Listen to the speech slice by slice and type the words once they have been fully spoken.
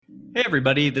Hey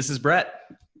everybody, this is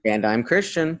Brett, And I'm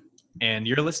Christian. and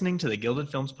you're listening to the Gilded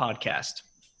Films Podcast.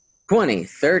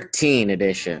 2013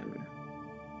 edition.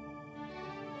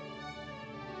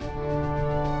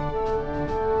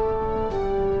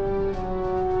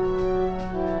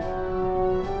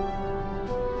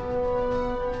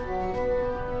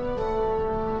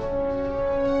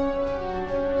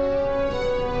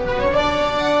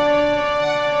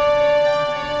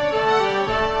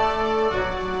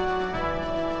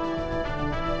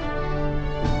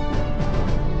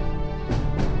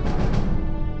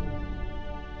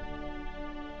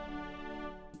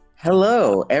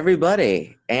 Hello,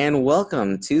 everybody, and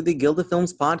welcome to the Gilded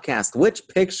Films Podcast. Which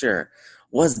picture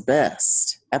was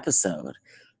best? Episode.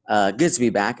 Good to be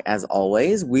back, as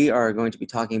always. We are going to be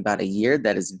talking about a year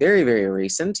that is very, very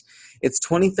recent. It's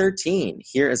 2013.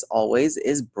 Here, as always,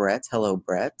 is Brett. Hello,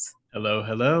 Brett.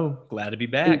 Hello. Glad to be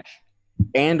back.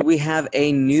 And we have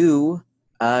a new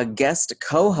guest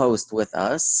co-host with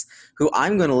us, who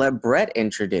I'm going to let Brett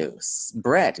introduce.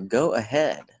 Brett, go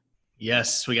ahead.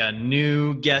 Yes, we got a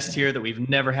new guest here that we've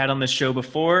never had on the show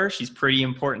before. She's pretty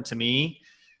important to me.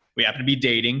 We happen to be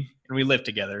dating, and we live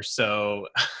together. So,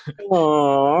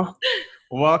 Aww.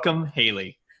 welcome,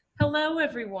 Haley. Hello,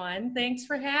 everyone. Thanks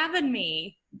for having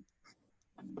me.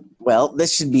 Well,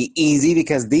 this should be easy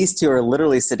because these two are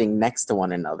literally sitting next to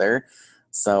one another.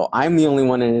 So I'm the only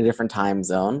one in a different time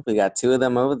zone. We got two of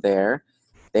them over there.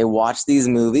 They watch these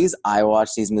movies. I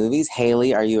watch these movies.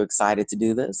 Haley, are you excited to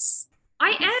do this?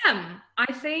 I am.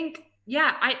 I think,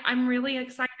 I'm really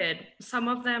excited. Some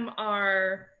of them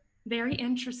are very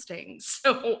interesting,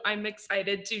 so I'm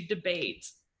excited to debate.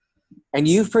 And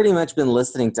you've pretty much been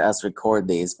listening to us record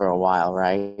these for a while,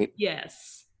 right?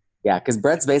 Yes. Yeah, because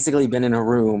Brett's basically been in a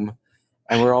room,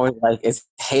 and we're always like, is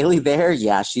Haley there?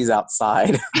 Yeah, she's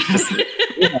outside.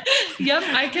 Yep,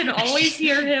 I can always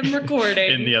hear him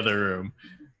recording. In the other room.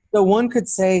 So one could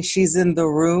say she's in the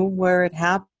room where it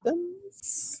happens.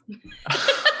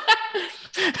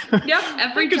 Yep,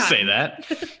 every I could time. say that.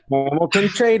 Hamilton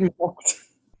trademark.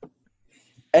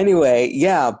 Anyway,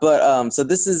 yeah, but so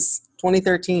this is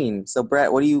 2013. So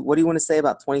Brett, what do you want to say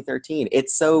about 2013?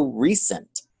 It's so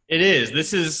recent. It is.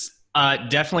 This is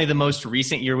definitely the most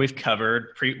recent year we've covered.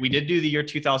 We did do the year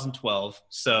 2012,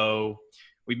 so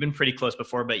we've been pretty close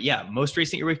before. But yeah, most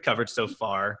recent year we've covered so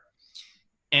far.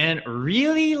 And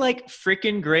really,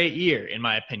 freaking great year, in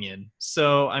my opinion.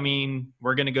 So, I mean,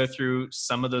 we're going to go through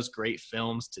some of those great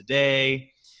films today.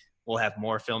 We'll have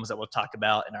more films that we'll talk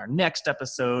about in our next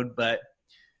episode. But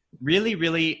really,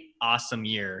 really awesome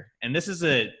year. And this is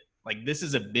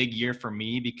a big year for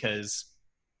me because,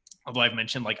 although I've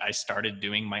mentioned, I started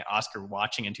doing my Oscar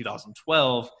watching in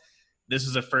 2012, this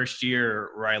was the first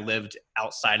year where I lived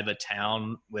outside of a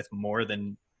town with more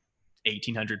than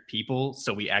 1,800 people,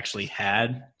 so we actually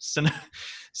had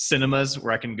cinemas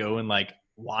where I can go and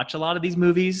watch a lot of these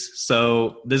movies.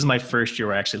 So this is my first year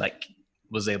where I actually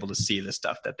was able to see the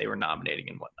stuff that they were nominating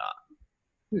and whatnot.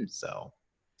 So,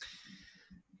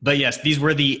 but yes, these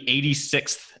were the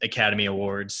 86th Academy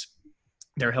Awards.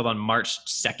 They were held on March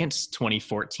 2nd,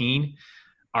 2014.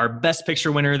 Our Best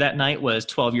Picture winner that night was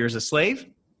 12 Years a Slave.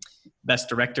 Best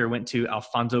Director went to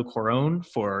Alfonso Cuarón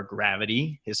for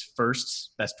Gravity, his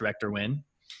first Best Director win.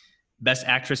 Best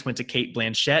Actress went to Cate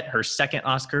Blanchett, her second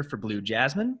Oscar for Blue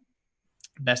Jasmine.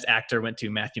 Best Actor went to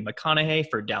Matthew McConaughey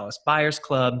for Dallas Buyers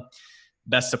Club.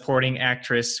 Best Supporting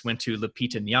Actress went to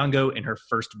Lupita Nyong'o in her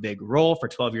first big role for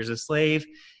 12 Years a Slave.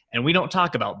 And we don't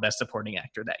talk about Best Supporting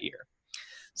Actor that year.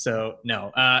 So,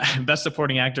 no. Best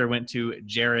Supporting Actor went to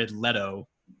Jared Leto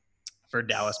for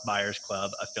Dallas Buyers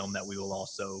Club, a film that we will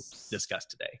also discuss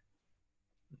today.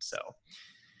 So,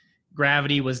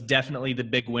 Gravity was definitely the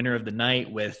big winner of the night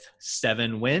with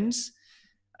 7 wins.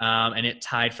 And it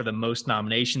tied for the most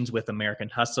nominations with American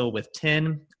Hustle with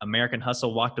 10. American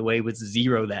Hustle walked away with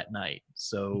 0 that night.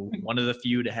 So, one of the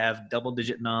few to have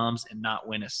double-digit noms and not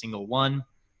win a single one.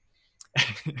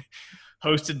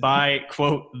 Hosted by,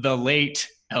 quote, the late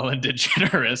Ellen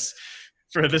DeGeneres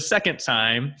for the second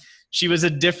time. She was a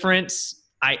different,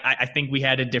 I think we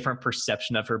had a different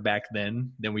perception of her back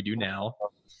then than we do now.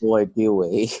 Boy, do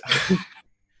we.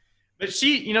 But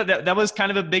she, that was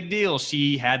kind of a big deal.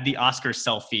 She had the Oscar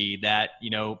selfie that,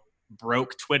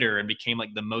 broke Twitter and became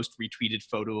the most retweeted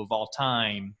photo of all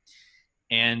time.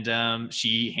 And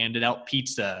she handed out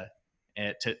pizza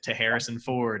to Harrison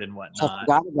Ford and whatnot. I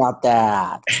forgot about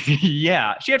that.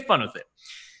 Yeah, she had fun with it.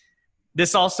 They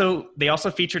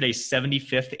also featured a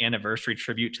 75th anniversary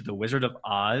tribute to The Wizard of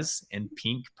Oz, and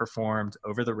Pink performed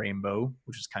Over the Rainbow,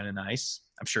 which was kind of nice.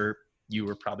 I'm sure you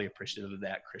were probably appreciative of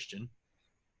that, Christian.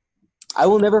 I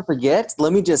will never forget,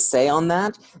 let me just say on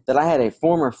that I had a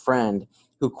former friend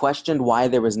who questioned why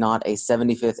there was not a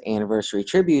 75th anniversary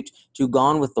tribute to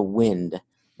Gone with the Wind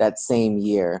that same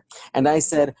year. And I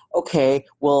said, okay,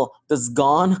 well, does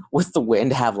Gone with the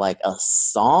Wind have like a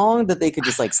song that they could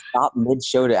just like stop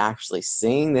mid-show to actually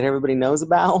sing that everybody knows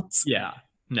about? Yeah,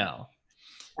 no.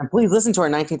 And please listen to our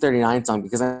 1939 song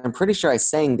because I'm pretty sure I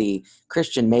sang the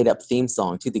Christian made-up theme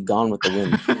song to the Gone with the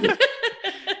Wind.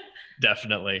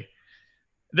 Definitely.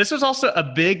 This was also a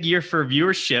big year for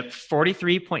viewership,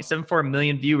 43.74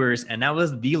 million viewers, and that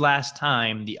was the last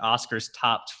time the Oscars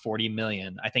topped 40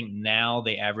 million. I think now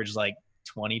they average like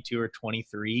 22 or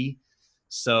 23.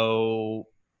 So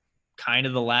kind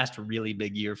of the last really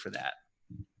big year for that.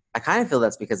 I kind of feel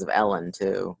that's because of Ellen,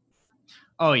 too.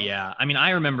 Oh, yeah. I mean,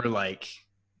 I remember like,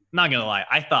 not going to lie,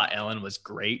 I thought Ellen was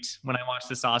great when I watched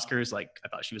this Oscars. Like, I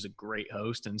thought she was a great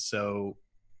host, and so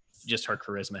just her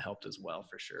charisma helped as well,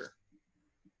 for sure.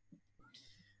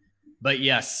 But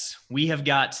yes, we have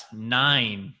got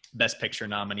 9 Best Picture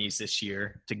nominees this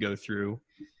year to go through.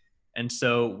 And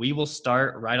so we will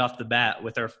start right off the bat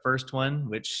with our first one,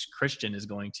 which Christian is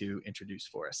going to introduce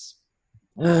for us.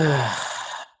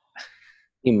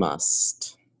 He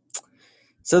must.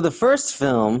 So the first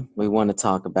film we want to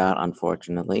talk about,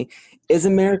 unfortunately, is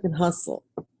American Hustle.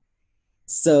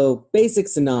 So basic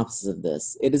synopsis of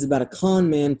this. It is about a con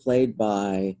man played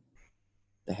by,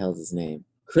 the hell's his name?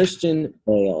 Christian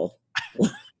Bale.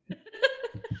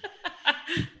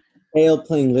 Bale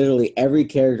playing literally every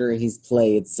character he's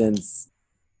played since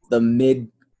the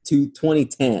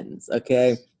mid-2010s,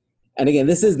 okay? And again,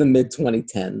 this is the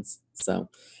mid-2010s. So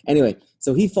anyway,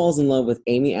 so he falls in love with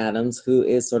Amy Adams, who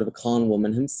is sort of a con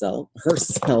woman herself.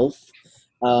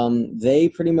 They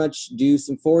pretty much do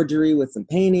some forgery with some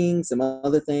paintings, some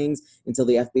other things, until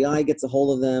the FBI gets a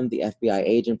hold of them. The FBI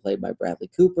agent, played by Bradley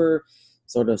Cooper,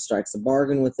 sort of strikes a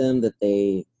bargain with them that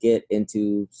they get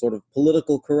into sort of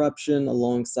political corruption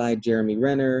alongside Jeremy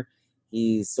Renner.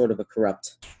 He's sort of a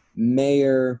corrupt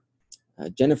mayor.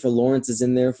 Jennifer Lawrence is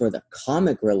in there for the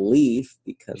comic relief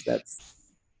because that's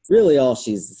really all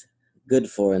she's good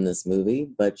for in this movie,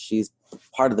 but she's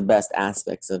part of the best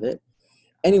aspects of it.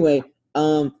 Anyway,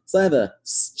 so I have a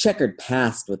checkered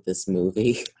past with this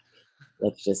movie.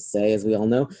 Let's just say, as we all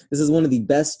know, this is one of the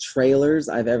best trailers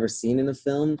I've ever seen in a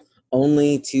film,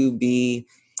 only to be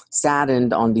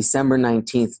saddened on December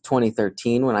 19th,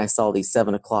 2013, when I saw the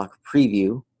 7 o'clock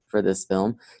preview for this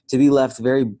film, to be left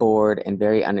very bored and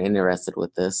very uninterested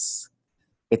with this.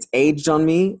 It's aged on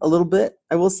me a little bit,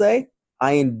 I will say.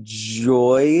 I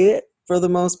enjoy it for the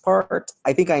most part.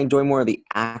 I think I enjoy more of the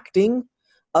acting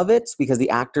of it because the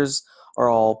actors are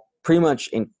all pretty much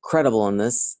incredible in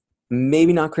this.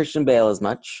 Maybe not Christian Bale as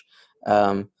much.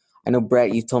 I know,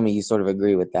 Brett, you told me you sort of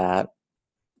agree with that.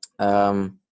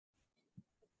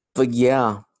 But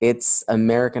yeah, it's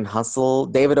American Hustle.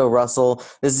 David O. Russell,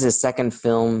 this is his second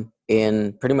film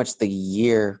in pretty much the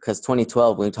year, because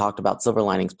 2012 we talked about Silver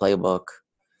Linings Playbook.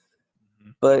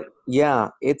 But yeah,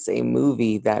 it's a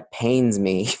movie that pains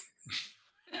me.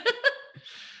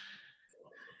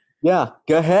 Yeah,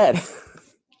 go ahead.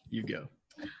 You go.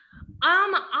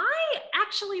 I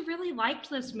actually really liked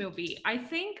this movie. I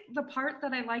think the part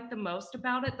that I liked the most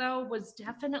about it, though, was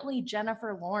definitely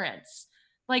Jennifer Lawrence.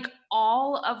 Like,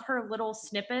 all of her little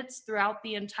snippets throughout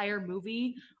the entire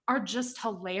movie are just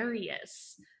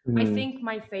hilarious. I think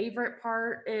my favorite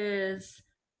part is,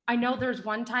 I know there's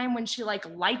one time when she like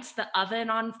lights the oven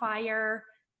on fire,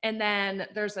 and then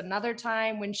there's another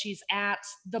time when she's at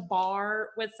the bar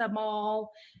with them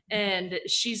all, and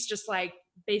she's just like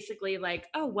basically like,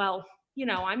 oh well, you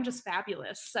know, I'm just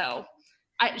fabulous. So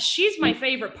she's my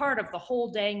favorite part of the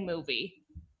whole dang movie.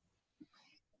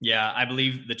 Yeah, I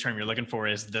believe the term you're looking for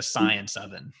is the science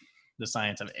oven, the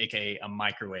science of, aka a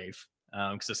microwave,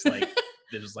 because it's like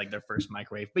this was like their first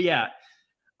microwave. But yeah,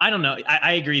 I don't know.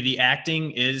 I agree. The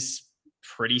acting is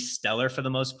pretty stellar for the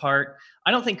most part.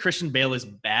 I don't think Christian Bale is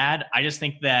bad. I just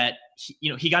think that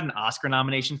he got an Oscar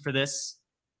nomination for this,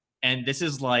 and this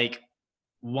is like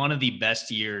one of the best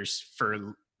years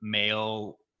for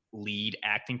male lead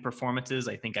acting performances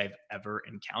I think I've ever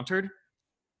encountered.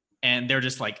 And they're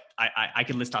just like, I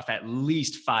could list off at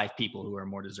least 5 people who are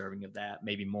more deserving of that,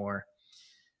 maybe more.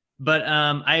 But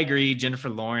I agree. Jennifer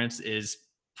Lawrence is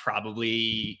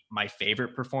probably my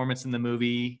favorite performance in the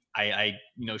movie.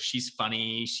 She's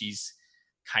funny. She's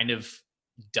kind of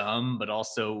dumb, but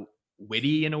also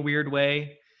witty in a weird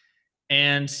way.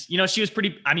 And, she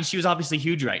was obviously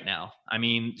huge right now. I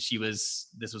mean,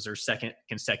 this was her second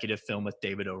consecutive film with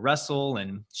David O. Russell,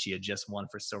 and she had just won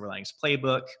for Silver Linings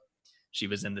Playbook. She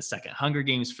was in the second Hunger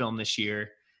Games film this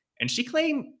year. And she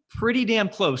came pretty damn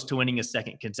close to winning a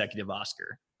second consecutive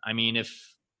Oscar. I mean,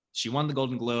 if she won the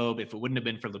Golden Globe, if it wouldn't have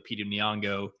been for Lupita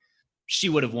Nyong'o, she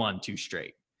would have won 2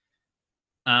 straight.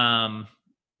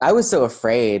 I was so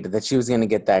afraid that she was going to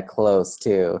get that close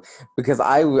too, because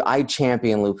I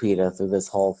championed Lupita through this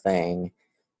whole thing.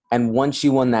 And once she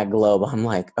won that Globe, I'm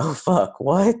like, oh fuck,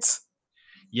 what?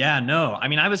 Yeah, no. I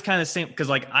mean, I was kind of the same because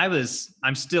like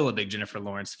I'm still a big Jennifer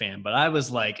Lawrence fan, but I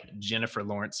was like Jennifer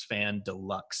Lawrence fan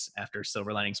deluxe after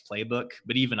Silver Linings Playbook.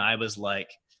 But even I was like,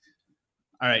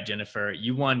 all right, Jennifer,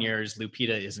 you won yours. Lupita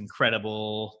is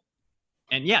incredible.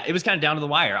 And yeah, it was kind of down to the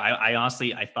wire. I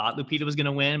honestly, I thought Lupita was going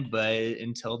to win, but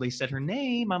until they said her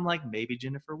name, I'm like, maybe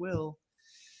Jennifer will.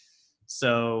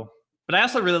 So, but I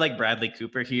also really like Bradley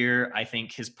Cooper here. I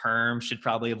think his perm should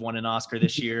probably have won an Oscar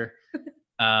this year.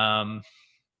 But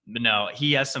no,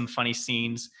 he has some funny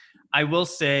scenes. I will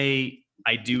say,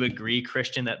 I do agree,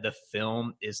 Christian, that the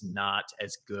film is not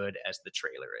as good as the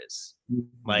trailer is.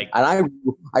 Like, and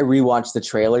I rewatched the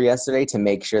trailer yesterday to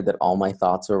make sure that all my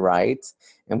thoughts were right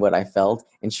and what I felt.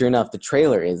 And sure enough, the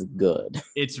trailer is good.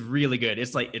 It's really good.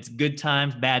 It's like, it's Good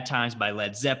Times, Bad Times by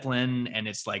Led Zeppelin. And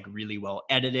it's like really well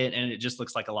edited. And it just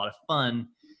looks like a lot of fun.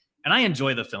 And I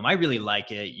enjoy the film. I really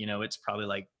like it. You know, it's probably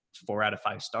like 4 out of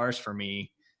 5 stars for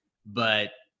me. But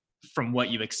from what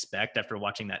you expect after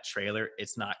watching that trailer,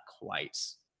 it's not quite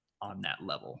on that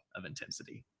level of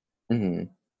intensity. Mm-hmm.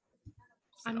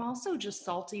 So. I'm also just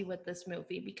salty with this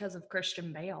movie because of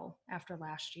Christian Bale after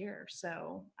last year.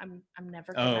 So I'm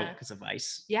never gonna. Oh, because of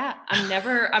Vice. Yeah, I'm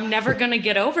never gonna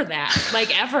get over that,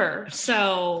 like ever.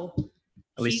 So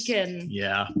at least, he can.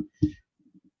 Yeah.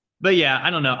 But yeah, I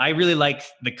don't know. I really like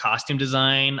the costume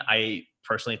design. I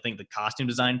personally think the costume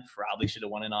design probably should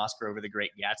have won an Oscar over The Great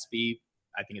Gatsby.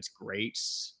 I think it's great,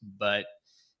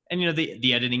 and you know,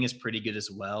 the editing is pretty good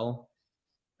as well.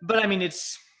 But I mean,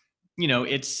 it's, you know,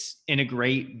 it's in a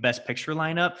great Best Picture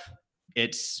lineup.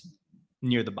 It's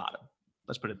near the bottom.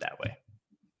 Let's put it that way.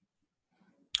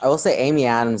 I will say Amy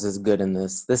Adams is good in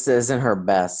this. This isn't her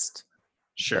best.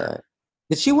 Sure.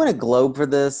 Did she win a Globe for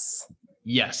this?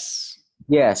 Yes.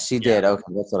 Yes, she did.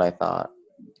 Okay, that's what I thought.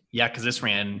 Yeah, because this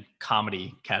ran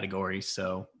comedy category,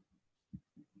 so.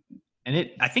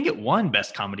 And I think it won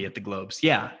Best Comedy at the Globes.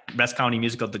 Yeah, Best Comedy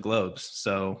Musical at the Globes.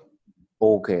 So.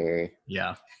 Okay.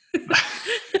 Yeah.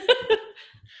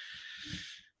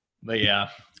 But yeah.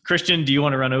 Christian, do you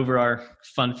want to run over our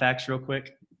fun facts real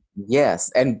quick?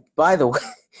 Yes. And by the way,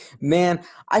 man,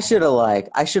 I should have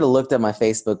looked at my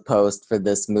Facebook post for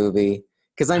this movie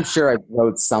because I'm sure I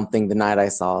wrote something the night I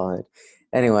saw it.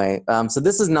 Anyway, so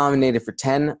this is nominated for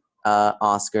 10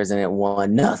 Oscars and it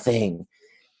won nothing.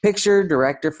 Picture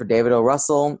director for David O.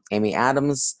 Russell, Amy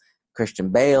Adams, Christian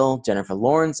Bale, Jennifer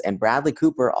Lawrence, and Bradley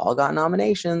Cooper all got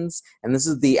nominations. And this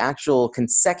is the actual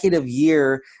consecutive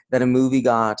year that a movie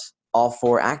got all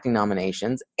 4 acting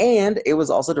nominations. And it was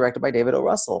also directed by David O.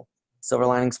 Russell. Silver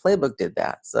Linings Playbook did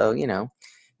that. So, you know,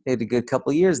 they had a good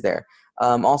couple years there.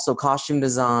 Also costume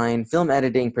design, film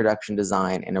editing, production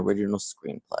design, and original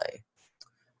screenplay.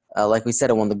 Like we said,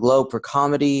 it won the Globe for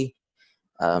comedy,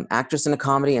 actress in a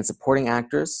comedy, and supporting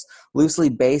actress, loosely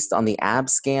based on the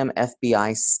ab-scam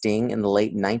FBI sting in the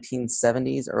late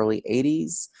 1970s, early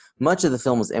 80s. Much of the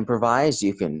film was improvised.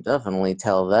 You can definitely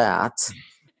tell that.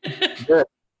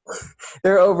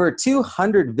 There are over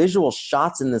 200 visual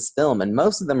shots in this film, and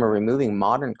most of them are removing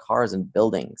modern cars and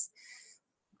buildings.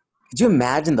 Could you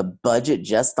imagine the budget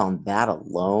just on that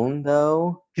alone,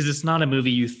 though? Because it's not a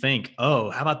movie you think,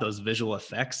 oh, how about those visual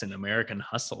effects in American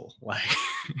Hustle? Like,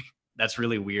 that's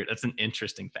really weird. That's an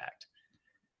interesting fact.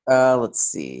 Let's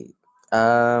see.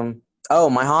 My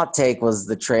hot take was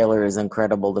the trailer is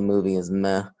incredible. The movie is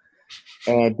meh.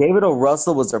 And David O.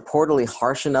 Russell was reportedly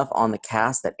harsh enough on the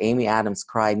cast that Amy Adams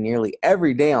cried nearly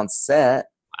every day on set.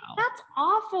 Wow. That's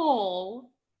awful.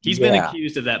 He's been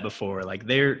accused of that before. Like,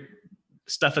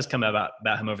 stuff has come about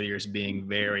him over the years being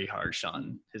very harsh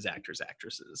on his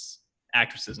actresses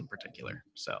in particular.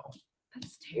 So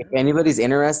if anybody's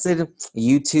interested,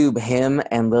 YouTube him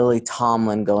and Lily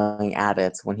Tomlin going at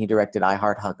it when he directed I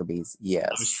Heart Huckabees. Yes.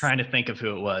 I was trying to think of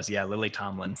who it was. Yeah, Lily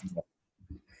Tomlin.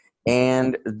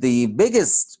 And the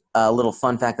biggest little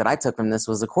fun fact that I took from this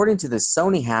was, according to the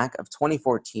Sony hack of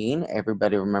 2014,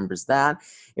 everybody remembers that,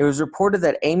 it was reported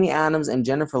that Amy Adams and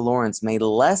Jennifer Lawrence made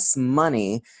less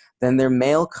money than their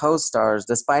male co-stars,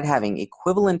 despite having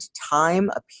equivalent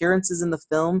time, appearances in the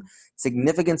film,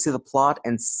 significance to the plot,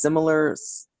 and similar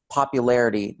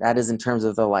popularity. That is in terms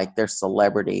of their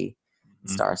celebrity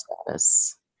star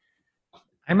status.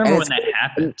 I remember when that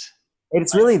happened.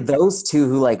 It's really those two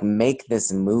who make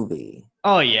this movie.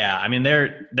 Oh yeah, I mean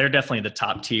they're definitely the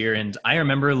top tier, and I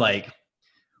remember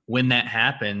when that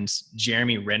happened,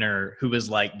 Jeremy Renner, who was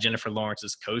like Jennifer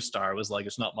Lawrence's co-star, was like,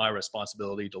 it's not my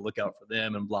responsibility to look out for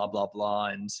them and blah, blah, blah.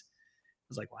 And I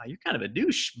was like, wow, you're kind of a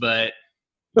douche. But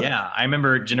yeah, I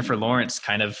remember Jennifer Lawrence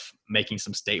kind of making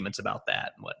some statements about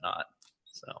that and whatnot.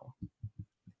 So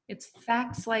It's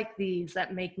facts like these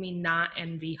that make me not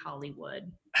envy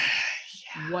Hollywood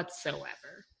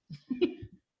whatsoever.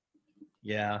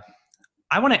 yeah.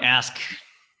 I want to ask,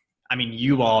 I mean,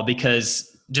 you all,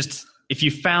 because just if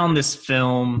you found this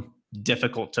film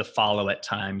difficult to follow at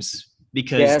times,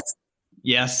 because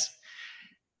yes.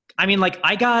 I mean, like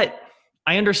I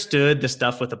understood the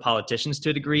stuff with the politicians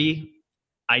to a degree.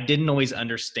 I didn't always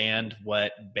understand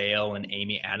what Bale and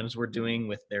Amy Adams were doing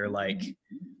with their, like,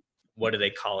 what do they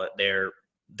call it?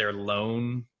 Their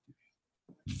loan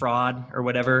fraud or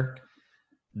whatever.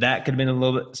 That could have been a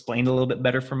little bit explained a little bit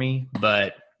better for me,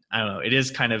 but I don't know. It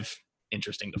is kind of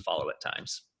interesting to follow at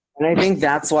times. And I think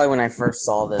that's why when I first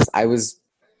saw this,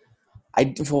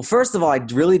 well, first of all, I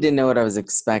really didn't know what I was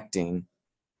expecting.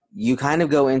 You kind of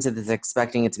go into this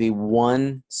expecting it to be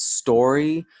one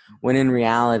story, when in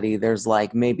reality, there's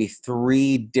like maybe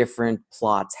 3 different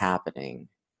plots happening.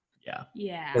 Yeah.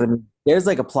 Yeah. There's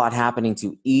like a plot happening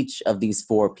to each of these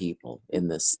 4 people in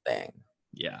this thing.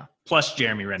 Yeah. Plus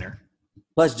Jeremy Renner.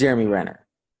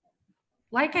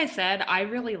 Like I said, I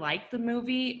really liked the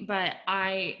movie, but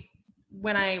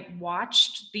when I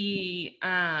watched the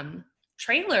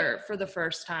trailer for the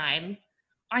first time,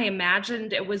 I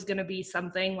imagined it was going to be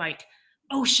something like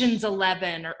Ocean's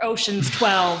 11 or Ocean's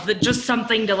 12, that just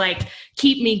something to like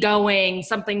keep me going,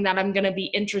 something that I'm going to be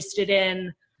interested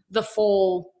in the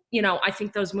full, I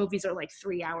think those movies are like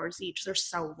 3 hours each. They're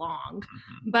so long.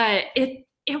 Mm-hmm. But it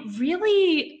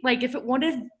really, like, if it would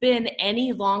have been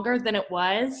any longer than it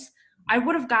was, I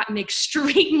would have gotten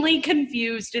extremely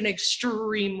confused and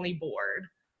extremely bored.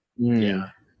 Yeah.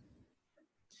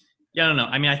 Yeah, I don't know.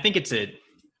 I mean, I think it's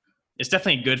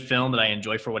definitely a good film that I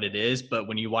enjoy for what it is, but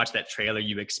when you watch that trailer,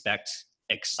 you expect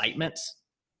excitement,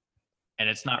 and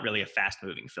it's not really a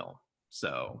fast-moving film.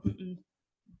 So,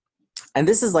 and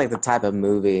this is like the type of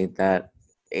movie that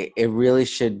it really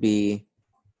should be.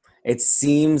 It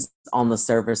seems on the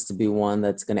surface to be one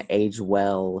that's going to age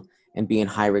well and be in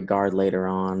high regard later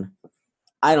on.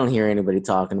 I don't hear anybody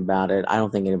talking about it. I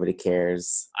don't think anybody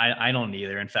cares. I don't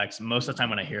either. In fact, most of the time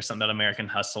when I hear something about American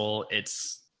Hustle,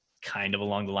 it's kind of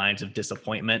along the lines of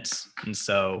disappointment. And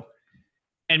so,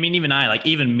 I mean,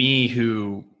 even me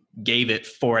who gave it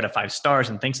 4 out of 5 stars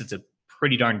and thinks it's a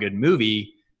pretty darn good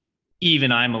movie,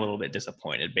 even I'm a little bit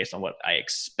disappointed based on what I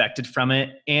expected from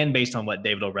it and based on what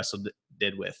David O. Russell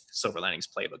did with Silver Linings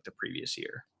Playbook the previous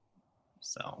year.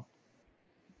 So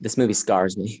this movie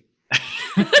scars me.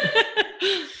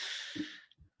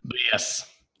 But yes,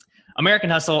 American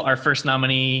Hustle, our first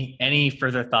nominee. Any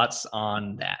further thoughts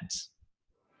on that?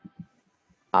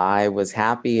 I was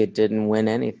happy it didn't win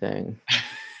anything.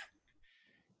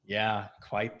 Yeah,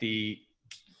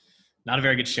 not a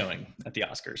very good showing at the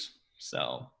Oscars.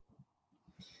 So,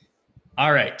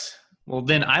 all right. Well,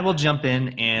 then I will jump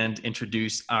in and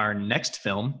introduce our next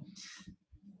film.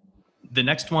 The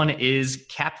next one is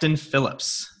Captain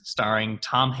Phillips, starring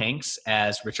Tom Hanks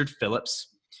as Richard Phillips,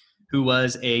 who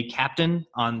was a captain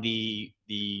on the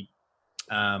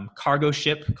cargo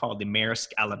ship called the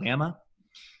Maersk Alabama.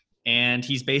 And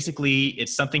he's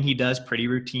it's something he does pretty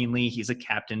routinely. He's a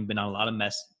captain, been on a lot of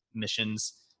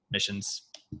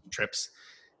trips.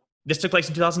 This took place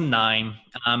in 2009,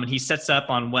 and he sets up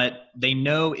on what they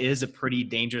know is a pretty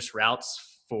dangerous route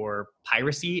for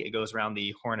piracy. It goes around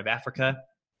the Horn of Africa.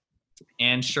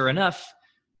 And sure enough,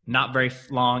 not very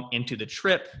long into the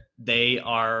trip, they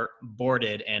are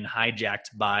boarded and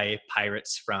hijacked by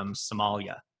pirates from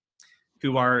Somalia,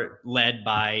 who are led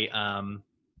by,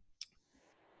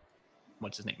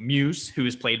 what's his name? Muse, who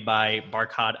is played by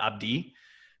Barkhad Abdi,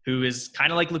 who is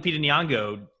kind of like Lupita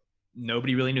Nyong'o.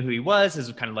 Nobody really knew who he was. This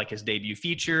was kind of like his debut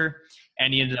feature,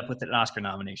 and he ended up with an Oscar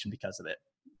nomination because of it.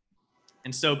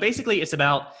 And so basically it's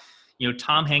about,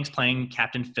 Tom Hanks playing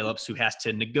Captain Phillips, who has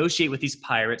to negotiate with these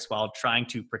pirates while trying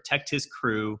to protect his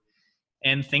crew.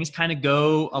 And things kind of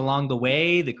go along the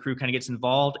way. The crew kind of gets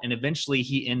involved, and eventually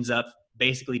he ends up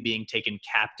basically being taken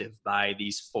captive by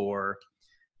these 4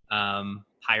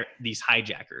 these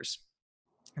hijackers.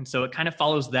 And so it kind of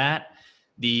follows that.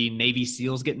 The Navy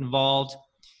SEALs get involved.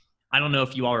 I don't know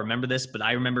if you all remember this, but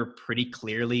I remember pretty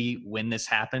clearly when this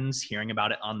happens, hearing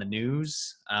about it on the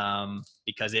news,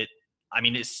 because it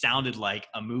sounded like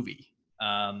a movie.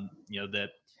 That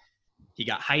he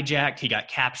got hijacked, he got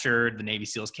captured, the Navy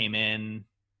SEALs came in,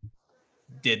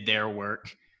 did their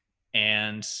work,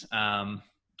 and I'm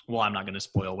not going to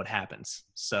spoil what happens.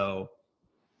 So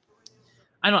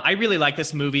I really like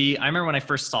this movie. I remember when I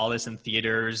first saw this in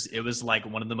theaters, it was like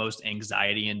one of the most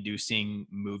anxiety inducing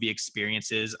movie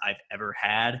experiences I've ever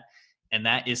had. And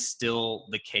that is still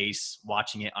the case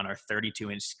watching it on our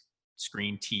 32-inch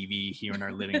screen TV here in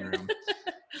our living room.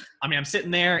 I mean, I'm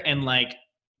sitting there and like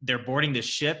they're boarding the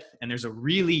ship, and there's a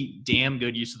really damn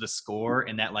good use of the score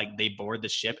in that like they board the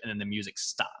ship and then the music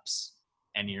stops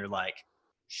and you're like,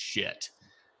 shit.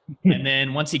 And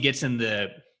then once he gets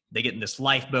they get in this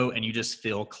lifeboat and you just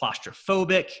feel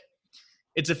claustrophobic.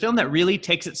 It's a film that really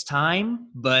takes its time,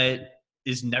 but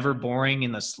is never boring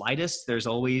in the slightest. There's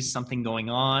always something going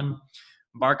on.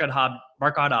 Barkhad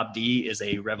Abdi is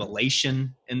a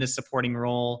revelation in this supporting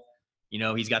role. You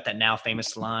know, he's got that now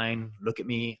famous line, "Look at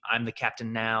me, I'm the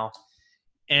captain now."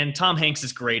 And Tom Hanks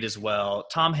is great as well.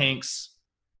 Tom Hanks,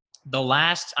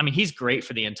 he's great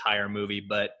for the entire movie,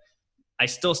 but I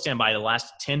still stand by the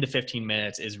last 10 to 15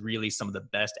 minutes is really some of the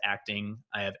best acting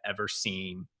I have ever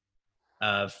seen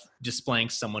of displaying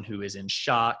someone who is in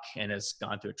shock and has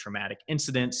gone through a traumatic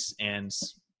incident and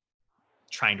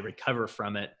trying to recover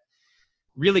from it.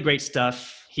 Really great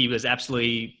stuff. He was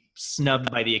absolutely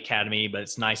snubbed by the Academy, but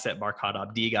it's nice that Barkhad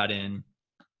Abdi got in.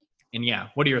 And yeah,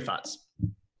 what are your thoughts?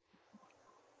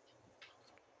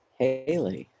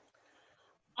 Haley.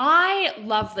 I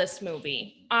love this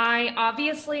movie. I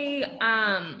obviously,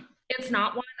 it's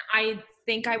not one I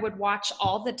think I would watch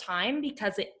all the time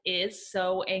because it is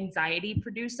so anxiety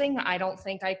producing. I don't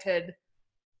think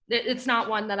it's not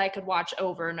one that I could watch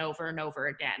over and over and over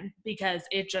again because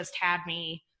it just had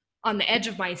me on the edge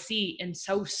of my seat and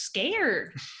so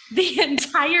scared the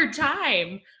entire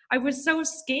time. I was so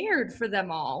scared for them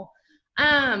all.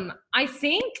 I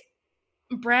think,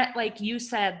 Brett, like you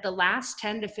said, the last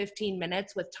 10 to 15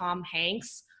 minutes with Tom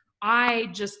Hanks, I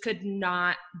just could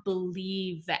not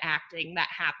believe the acting that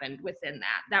happened within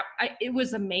that. It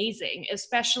was amazing,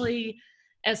 especially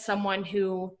as someone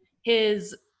who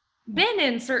has been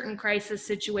in certain crisis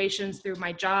situations through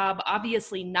my job.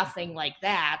 Obviously, nothing like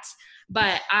that,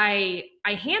 but I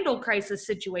handle crisis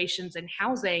situations in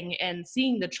housing, and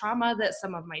seeing the trauma that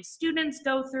some of my students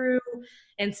go through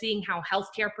and seeing how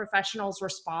healthcare professionals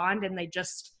respond and they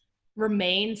just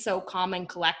remain so calm and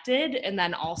collected, and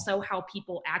then also how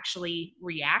people actually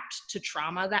react to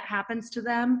trauma that happens to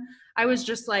them. I was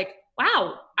just like,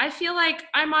 wow, I feel like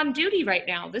I'm on duty right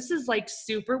now. This is like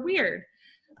super weird.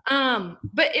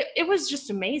 But it was just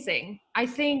amazing. I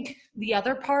think the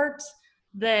other part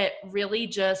that really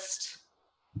just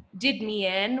did me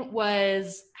in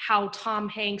was how Tom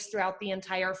Hanks throughout the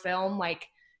entire film, like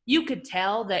you could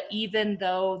tell that even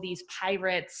though these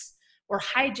pirates were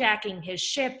hijacking his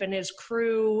ship and his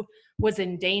crew was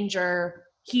in danger,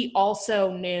 he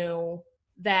also knew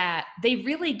that they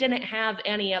really didn't have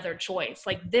any other choice.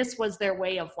 Like this was their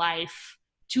way of life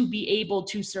to be able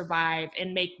to survive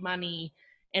and make money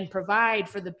and provide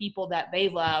for the people that they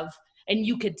love. And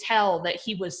you could tell that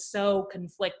he was so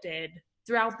conflicted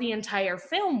throughout the entire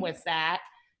film with that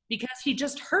because he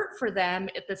just hurt for them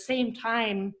at the same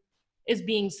time as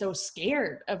being so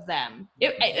scared of them.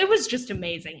 It was just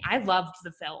amazing. I loved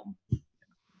the film.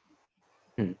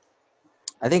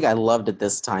 I think I loved it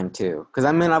this time too. Because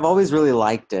I mean, I've always really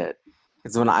liked it.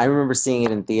 Because when I remember seeing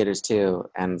it in theaters too,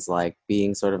 and it's like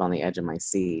being sort of on the edge of my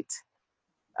seat.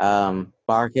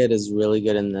 Barkhad is really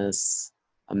good in this.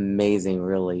 Amazing,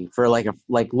 really. For like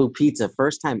Lupita,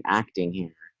 first time acting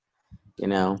here. You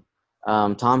know,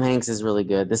 Tom Hanks is really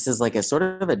good. This is like a sort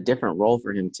of a different role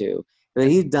for him too. But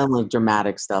he's done like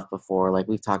dramatic stuff before. Like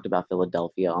we've talked about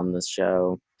Philadelphia on this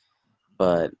show.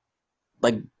 But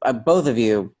like both of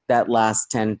you, that last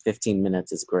 10, 15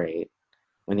 minutes is great.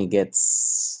 When he gets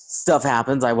stuff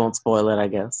happens, I won't spoil it, I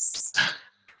guess.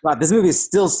 But this movie is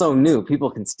still so new. People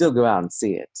can still go out and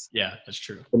see it. Yeah, that's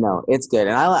true. But no, it's good.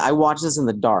 And I watch this in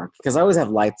the dark because I always have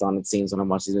lights on, it seems, when I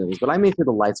watch these movies. But I make sure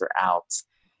the lights are out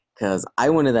because I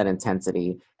wanted that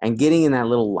intensity. And getting in that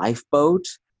little lifeboat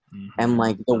and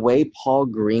like the way Paul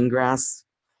Greengrass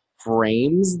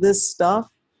frames this stuff,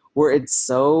 where it's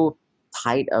so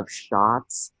tight of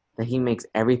shots that he makes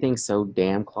everything so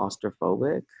damn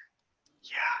claustrophobic.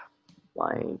 Yeah.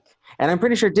 Like, and I'm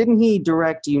pretty sure, didn't he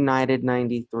direct United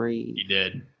 93? He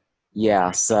did.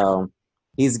 Yeah, so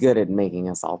he's good at making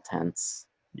us all tense.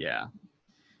 Yeah.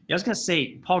 Yeah, I was going to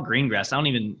say, Paul Greengrass,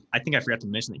 I think I forgot to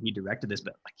mention that he directed this,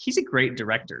 but like, he's a great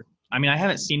director. I mean, I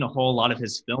haven't seen a whole lot of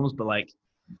his films, but like,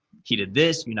 he did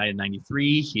this, United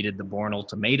 93. He did The Bourne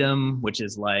Ultimatum, which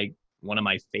is like one of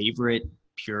my favorite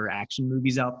pure action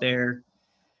movies out there.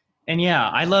 And yeah,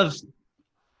 I love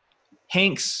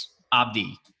Hanks,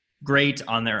 Abdi, great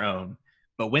on their own.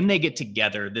 But when they get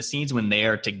together, the scenes when they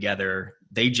are together,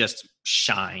 they just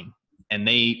shine. and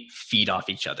they feed off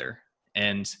each other.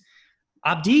 And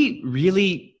Abdi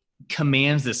really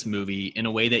commands this movie in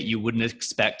a way that you wouldn't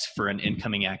expect for an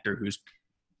incoming actor who's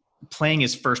playing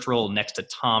his first role next to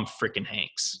Tom frickin'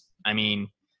 Hanks. I mean,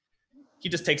 he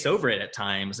just takes over it at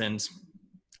times. And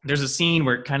there's a scene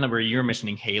where you're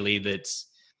mentioning, Haley, that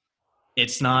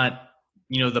it's not,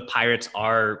 the pirates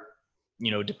are,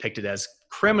 depicted as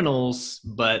criminals,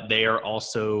 but they are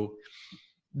also,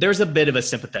 there's a bit of a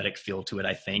sympathetic feel to it,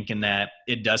 I think, in that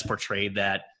it does portray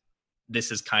that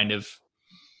this is kind of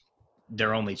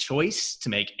their only choice to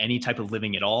make any type of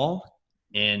living at all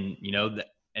in,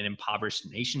 an impoverished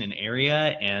nation and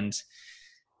area. And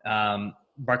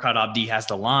Barkhad Abdi has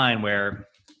the line where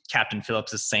Captain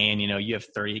Phillips is saying, you have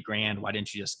 30 grand. Why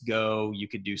didn't you just go? You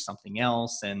could do something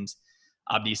else. And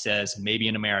Abdi says, maybe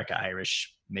in America,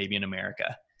 Irish, maybe in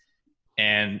America.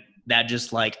 And that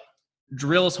just like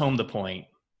drills home the point.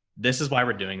 This is why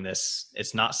we're doing this.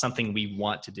 It's not something we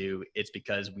want to do. It's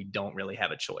because we don't really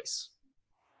have a choice.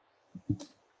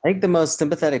 I think the most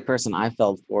sympathetic person I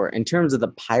felt for, in terms of the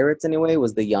pirates anyway,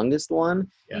 was the youngest one.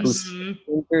 Yes. Who's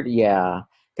injured. Yeah.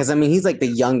 Because, I mean, he's like the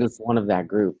youngest one of that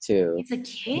group, too. He's a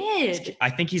kid. I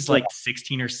think he's like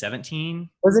 16 or 17.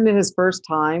 Wasn't it his first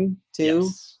time, too?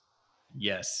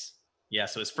 Yes. Yeah,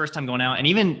 so his first time going out. And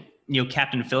even,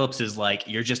 Captain Phillips is like,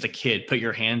 you're just a kid. Put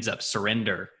your hands up.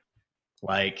 Surrender.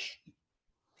 Like,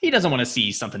 he doesn't want to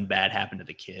see something bad happen to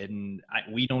the kid. And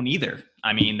we don't either.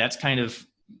 I mean, that's kind of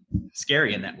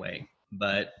scary in that way.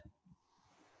 But,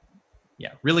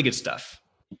 yeah, really good stuff.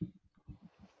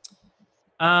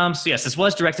 So yes, this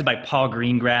was directed by Paul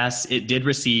Greengrass. It did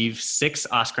receive 6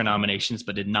 Oscar nominations,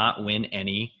 but did not win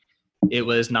any. It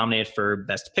was nominated for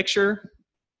Best Picture,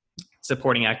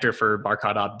 Supporting Actor for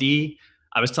Barkhad Abdi.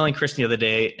 I was telling Chris the other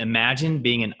day, imagine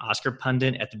being an Oscar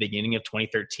pundit at the beginning of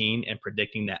 2013 and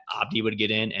predicting that Abdi would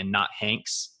get in and not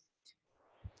Hanks.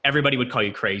 Everybody would call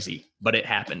you crazy, but it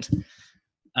happened.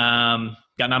 Got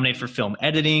nominated for film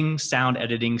editing, sound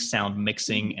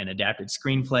mixing, and adapted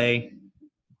screenplay.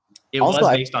 It also,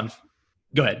 was based on.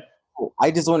 Go ahead.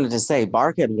 I just wanted to say,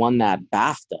 Barkhad won that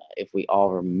BAFTA, if we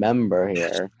all remember here.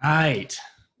 That's right.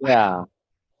 Yeah.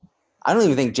 I don't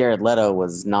even think Jared Leto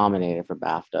was nominated for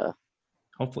BAFTA.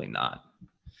 Hopefully not.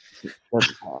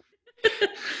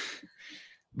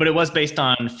 But it was based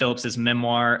on Phillips's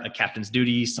memoir, A Captain's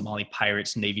Duty, Somali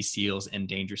Pirates, Navy SEALs, and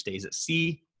Dangerous Days at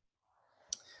Sea.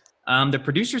 The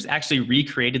producers actually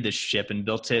recreated this ship and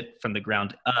built it from the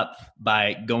ground up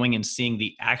by going and seeing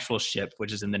the actual ship,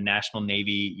 which is in the National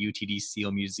Navy UTD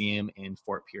SEAL Museum in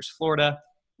Fort Pierce, Florida.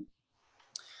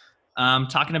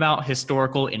 Talking about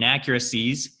historical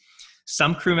inaccuracies,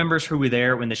 some crew members who were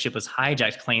there when the ship was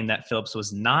hijacked claimed that Phillips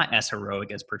was not as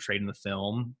heroic as portrayed in the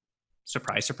film.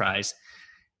 Surprise, surprise.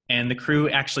 And the crew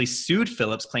actually sued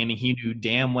Phillips, claiming he knew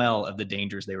damn well of the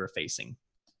dangers they were facing.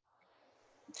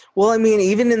 Well, I mean,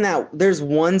 even in that, there's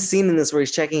one scene in this where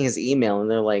he's checking his email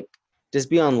and they're like, just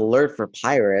be on alert for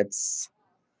pirates.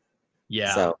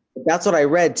 Yeah. So that's what I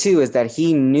read too, is that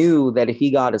he knew that if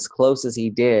he got as close as he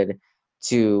did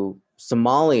to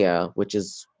Somalia, which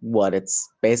is what it's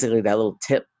basically that little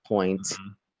tip point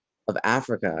of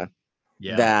Africa,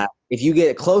 that if you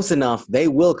get close enough, they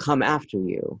will come after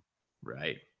you.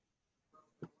 Right.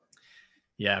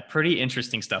 Yeah, pretty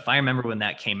interesting stuff. I remember when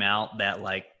that came out that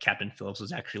like Captain Phillips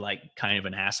was actually like kind of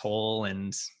an asshole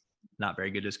and not very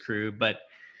good as crew, but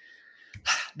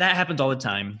that happens all the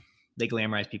time. They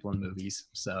glamorize people in movies.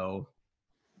 So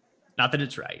not that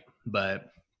it's right,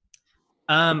 but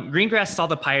Greengrass saw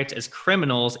the pirates as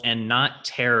criminals and not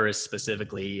terrorists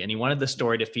specifically, and he wanted the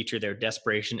story to feature their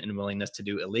desperation and willingness to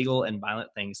do illegal and violent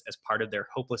things as part of their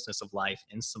hopelessness of life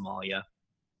in Somalia.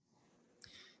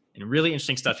 And really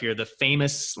interesting stuff here. The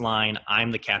famous line,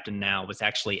 "I'm the captain now," was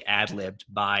actually ad-libbed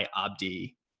by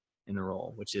Abdi in the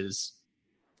role, which is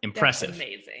impressive. That's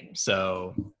amazing.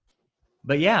 So,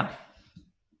 but yeah,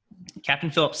 Captain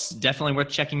Phillips, definitely worth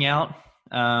checking out.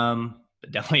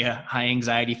 But definitely a high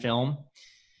anxiety film.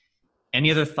 Any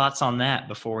other thoughts on that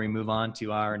before we move on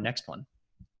to our next one?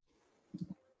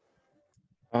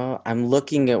 I'm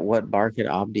looking at what Barkhad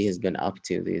Abdi has been up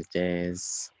to these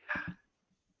days.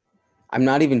 I'm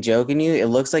not even joking you. It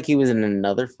looks like he was in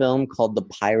another film called The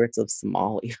Pirates of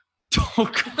Somalia.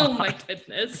 Oh my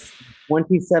goodness.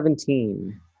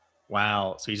 2017.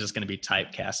 Wow. So he's just going to be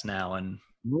typecast now, and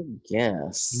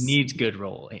yes, he needs good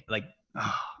role. Like,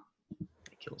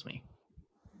 it kills me.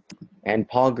 And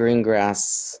Paul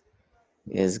Greengrass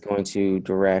is going to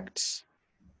direct,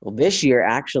 well, this year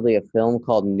actually, a film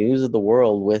called News of the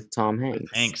World with Tom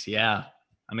Hanks. Thanks. Yeah,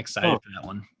 I'm excited for that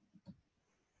one.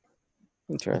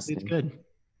 Interesting. It's good.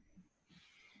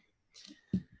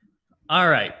 All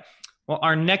right. Well,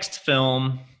 our next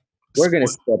film. We're going to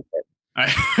skip it. All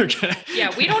right,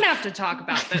 Yeah, we don't have to talk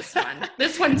about this one.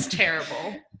 This one's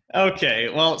terrible. Okay,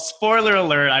 well, spoiler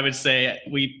alert, I would say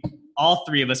all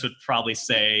three of us would probably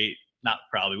say, not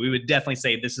probably, we would definitely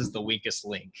say this is the weakest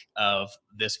link of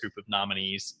this group of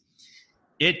nominees.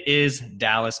 It is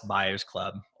Dallas Buyers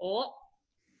Club. Oh.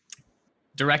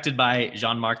 Directed by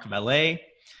Jean-Marc Vallée.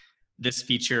 This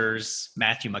features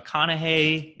Matthew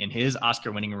McConaughey in his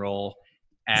Oscar-winning role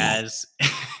as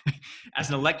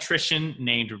an electrician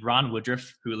named Ron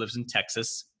Woodruff, who lives in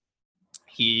Texas.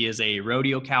 He is a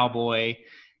rodeo cowboy,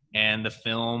 and the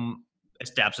film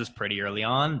establishes pretty early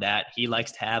on that he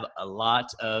likes to have a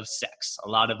lot of sex, a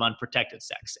lot of unprotected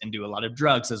sex, and do a lot of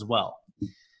drugs as well,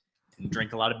 and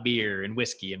drink a lot of beer and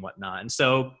whiskey and whatnot. And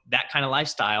so that kind of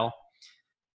lifestyle.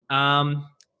 And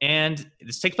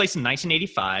this takes place in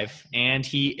 1985, and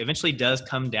he eventually does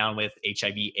come down with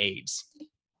HIV/AIDS.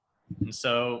 And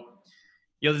so,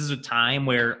 this is a time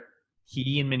where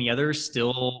he and many others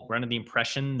still were under the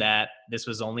impression that this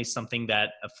was only something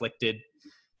that afflicted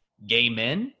gay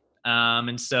men.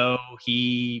 And so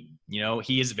he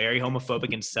is very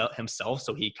homophobic himself,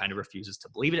 so he kind of refuses to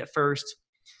believe it at first,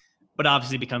 but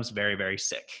obviously becomes very, very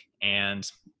sick. And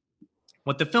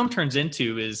what the film turns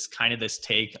into is kind of this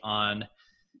take on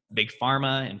big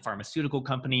pharma and pharmaceutical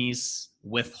companies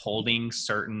withholding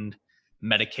certain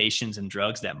medications and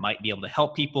drugs that might be able to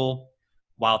help people,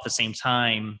 while at the same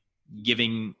time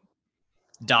giving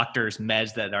doctors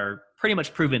meds that are pretty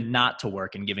much proven not to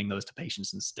work and giving those to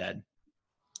patients instead.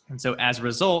 And so as a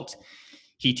result,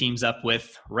 he teams up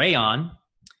with Rayon,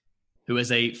 who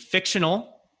is a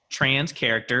fictional trans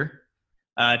character,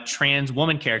 a trans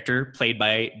woman character played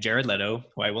by Jared Leto,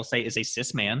 who I will say is a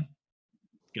cis man.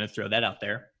 Going to throw that out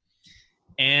there.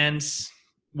 And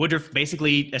Woodruff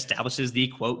basically establishes the,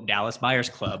 quote, Dallas Buyers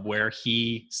Club, where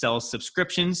he sells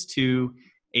subscriptions to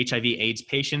HIV/AIDS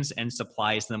patients and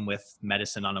supplies them with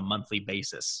medicine on a monthly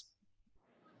basis.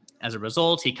 As a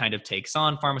result, he kind of takes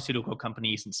on pharmaceutical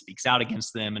companies and speaks out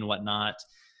against them and whatnot.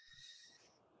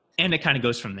 And it kind of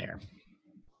goes from there.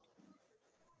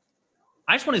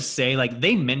 I just want to say,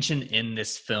 they mention in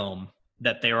this film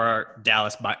that there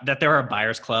are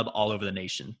Buyers Club all over the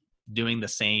nation doing the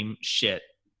same shit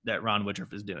that Ron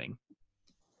Woodruff is doing.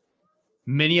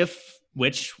 Many of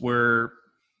which were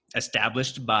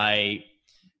established by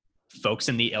folks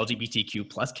in the LGBTQ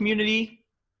plus community,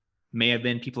 may have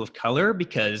been people of color,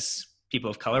 because people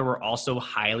of color were also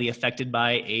highly affected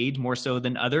by AIDS more so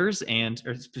than others,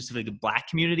 or specifically Black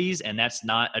communities, and that's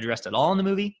not addressed at all in the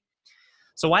movie.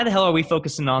 So why the hell are we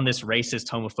focusing on this racist,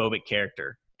 homophobic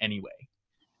character anyway?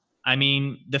 I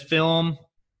mean, the film,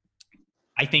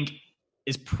 I think,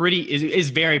 is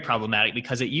very problematic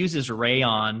because it uses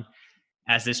Rayon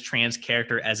as this trans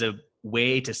character as a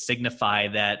way to signify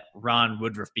that Ron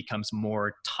Woodruff becomes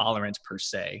more tolerant per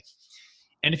se.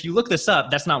 And if you look this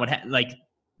up, that's not what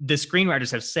the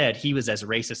screenwriters have said. He was as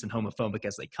racist and homophobic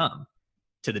as they come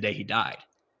to the day he died.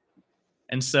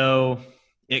 And so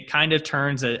it kind of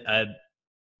turns a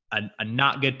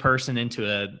not good person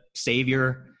into a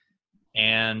savior.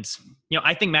 And,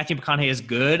 I think Matthew McConaughey is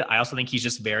good. I also think he's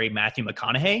just very Matthew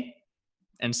McConaughey.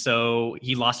 And so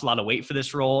he lost a lot of weight for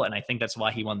this role, and I think that's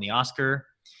why he won the Oscar.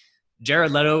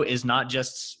 Jared Leto is not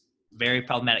just very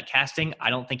problematic casting. I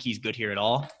don't think he's good here at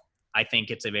all. I think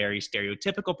it's a very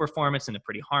stereotypical performance and a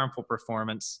pretty harmful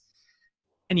performance.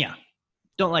 And yeah,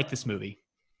 don't like this movie.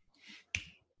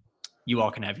 You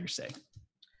all can have your say.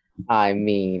 I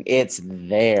mean, it's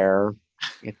there.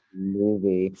 It's a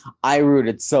movie. I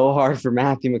rooted so hard for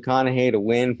Matthew McConaughey to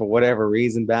win for whatever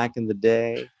reason back in the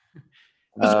day. It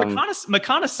was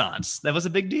reconnaissance. That was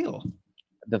a big deal.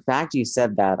 The fact you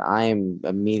said that, I'm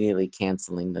immediately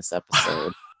canceling this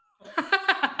episode.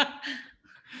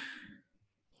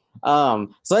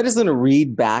 So I just want to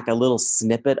read back a little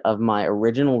snippet of my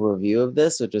original review of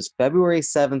this, which was February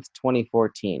 7th,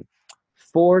 2014.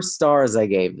 4 stars I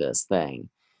gave this thing.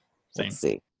 Same. Let's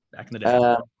see. Back in the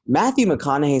day. Matthew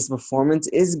McConaughey's performance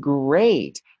is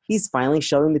great. He's finally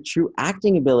showing the true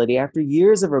acting ability after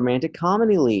years of romantic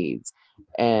comedy leads.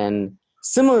 And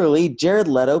similarly, Jared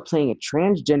Leto playing a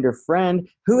transgender friend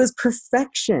who is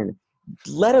perfection.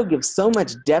 Leto gives so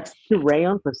much depth to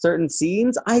Rayon for certain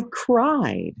scenes, I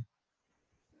cried.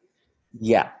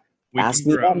 Yeah. Ask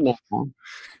me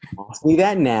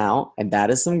that now, and that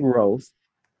is some growth,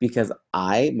 because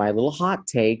my little hot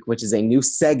take, which is a new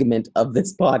segment of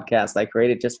this podcast I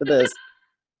created just for this,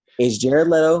 is Jared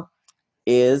Leto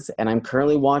and I'm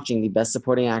currently watching the Best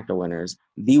Supporting Actor winners,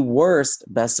 the worst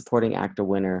Best Supporting Actor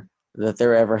winner that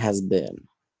there ever has been.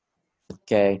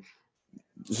 Okay?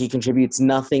 he contributes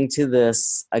nothing to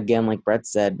this. Again, like Brett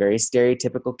said, very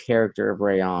stereotypical character of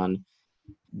Rayon.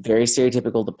 Very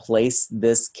stereotypical to place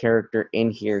this character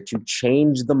in here to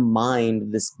change the mind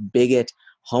of this bigot,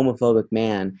 homophobic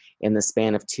man in the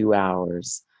span of 2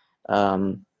 hours. I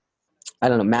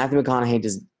don't know. Matthew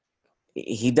McConaughey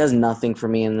he does nothing for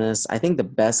me in this. I think the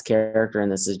best character in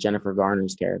this is Jennifer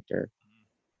Garner's character.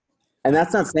 And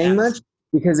that's not saying much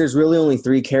because there's really only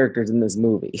 3 characters in this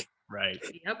movie. Right.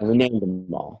 Yep. And we named them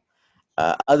all.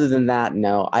 Other than that,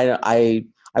 no. I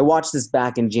watched this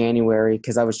back in January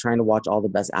because I was trying to watch all the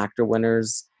Best Actor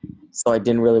winners. So I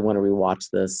didn't really want to rewatch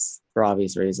this for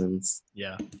obvious reasons.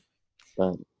 Yeah.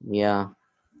 But yeah.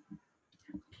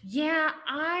 Yeah,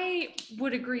 I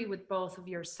would agree with both of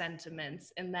your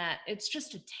sentiments in that it's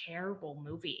just a terrible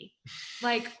movie.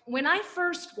 Like, when I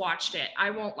first watched it,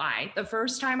 I won't lie, the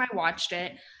first time I watched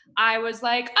it, I was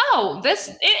like, oh, it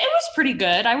was pretty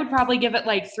good. I would probably give it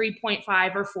like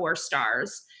 3.5 or 4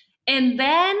 stars. And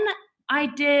then I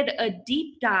did a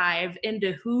deep dive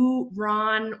into who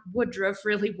Ron Woodroof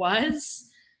really was.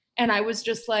 And I was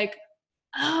just like,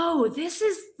 oh, this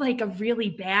is like a really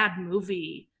bad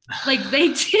movie. Like,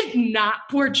 they did not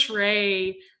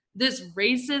portray this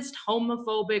racist,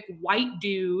 homophobic white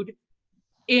dude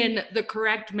in the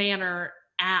correct manner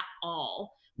at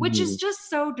all, which is just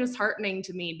so disheartening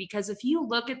to me, because if you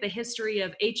look at the history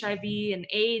of HIV and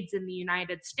AIDS in the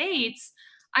United States,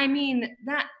 I mean,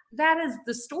 that is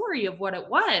the story of what it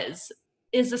was,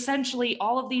 is essentially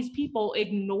all of these people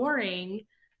ignoring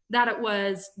that it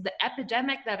was the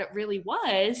epidemic that it really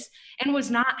was, and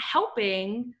was not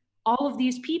helping all of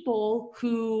these people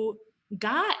who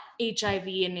got HIV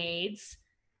and AIDS,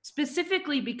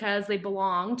 specifically because they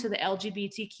belong to the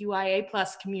LGBTQIA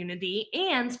plus community,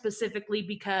 and specifically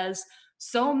because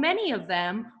so many of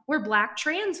them were Black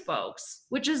trans folks,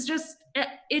 which is just,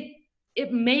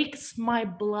 it makes my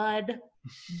blood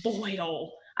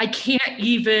boil. I can't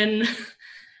even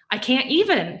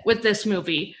with this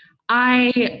movie.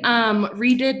 I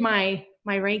redid my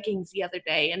rankings the other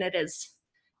day, and it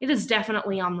is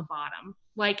definitely on the bottom.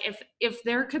 Like, if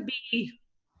there could be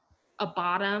a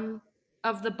bottom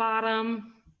of the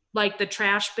bottom, like the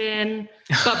trash bin,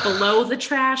 but below the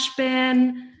trash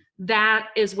bin, that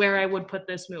is where I would put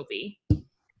this movie.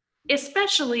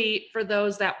 Especially for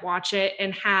those that watch it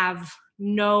and have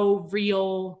no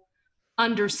real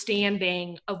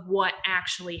understanding of what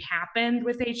actually happened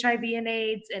with HIV and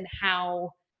AIDS and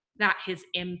how that has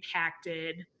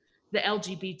impacted the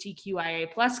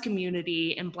LGBTQIA plus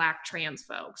community and Black trans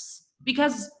folks.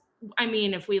 Because, I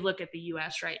mean, if we look at the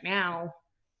US right now,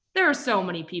 there are so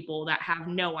many people that have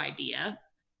no idea,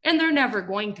 and they're never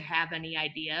going to have any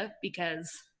idea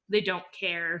because they don't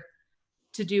care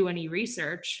to do any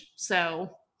research.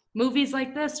 So movies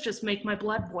like this just make my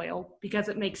blood boil, because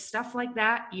it makes stuff like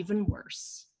that even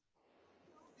worse.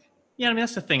 Yeah, I mean,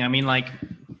 that's the thing. I mean, like,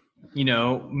 you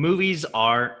know, movies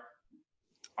are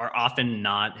often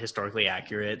not historically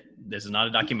accurate. This is not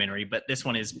a documentary, but this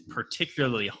one is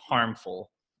particularly harmful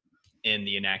in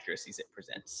the inaccuracies it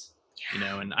presents. You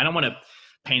know, and I don't want to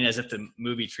paint it as if the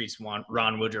movie treats Ron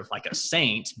Woodroof like a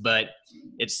saint, but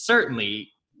it certainly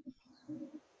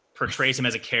portrays him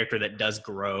as a character that does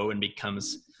grow and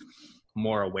becomes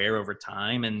more aware over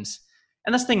time. And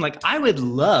that's the thing, like, I would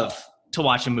love to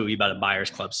watch a movie about a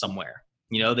buyer's club somewhere.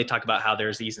 You know, they talk about how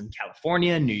there's these in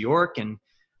California, New York, and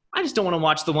I just don't want to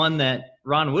watch the one that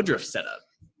Ron Woodroof set up.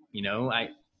 You know,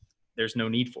 there's no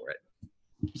need for it.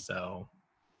 So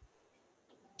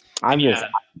I'm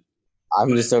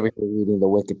just over here reading the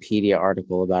Wikipedia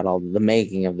article about all the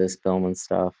making of this film and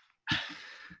stuff.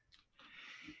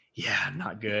 Yeah,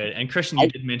 not good. And Christian, you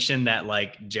did mention that,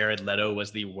 like, Jared Leto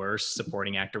was the worst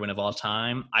supporting actor win of all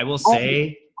time. I will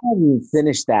say, I haven't even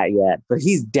finished that yet, but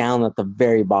he's down at the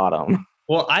very bottom.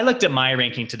 Well, I looked at my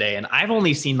ranking today, and I've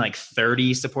only seen like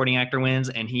 30 supporting actor wins,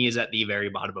 and he is at the very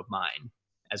bottom of mine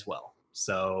as well.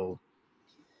 So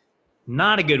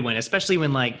not a good win, especially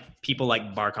when like people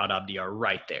like Barkhad Abdi are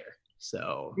right there.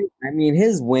 So I mean,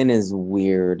 his win is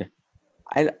weird.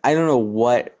 I don't know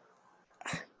what.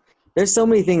 There's so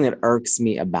many things that irks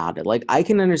me about it. Like, I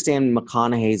can understand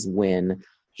McConaughey's win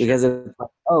because it's like,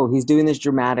 oh, he's doing this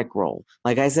dramatic role.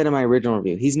 Like I said in my original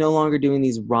review, he's no longer doing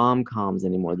these rom-coms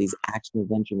anymore, these action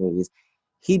adventure movies.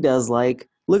 He does, like,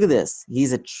 look at this.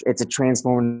 It's a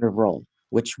transformative role,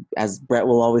 which, as Brett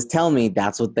will always tell me,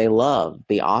 that's what they love,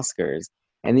 the Oscars.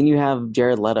 And then you have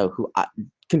Jared Leto, who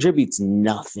contributes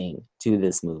nothing to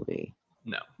this movie.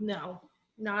 No,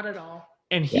 not at all.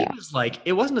 And he was like,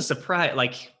 it wasn't a surprise.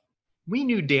 Like, we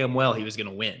knew damn well he was going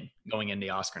to win going into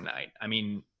Oscar night. I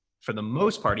mean, for the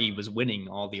most part, he was winning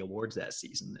all the awards that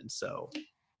season. And so,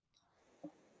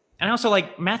 And also,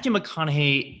 like, Matthew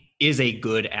McConaughey is a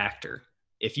good actor.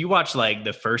 If you watch, like,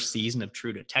 the first season of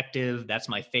True Detective, that's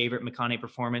my favorite McConaughey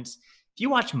performance. If you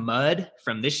watch Mud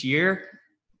from this year,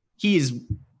 he is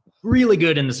really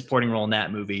good in the supporting role in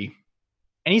that movie.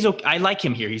 And he's okay. I like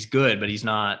him here. He's good, but he's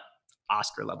not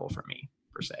Oscar level for me,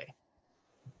 per se.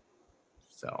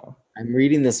 So I'm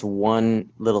reading this one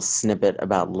little snippet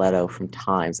about Leto from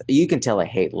Times. You can tell I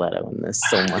hate Leto in this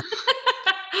so much.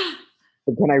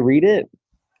 But can I read it?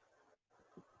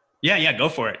 yeah, go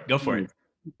for it. Go for it.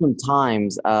 From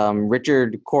Times,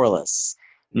 Richard Corliss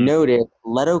noted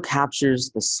Leto captures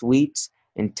the sweet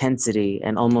intensity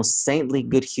and almost saintly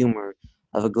good humor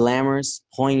of a glamorous,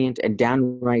 poignant, and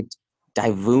downright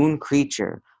divoon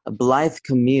creature, a blithe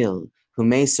Camille who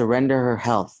may surrender her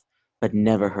health, but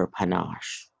never her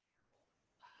panache.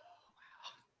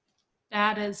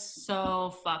 That is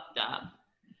so fucked up.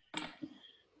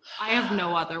 I have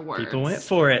no other words. People went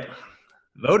for it.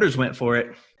 Voters went for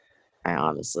it.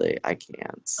 I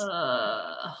can't.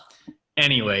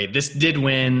 Anyway, this did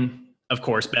win, of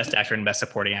course, Best Actor and Best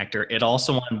Supporting Actor. It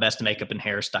also won Best Makeup and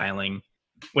Hairstyling,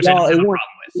 which I don't have a problem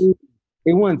with.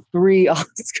 It won 3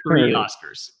 Oscars. 3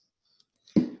 Oscars.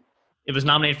 It was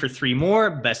nominated for 3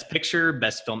 more: Best Picture,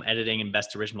 Best Film Editing, and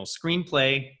Best Original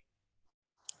Screenplay.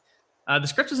 The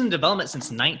script was in development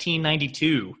since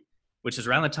 1992, which is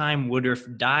around the time Woodruff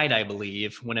died, I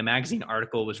believe, when a magazine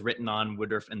article was written on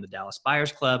Woodruff and the Dallas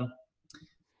Buyers Club.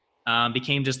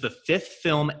 Became just the 5th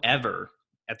film ever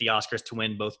at the Oscars to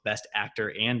win both Best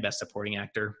Actor and Best Supporting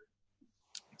Actor.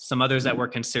 Some others that were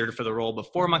considered for the role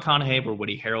before McConaughey were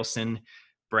Woody Harrelson,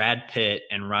 Brad Pitt,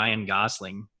 and Ryan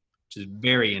Gosling, which is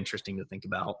very interesting to think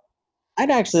about.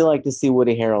 I'd actually like to see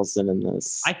Woody Harrelson in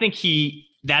this. I think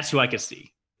that's who I could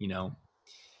see, you know.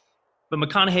 But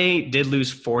McConaughey did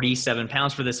lose 47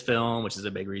 pounds for this film, which is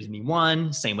a big reason he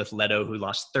won. Same with Leto, who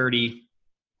lost 30.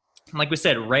 And like we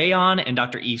said, Rayon and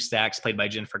Dr. Eve Stacks, played by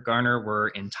Jennifer Garner, were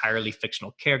entirely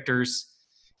fictional characters.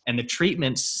 And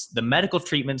the medical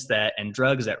treatments and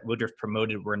drugs that Woodruff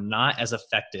promoted were not as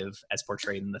effective as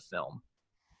portrayed in the film.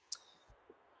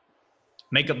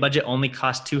 Makeup budget only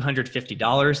cost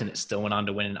 $250, and it still went on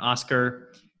to win an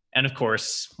Oscar. And of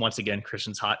course, once again,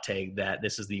 Christian's hot take that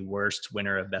this is the worst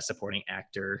winner of Best Supporting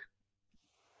Actor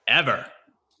ever.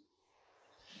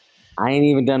 I ain't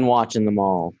even done watching them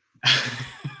all.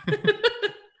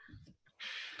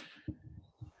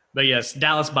 But yes,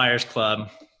 Dallas Buyers Club.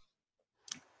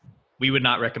 We would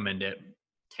not recommend it.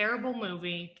 Terrible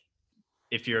movie.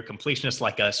 If you're a completionist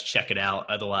like us, check it out.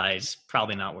 Otherwise,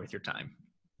 probably not worth your time.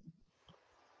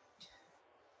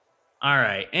 All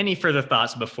right. Any further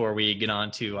thoughts before we get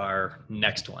on to our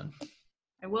next one?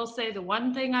 I will say the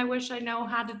one thing I wish I know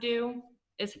how to do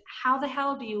is how the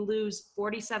hell do you lose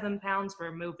 47 pounds for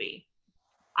a movie?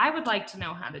 I would like to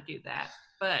know how to do that,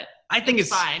 but I think it's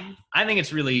fine. I think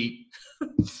it's really,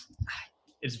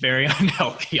 it's very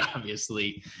unhealthy,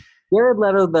 obviously. Jared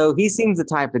Leto, though, he seems the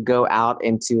type to go out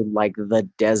into like the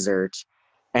desert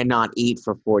and not eat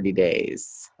for 40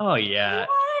 days. Oh, yeah. What?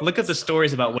 Look at the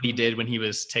stories about what he did when he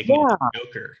was taking it to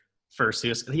Joker first.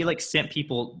 He like sent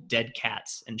people dead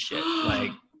cats and shit.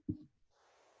 Like,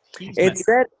 it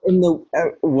said in the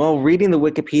reading the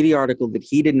Wikipedia article that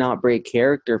he did not break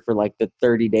character for like the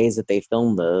 30 days that they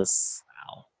filmed this.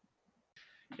 Wow.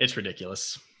 It's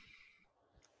ridiculous.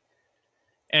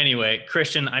 Anyway,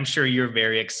 Christian, I'm sure you're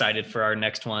very excited for our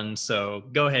next one, so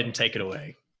go ahead and take it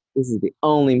away. This is the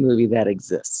only movie that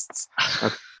exists.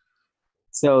 Okay.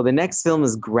 So the next film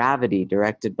is Gravity,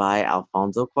 directed by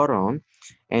Alfonso Cuarón,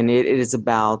 and it is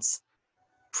about,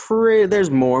 there's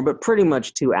more, but pretty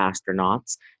much 2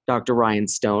 astronauts, Dr. Ryan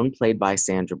Stone, played by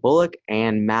Sandra Bullock,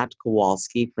 and Matt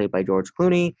Kowalski, played by George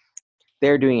Clooney.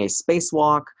 They're doing a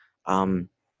spacewalk.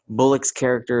 Bullock's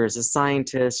character is a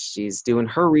scientist. She's doing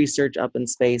her research up in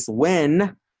space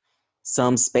when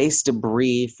some space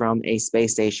debris from a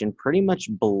space station pretty much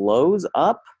blows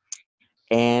up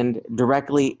and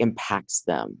directly impacts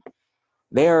them.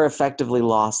 They are effectively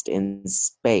lost in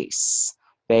space.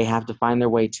 They have to find their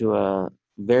way to a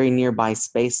very nearby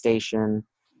space station,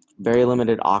 very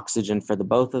limited oxygen for the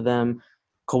both of them.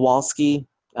 Kowalski,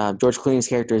 George Clooney's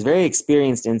character, is very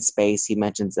experienced in space. He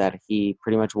mentions that he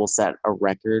pretty much will set a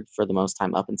record for the most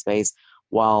time up in space,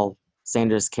 while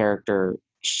Sandra's character,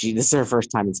 this is her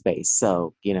first time in space.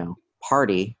 So,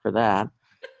 party for that.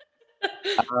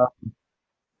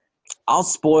 I'll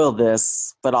spoil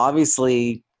this, but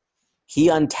obviously he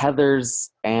untethers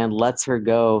and lets her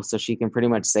go so she can pretty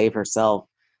much save herself.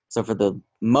 So for the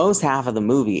most half of the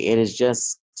movie, it is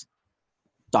just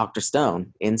Dr.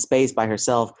 Stone in space by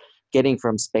herself, getting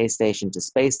from space station to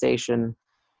space station,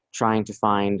 trying to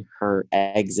find her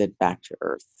exit back to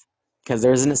Earth. because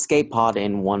there's an escape pod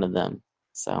in one of them.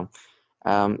 So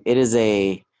it is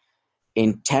a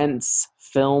intense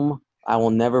film. I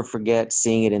will never forget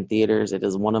seeing it in theaters. It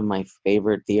is one of my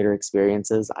favorite theater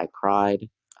experiences. I cried.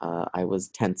 I was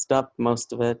tensed up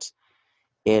most of it.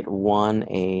 It won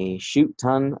a shoot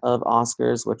ton of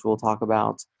Oscars, which we'll talk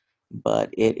about, but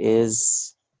it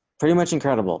is pretty much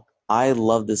incredible. I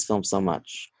love this film so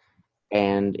much.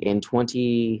 And in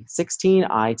 2016,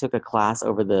 I took a class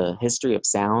over the history of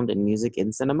sound and music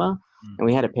in cinema, and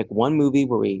we had to pick one movie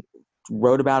where we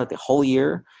wrote about it the whole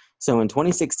year. So in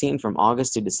 2016, from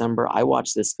August to December, I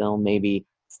watched this film maybe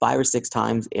 5 or 6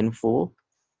 times in full.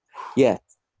 Yeah.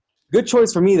 Good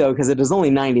choice for me, though, because it was only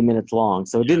 90 minutes long,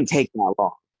 so it didn't take that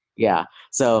long. Yeah.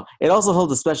 So it also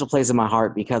holds a special place in my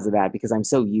heart because of that, because I'm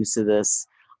so used to this.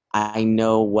 I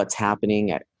know what's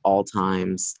happening at all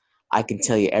times. I can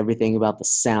tell you everything about the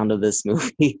sound of this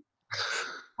movie,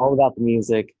 all about the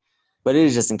music, but it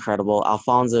is just incredible.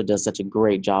 Alfonso does such a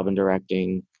great job in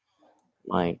directing.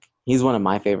 Like, he's one of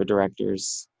my favorite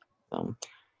directors.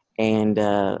 And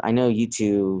I know you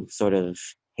two sort of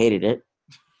hated it.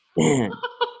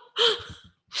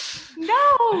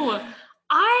 No,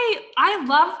 I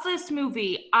love this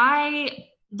movie.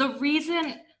 The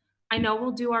reason, I know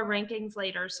we'll do our rankings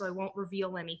later, so I won't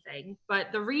reveal anything,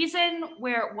 but the reason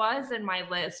where it was in my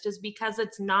list is because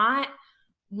it's not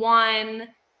one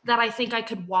that I think I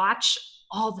could watch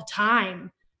all the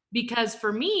time. Because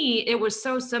for me, it was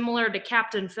so similar to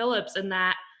Captain Phillips in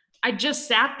that I just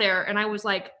sat there and I was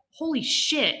like, holy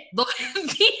shit, the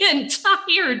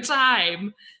entire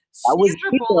time. That was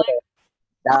Sandra me. Bullock.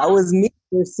 That was me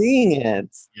for seeing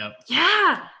it. Yep.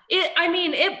 Yeah.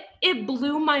 It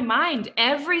blew my mind.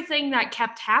 Everything that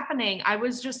kept happening, I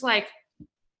was just like,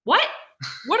 what?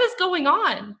 What is going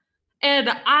on?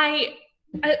 And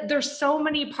there's so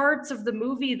many parts of the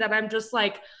movie that I'm just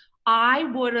like, I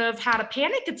would have had a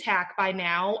panic attack by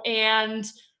now and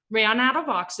ran out of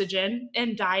oxygen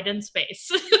and died in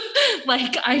space.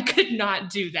 Like, I could not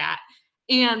do that.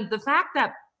 And the fact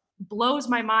that blows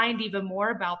my mind even more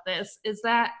about this is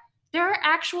that there are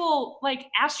actual like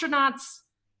astronauts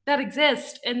that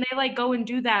exist, and they like go and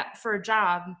do that for a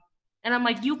job. And I'm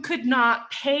like, you could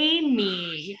not pay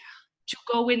me to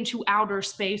go into outer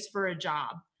space for a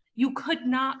job. You could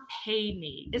not pay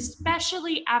me,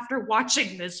 especially after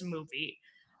watching this movie.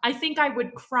 I think I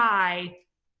would cry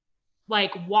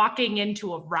like walking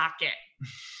into a rocket.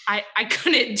 I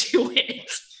couldn't do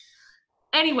it.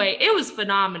 Anyway, it was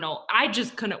phenomenal. I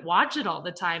just couldn't watch it all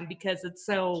the time because it's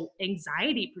so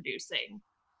anxiety producing.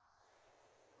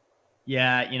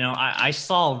 Yeah, I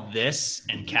saw this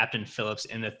and Captain Phillips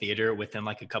in the theater within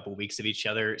like a couple weeks of each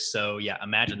other. So yeah,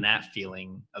 imagine that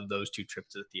feeling of those 2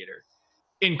 trips to the theater.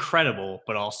 Incredible,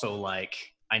 but also like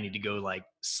I need to go like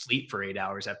sleep for 8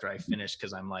 hours after I finish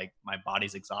because I'm like my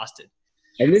body's exhausted.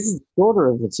 And this is the shorter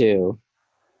of the 2.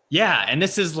 Yeah, and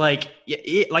this is like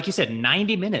like you said,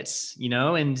 90 minutes,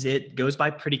 and it goes by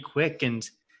pretty quick. And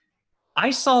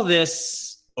I saw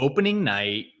this opening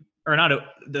night, or not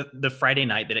the Friday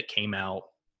night that it came out.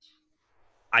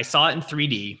 I saw it in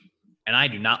 3D, and I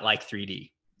do not like 3D.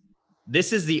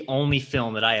 This is the only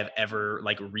film that I have ever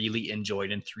like really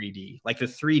enjoyed in 3D. Like the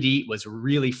 3D was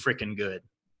really freaking good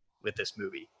with this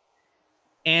movie.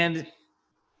 And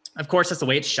of course, that's the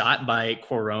way it's shot by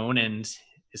Cuarón and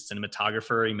his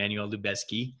cinematographer, Emmanuel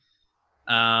Lubezki,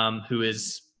 who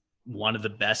is one of the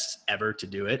best ever to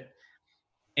do it.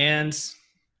 And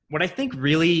what I think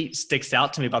really sticks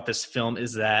out to me about this film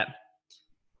is that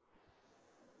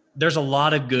there's a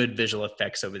lot of good visual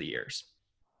effects over the years.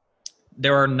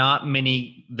 There are not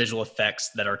many visual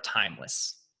effects that are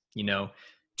timeless.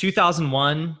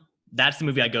 2001, that's the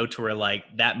movie I go to where like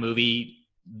that movie,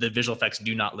 the visual effects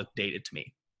do not look dated to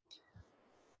me.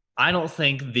 I don't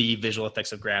think the visual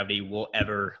effects of Gravity will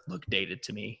ever look dated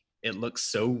to me. It looks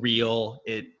so real.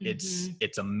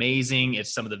 It's amazing.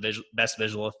 It's some of the best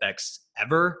visual effects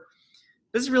ever.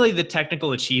 This is really the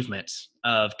technical achievement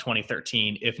of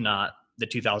 2013, if not the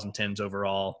 2010s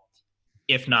overall,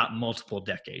 if not multiple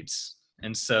decades.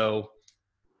 And so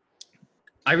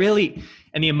and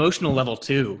the emotional level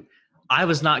too, I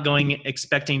was not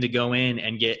expecting to go in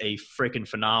and get a freaking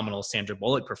phenomenal Sandra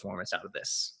Bullock performance out of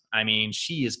this. I mean,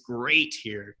 she is great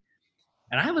here.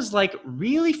 And I was like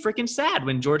really freaking sad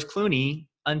when George Clooney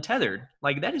untethered.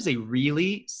 Like that is a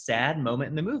really sad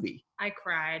moment in the movie. I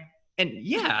cried. And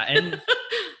yeah, and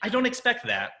I don't expect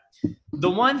that. The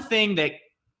one thing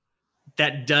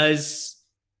that does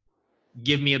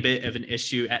give me a bit of an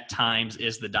issue at times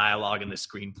is the dialogue in the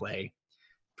screenplay.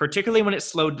 Particularly when it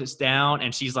slowed us down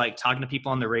and she's like talking to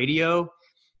people on the radio,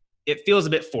 it feels a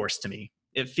bit forced to me.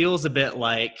 It feels a bit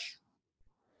like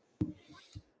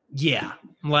Yeah,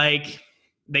 like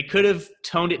they could have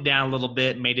toned it down a little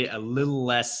bit, made it a little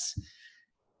less,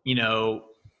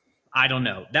 I don't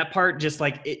know. That part just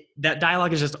that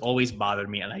dialogue has just always bothered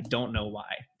me, and I don't know why.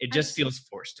 It just feels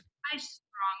forced. I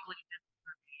strongly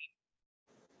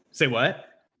Say what?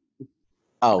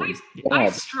 Oh, go I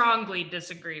ahead. strongly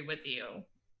disagree with you.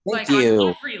 Thank On you.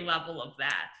 every level of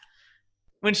that.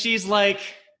 When she's like,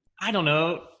 I don't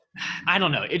know.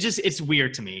 It's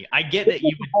weird to me. I get that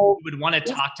you would want to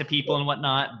talk to people and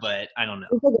whatnot, but I don't know.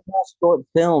 It's like a whole short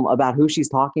film about who she's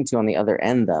talking to on the other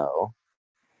end, though.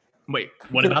 Wait,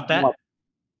 what about that?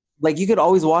 Like, you could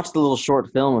always watch the little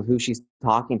short film of who she's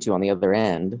talking to on the other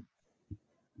end.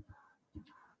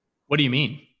 What do you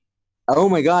mean? Oh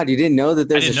my God, you didn't know that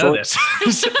there's I didn't know this.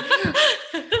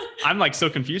 I'm like so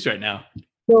confused right now.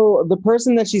 So the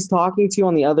person that she's talking to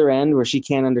on the other end, where she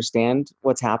can't understand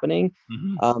what's happening,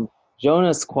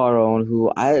 Jonas Cuarón, who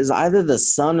is either the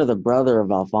son or the brother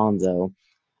of Alfonso,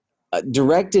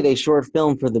 directed a short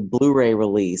film for the Blu-ray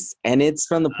release, and it's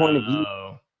from the point of view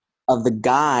of the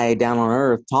guy down on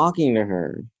Earth talking to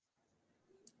her.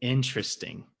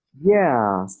 Interesting.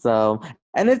 Yeah, so,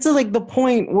 and it's like the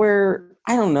point where,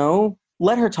 I don't know,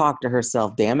 let her talk to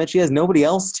herself, damn it. She has nobody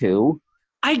else to.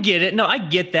 I get it. No, I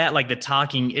get that. Like the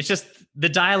talking, it's just the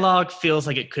dialogue feels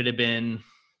like it could have been.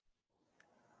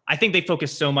 I think they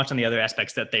focused so much on the other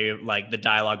aspects that the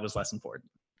dialogue was less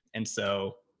important. And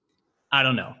so I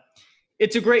don't know.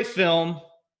 It's a great film.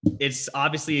 It's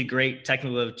obviously a great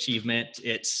technical achievement.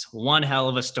 It's one hell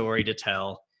of a story to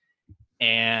tell.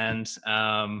 And that's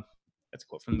a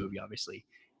quote from the movie, obviously.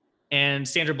 And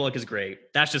Sandra Bullock is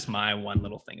great. That's just my one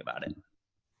little thing about it.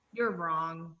 You're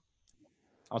wrong.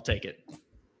 I'll take it.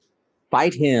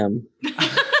 Fight him.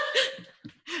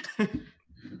 And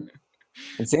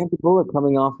Sandra Bullock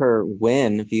coming off her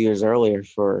win a few years earlier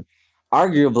for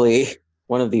arguably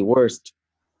one of the worst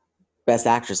Best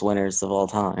Actress winners of all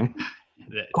time,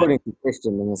 according to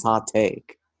Christian in his hot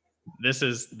take.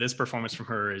 This performance from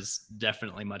her is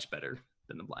definitely much better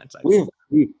than The Blind Side.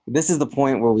 This is the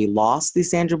point where we lost the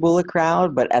Sandra Bullock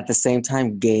crowd, but at the same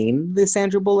time gained the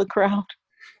Sandra Bullock crowd.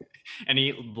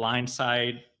 Any Blind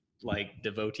Side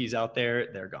devotees out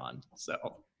there, they're gone. So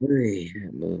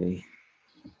that movie.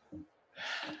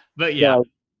 But yeah.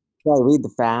 Shall I read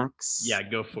the facts? Yeah,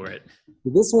 go for it.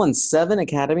 This won 7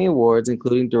 Academy Awards,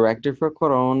 including director for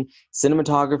Cuarón,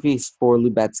 cinematography for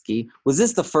Lubetsky. Was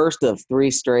this the first of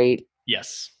 3 straight?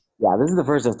 Yes. Yeah, this is the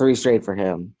first of 3 straight for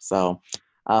him. So,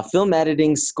 film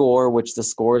editing, score, which the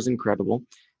score is incredible,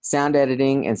 sound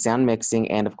editing and sound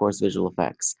mixing, and of course, visual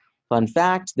effects. Fun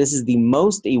fact, this is the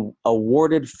most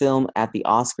awarded film at the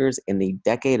Oscars in the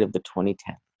decade of the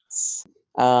 2010s.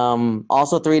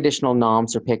 Also 3 additional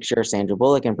noms for picture, Sandra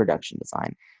Bullock, and production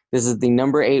design. This is the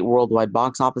number 8 worldwide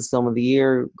box office film of the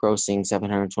year, grossing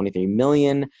 $723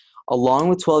 million. Along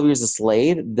with 12 Years a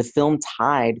Slave, the film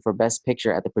tied for Best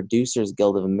Picture at the Producers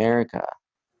Guild of America.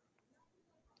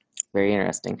 Very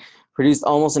interesting. Produced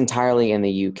almost entirely in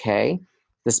the UK.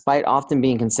 Despite often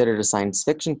being considered a science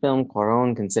fiction film,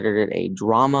 Cuarón considered it a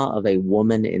drama of a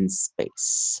woman in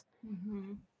space.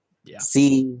 Mm-hmm. Yeah.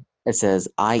 See, it says,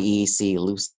 i.e. see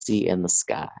Lucy in the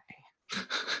Sky.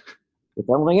 Which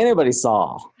I don't think anybody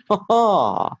saw. Took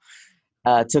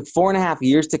 4.5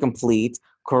 years to complete.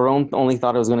 Cuarón only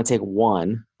thought it was going to take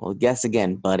 1. Well, guess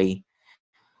again, buddy.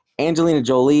 Angelina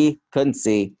Jolie, couldn't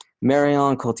see.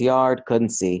 Marion Cotillard,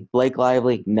 couldn't see. Blake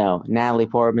Lively, no. Natalie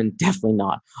Portman, definitely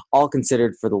not. All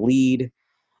considered for the lead.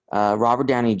 Robert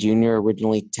Downey Jr.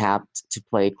 originally tapped to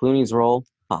play Clooney's role,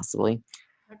 possibly.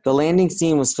 The landing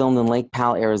scene was filmed in Lake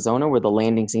Powell, Arizona, where the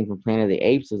landing scene from Planet of the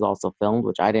Apes was also filmed,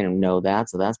 which I didn't know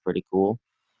that, so that's pretty cool.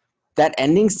 That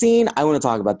ending scene, I want to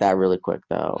talk about that really quick,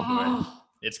 though. Oh.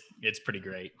 It's pretty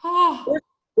great. Oh.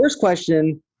 First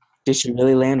question, did she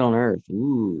really land on Earth?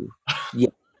 Ooh. Yeah,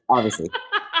 obviously.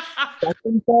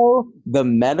 Second, though, the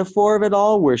metaphor of it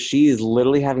all, where she is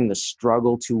literally having the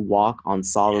struggle to walk on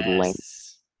solid land.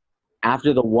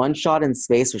 After the one shot in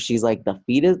space where she's like the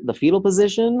fetal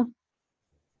position,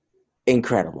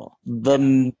 incredible.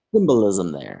 The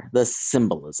symbolism there. The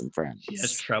symbolism, friends. She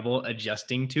has trouble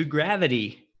adjusting to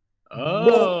gravity.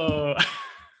 Oh.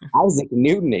 Isaac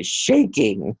Newton is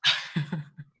shaking.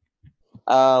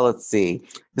 Let's see.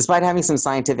 Despite having some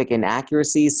scientific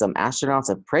inaccuracies, some astronauts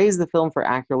have praised the film for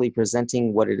accurately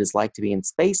presenting what it is like to be in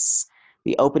space.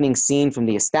 The opening scene from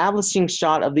the establishing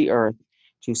shot of the Earth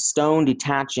to stone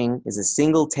detaching is a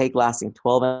single take lasting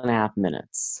 12.5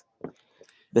 minutes.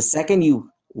 The second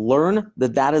you learn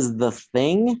that is the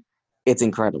thing, it's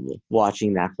incredible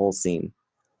watching that whole scene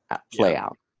play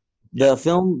out. The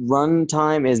film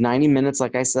runtime is 90 minutes,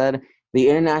 like I said. The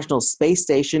International Space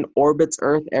Station orbits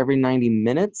Earth every 90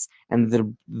 minutes, and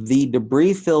the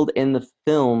debris filled in the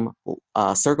film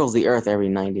circles the Earth every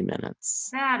 90 minutes.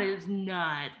 That is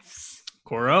nuts.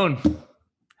 Cuarón.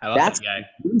 How about That's that guy?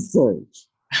 research.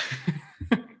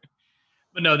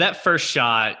 But no, that first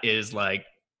shot is like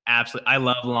absolutely. I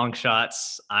love long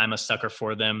shots. I'm a sucker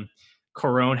for them.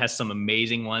 Cuarón has some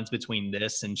amazing ones between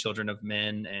this and Children of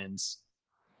Men, and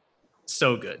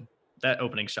so good. That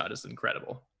opening shot is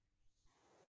incredible.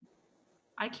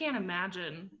 I can't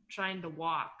imagine trying to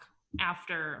walk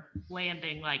after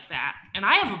landing like that. And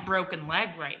I have a broken leg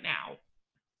right now.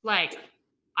 Like,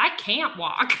 I can't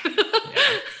walk.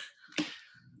 Yeah.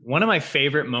 One of my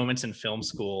favorite moments in film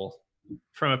school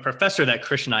from a professor that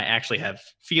Christian and I actually have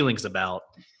feelings about.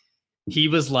 He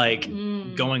was like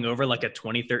going over like a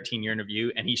 2013 year in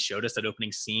review, and he showed us that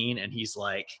opening scene, and he's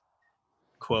like,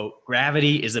 quote,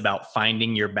 "Gravity is about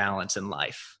finding your balance in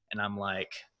life." And I'm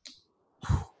like,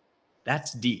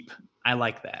 that's deep. I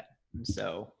like that.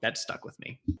 So that stuck with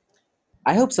me.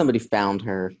 I hope somebody found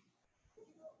her.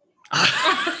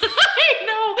 I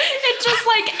know. It just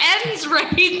like ends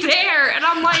right there. And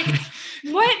I'm like,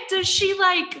 what does she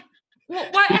like?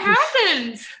 What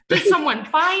happens? Does someone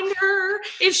find her?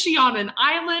 Is she on an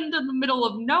island in the middle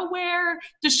of nowhere?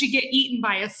 Does she get eaten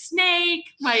by a snake?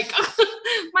 Like,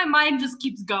 my mind just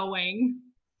keeps going.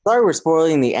 Sorry we're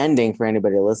spoiling the ending for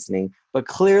anybody listening, but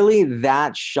clearly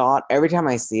that shot, every time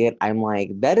I see it, I'm like,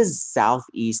 that is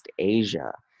Southeast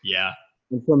Asia. Yeah.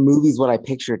 And from movies, what I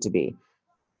picture it to be.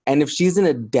 And if she's in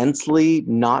a densely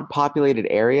not populated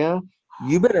area,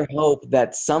 you better hope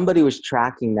that somebody was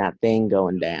tracking that thing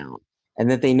going down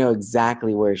and that they know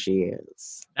exactly where she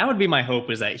is. That would be my hope,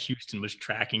 is that Houston was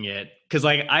tracking it. Because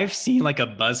like I've seen like a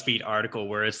BuzzFeed article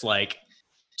where it's like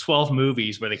 12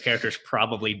 movies where the characters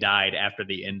probably died after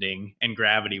the ending, and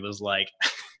Gravity was like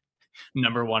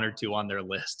number 1 or 2 on their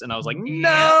list. And I was like,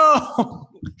 no.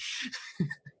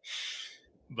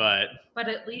 But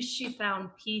at least she found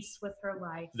peace with her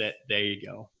life. there you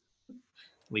go.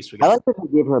 At least we I got. like that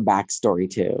they give her a backstory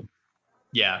too.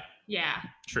 Yeah, Yeah.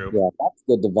 true. Yeah, that's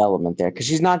good development there, because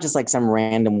she's not just like some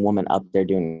random woman up there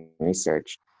doing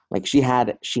research. Like she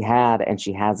had, and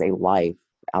she has a life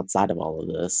outside of all of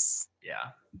this. Yeah.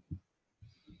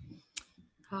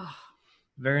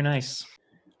 Very nice.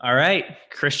 All right,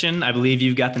 Christian, I believe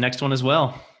you've got the next one as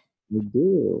well. We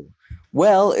do.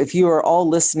 Well, if you are all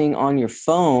listening on your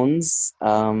phones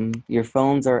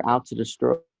are out to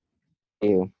destroy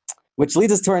you. Which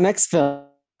leads us to our next film.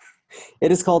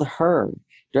 It is called Her,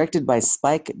 directed by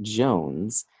Spike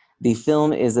Jonze. The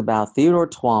film is about Theodore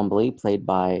Twombly, played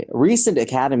by recent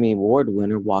Academy Award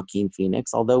winner Joaquin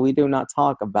Phoenix, although we do not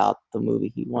talk about the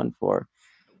movie he won for.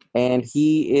 And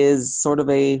he is sort of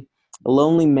a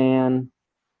lonely man.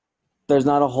 There's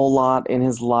not a whole lot in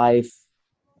his life.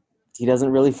 He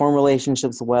doesn't really form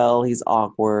relationships well. He's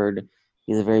awkward.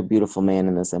 He's a very beautiful man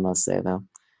in this, I must say, though,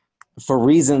 for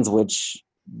reasons which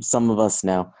some of us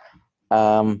know.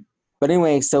 But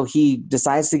anyway, so he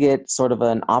decides to get sort of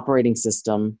an operating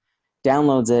system,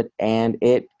 downloads it, and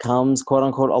it comes, quote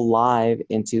unquote, alive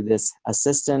into this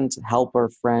assistant helper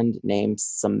friend named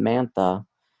Samantha,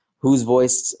 who's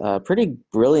voiced pretty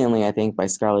brilliantly, I think, by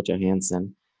Scarlett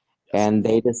Johansson. And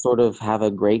they just sort of have a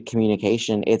great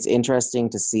communication. It's interesting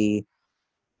to see.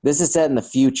 This is set in the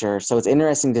future, so it's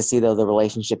interesting to see, though, the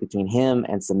relationship between him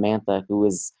and Samantha, who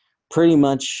is pretty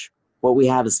much what we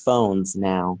have as phones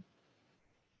now.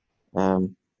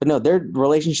 But no, their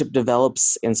relationship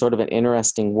develops in sort of an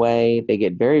interesting way. They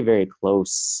get very, very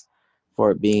close for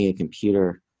it being a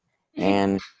computer.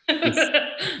 And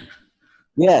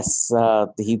yes,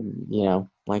 he,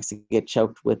 likes to get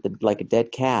choked with like a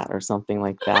dead cat or something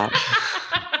like that.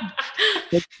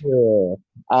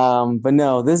 But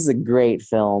no, this is a great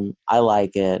film. I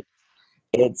like it.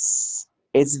 It's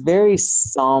very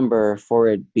somber for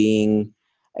it being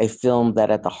a film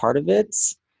that at the heart of it,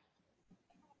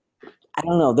 I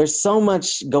don't know. There's so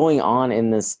much going on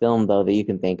in this film, though, that you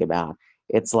can think about.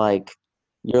 It's like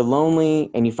you're lonely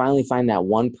and you finally find that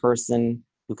one person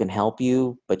who can help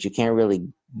you, but you can't really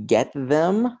get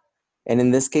them. And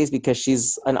in this case, because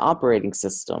she's an operating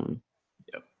system.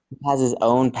 Yep. He has his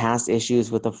own past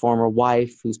issues with a former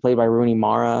wife who's played by Rooney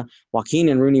Mara. Joaquin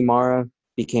and Rooney Mara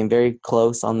became very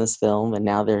close on this film, and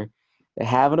now they're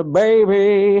having a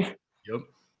baby. Yep.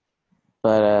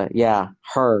 But yeah,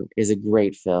 Her is a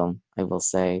great film, I will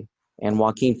say. And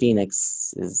Joaquin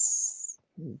Phoenix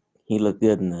he looked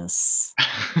good in this.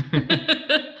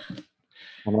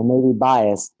 And I may be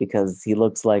biased because he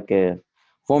looks like a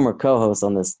former co-host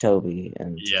on this, Toby.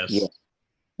 And Yes. Yeah.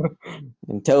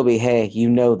 And Toby, hey, you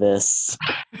know this.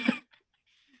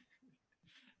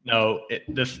 No,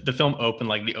 the film opened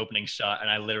like the opening shot, and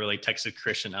I literally texted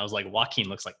Christian. I was like, Joaquin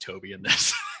looks like Toby in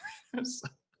this. So,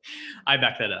 I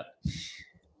back that up.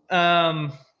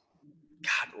 God,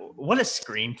 what a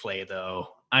screenplay, though.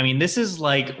 I mean, this is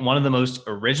like one of the most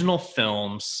original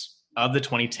films of the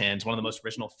 2010s, one of the most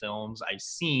original films I've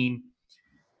seen.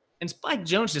 And Spike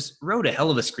Jonze just wrote a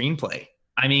hell of a screenplay.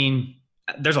 I mean,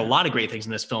 there's a lot of great things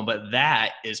in this film, but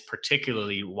that is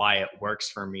particularly why it works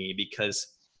for me, because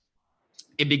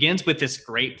it begins with this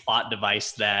great plot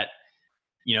device that,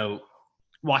 you know,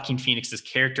 Joaquin Phoenix's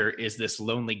character is this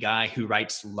lonely guy who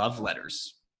writes love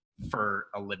letters for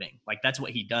a living. Like, that's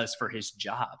what he does for his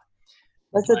job.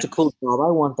 That's such a cool job. I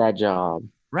want that job.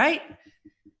 Right?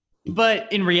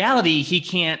 But in reality, he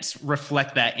can't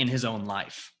reflect that in his own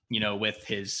life, you know, with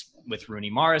Rooney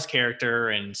Mara's character,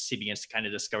 and he begins to kind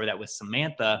of discover that with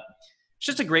Samantha. It's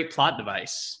just a great plot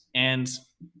device. And,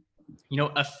 you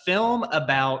know, a film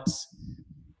about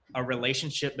a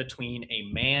relationship between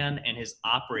a man and his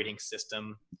operating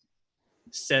system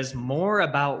says more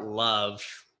about love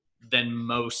than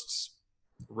most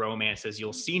romances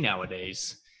you'll see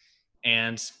nowadays.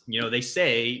 And, you know, they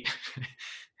say,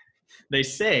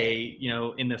 you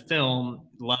know, in the film,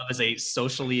 love is a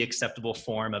socially acceptable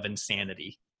form of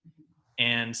insanity.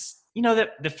 And, you know,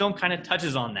 that the film kind of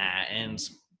touches on that. And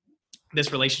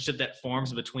this relationship that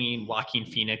forms between Joaquin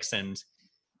Phoenix and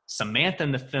Samantha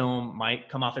in the film might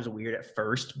come off as weird at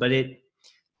first, but it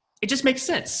just makes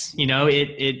sense. You know,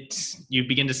 you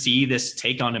begin to see this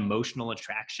take on emotional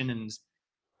attraction and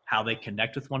how they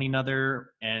connect with one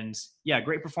another. And yeah,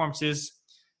 great performances.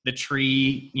 The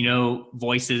Tree, you know,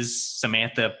 voices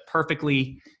Samantha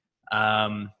perfectly.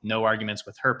 No arguments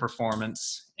with her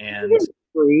performance. And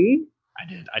Tree? I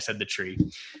did. I said The Tree.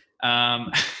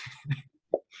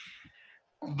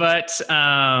 But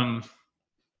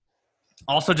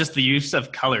also just the use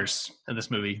of colors in this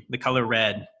movie. The color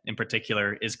red in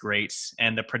particular is great.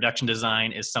 And the production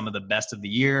design is some of the best of the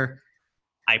year.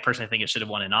 I personally think it should have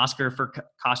won an Oscar for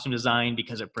costume design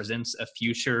because it presents a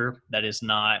future that is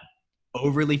not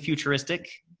overly futuristic,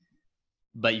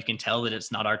 but you can tell that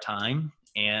it's not our time.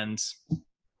 And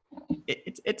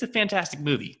it's a fantastic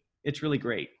movie. It's really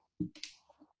great.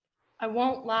 I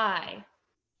won't lie.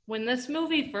 When this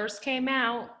movie first came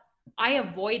out, I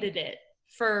avoided it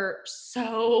for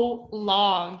so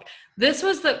long.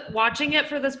 Watching it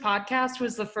for this podcast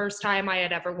was the first time I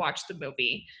had ever watched the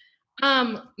movie.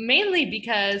 Mainly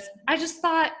because I just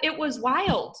thought it was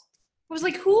wild. I was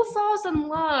like, who falls in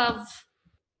love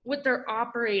with their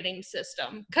operating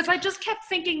system? Because I just kept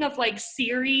thinking of like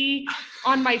Siri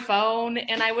on my phone,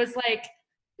 and I was like,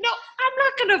 no, I'm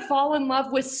not gonna fall in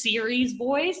love with Siri's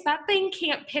voice. That thing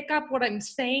can't pick up what I'm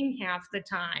saying half the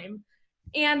time.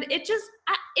 And it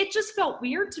just felt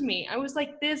weird to me. I was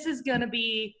like, this is gonna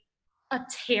be a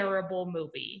terrible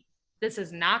movie. This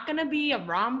is not gonna be a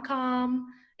rom-com.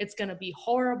 It's gonna be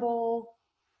horrible.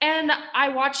 And I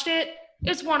watched it.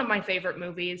 It's one of my favorite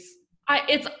movies.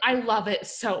 I love it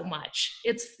so much.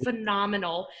 It's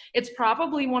phenomenal. It's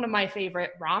probably one of my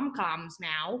favorite rom-coms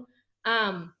now.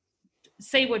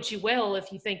 Say what you will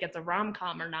if you think it's a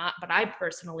rom-com or not, but I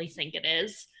personally think it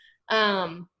is.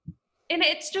 And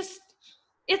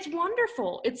it's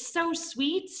wonderful. It's so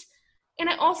sweet. And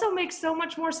it also makes so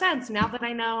much more sense now that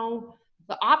I know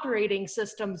the operating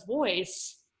system's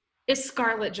voice is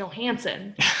Scarlett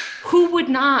Johansson. Who would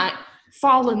not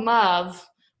fall in love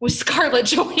with Scarlett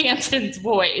Johansson's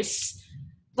voice?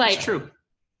 Like, it's true.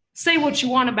 Say what you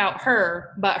want about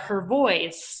her, but her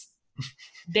voice,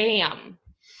 damn.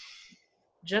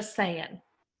 Just saying.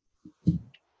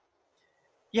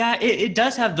 Yeah, it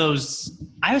does have those.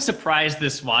 I was surprised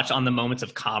this watch on the moments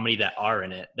of comedy that are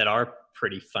in it that are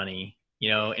pretty funny. You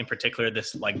know, in particular,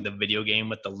 this like the video game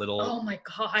with the little oh my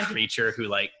God. creature who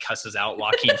like cusses out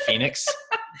Joaquin Phoenix.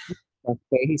 My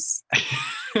face.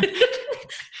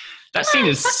 That scene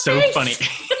is so funny.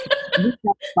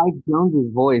 Spike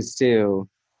Jonze's voice too.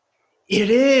 It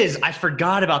is. I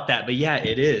forgot about that, but yeah,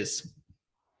 it is.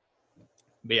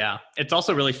 But yeah, it's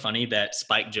also really funny that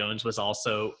Spike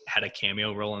Jonze had a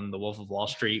cameo role in The Wolf of Wall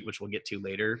Street, which we'll get to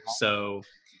later. So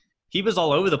he was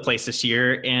all over the place this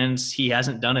year, and he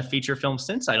hasn't done a feature film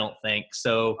since, I don't think.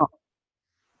 So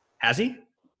has he?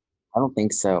 I don't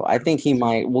think so. I think he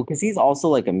might. Well, because he's also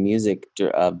like a music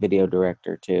video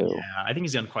director too. Yeah, I think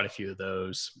he's done quite a few of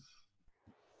those.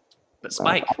 But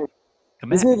Spike, come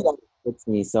this back. movie hits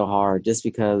me so hard just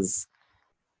because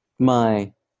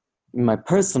my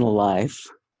personal life,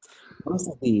 most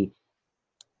of the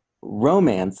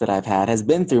romance that I've had has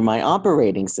been through my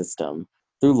operating system,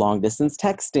 through long distance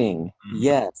texting.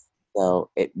 Yes.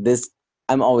 So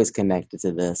I'm always connected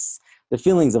to this. the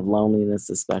feelings of loneliness,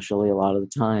 especially a lot of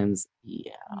the times.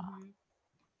 Yeah.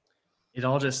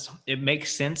 It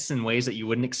makes sense in ways that you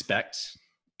wouldn't expect.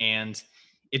 And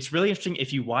it's really interesting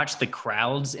if you watch the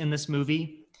crowds in this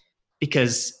movie,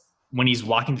 because when he's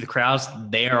walking through the crowds,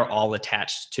 they are all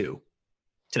attached to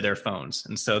their phones.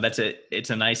 And so it's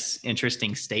a nice,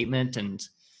 interesting statement. And,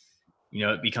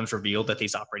 it becomes revealed that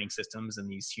these operating systems and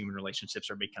these human relationships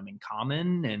are becoming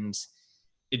common, and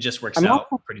it just works out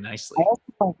pretty nicely. I also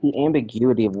like the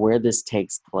ambiguity of where this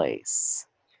takes place.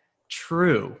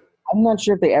 True. I'm not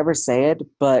sure if they ever say it,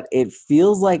 but it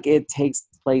feels like it takes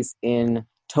place in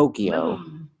Tokyo.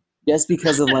 Just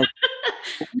because of like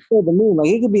the moon. Like,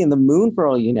 it could be in the moon for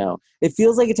all you know. It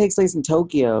feels like it takes place in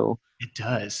Tokyo. It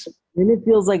does. And it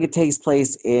feels like it takes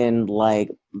place in like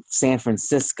San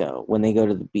Francisco when they go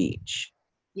to the beach.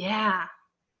 Yeah.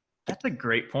 That's a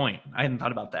great point. I hadn't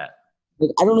thought about that.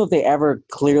 Like, I don't know if they ever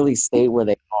clearly state where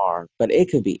they are, but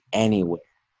it could be anywhere.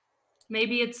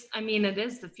 Maybe it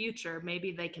is the future.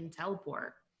 Maybe they can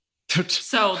teleport.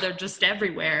 So they're just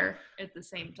everywhere at the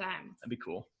same time. That'd be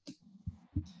cool.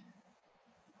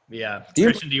 Yeah.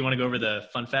 Christian, do you want to go over the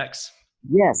fun facts?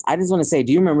 Yes. I just want to say,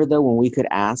 do you remember, though, when we could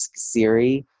ask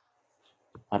Siri?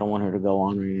 I don't want her to go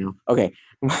on right now. Okay.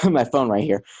 My phone right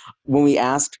here. When we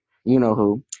asked,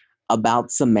 who,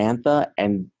 about Samantha,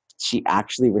 and she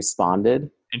actually responded.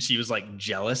 And she was like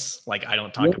jealous. Like, I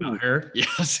don't talk about her.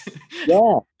 Yes.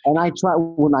 Yeah. And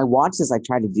when I watched this, I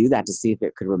tried to do that to see if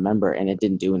it could remember, and it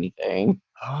didn't do anything.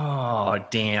 Oh,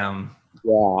 damn.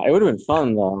 Yeah. It would have been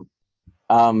fun, though.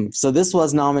 So this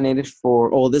was nominated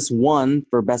this won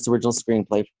for Best Original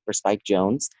Screenplay for Spike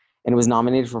Jonze, and it was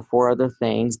nominated for 4 other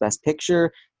things: Best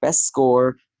Picture, Best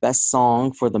Score, Best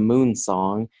Song for the Moon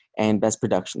Song, and Best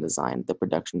Production Design. The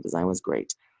production design was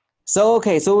great. So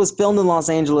it was filmed in Los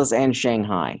Angeles and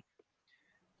Shanghai.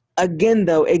 Again,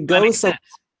 though, it goes so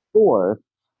far.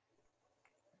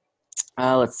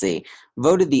 Let's see.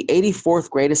 Voted the 84th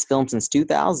greatest film since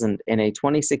 2000 in a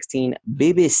 2016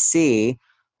 BBC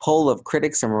poll of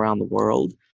critics from around the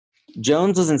world.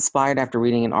 Jonze was inspired after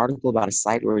reading an article about a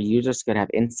site where users could have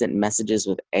instant messages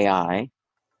with AI.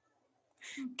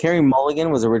 Carey Mulligan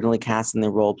was originally cast in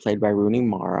the role played by Rooney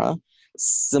Mara.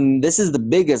 This is the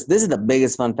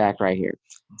biggest fun fact right here.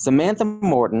 Samantha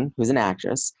Morton, who's an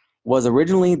actress, was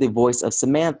originally the voice of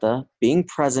Samantha, being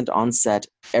present on set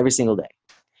every single day.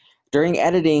 During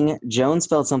editing, Jonze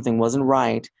felt something wasn't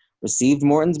right, received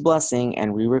Morton's blessing,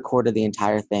 and re-recorded the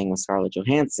entire thing with Scarlett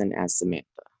Johansson as Samantha.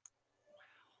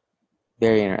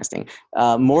 Very interesting.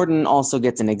 Morton also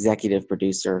gets an executive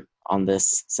producer on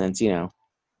this since,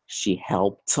 she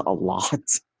helped a lot.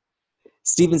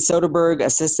 Steven Soderbergh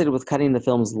assisted with cutting the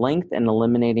film's length and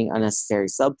eliminating unnecessary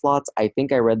subplots. I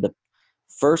think I read the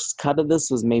first cut of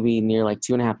this was maybe near like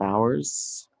 2.5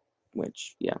 hours,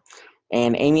 which, yeah.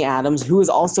 And Amy Adams, who is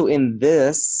also in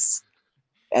this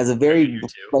as a very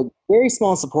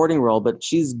small supporting role, but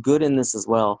she's good in this as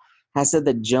well, has said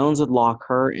that Jonze would lock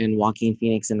her and Joaquin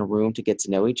Phoenix in a room to get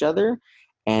to know each other.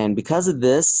 And because of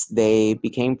this, they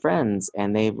became friends,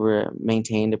 and they've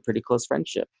maintained a pretty close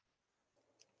friendship.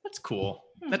 That's cool.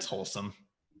 That's wholesome.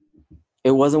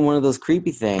 It wasn't one of those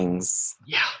creepy things.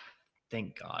 Yeah.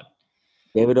 Thank God.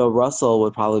 David O. Russell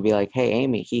would probably be like, hey,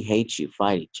 Amy, he hates you.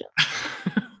 Fight each other.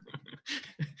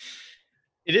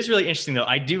 It is really interesting, though.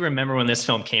 I do remember when this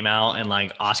film came out and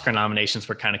like Oscar nominations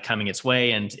were kind of coming its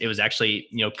way, and it was actually,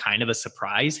 kind of a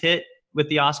surprise hit with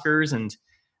the Oscars. And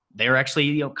there were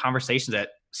actually, conversations that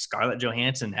Scarlett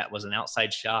Johansson was an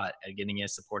outside shot at getting a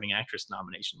supporting actress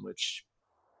nomination, which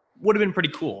would have been pretty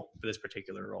cool for this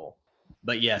particular role.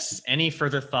 But yes, any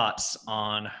further thoughts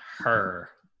on her?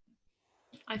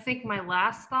 I think my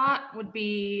last thought would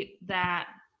be that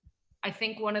I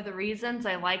think one of the reasons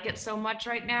I like it so much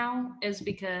right now is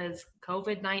because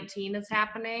COVID-19 is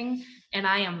happening, and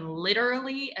I am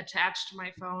literally attached to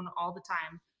my phone all the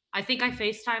time. I think I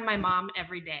FaceTime my mom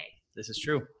every day. This is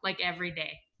true. Like every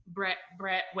day. Brett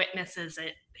witnesses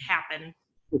it happen.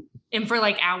 And for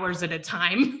like hours at a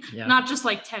time. Yeah. Not just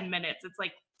like 10 minutes. It's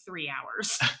like 3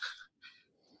 hours.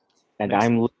 And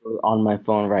I'm literally on my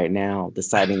phone right now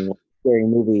deciding what scary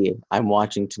movie I'm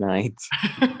watching tonight.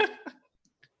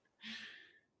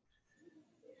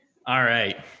 All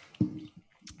right.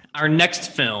 Our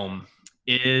next film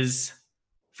is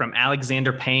from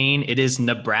Alexander Payne. It is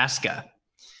Nebraska.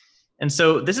 And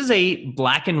so this is a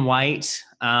black and white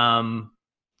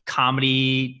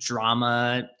comedy,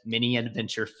 drama, mini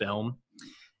adventure film.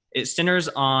 It centers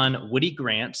on Woody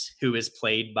Grant, who is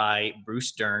played by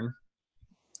Bruce Dern.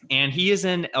 And he is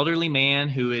an elderly man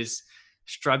who is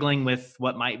struggling with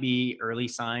what might be early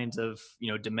signs of,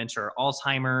 dementia or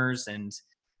Alzheimer's. And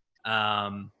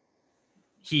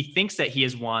he thinks that he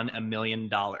has won $1 million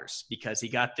because he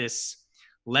got this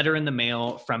letter in the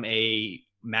mail from a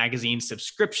magazine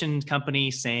subscription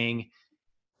company saying,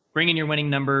 bring in your winning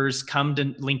numbers, come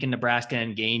to Lincoln, Nebraska,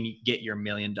 and get your $1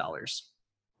 million.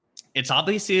 It's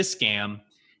obviously a scam,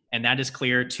 and that is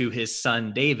clear to his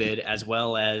son, David, as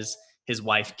well as his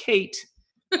wife, Kate,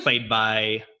 played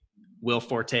by Will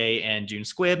Forte and June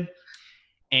Squibb.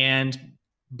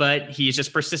 But he is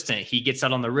just persistent. He gets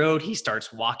out on the road. He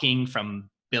starts walking from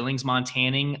Billings,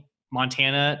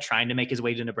 Montana, trying to make his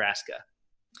way to Nebraska.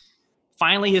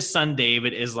 Finally, his son,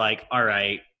 David, is like, all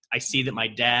right, I see that my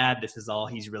dad, this is all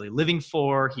he's really living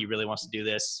for. He really wants to do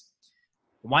this.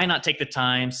 Why not take the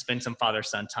time, spend some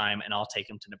father-son time, and I'll take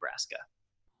him to Nebraska.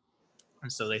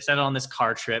 And so they set out on this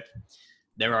car trip.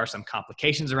 There are some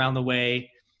complications around the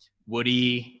way.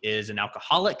 Woody is an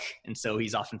alcoholic, and so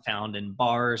he's often found in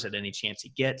bars at any chance he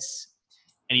gets.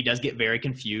 And he does get very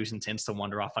confused and tends to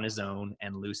wander off on his own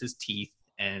and lose his teeth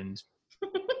and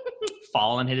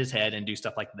fall and hit his head and do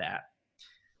stuff like that.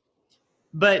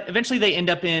 But eventually they end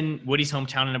up in Woody's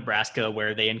hometown in Nebraska,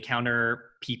 where they encounter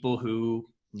people who,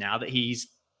 now that he's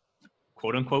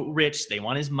quote unquote rich, they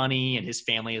want his money, and his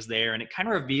family is there. And it kind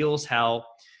of reveals how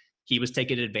he was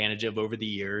taken advantage of over the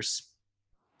years,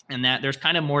 and that there's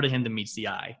kind of more to him than meets the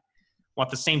eye. While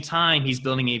at the same time, he's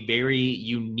building a very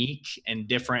unique and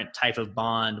different type of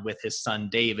bond with his son,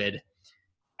 David,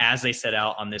 as they set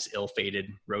out on this ill-fated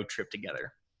road trip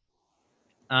together.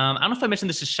 I don't know if I mentioned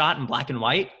this is shot in black and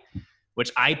white,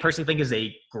 which I personally think is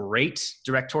a great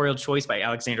directorial choice by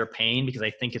Alexander Payne, because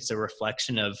I think it's a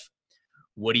reflection of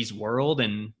Woody's world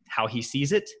and how he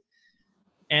sees it.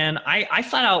 And I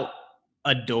flat out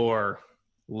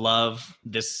love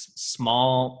this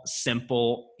small,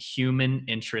 simple human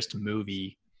interest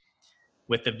movie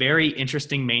with a very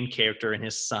interesting main character and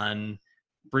his son.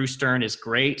 Bruce Dern is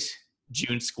great.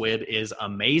 June Squibb is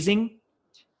amazing.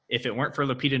 If it weren't for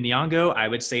Lupita Nyong'o, I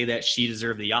would say that she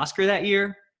deserved the Oscar that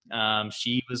year.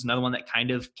 She was another one that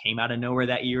kind of came out of nowhere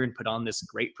that year and put on this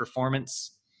great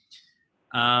performance.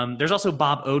 There's also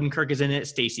Bob Odenkirk is in it,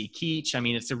 Stacy Keach. I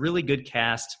mean, it's a really good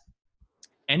cast,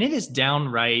 and it is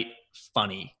downright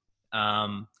funny.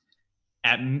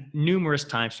 At numerous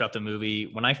times throughout the movie,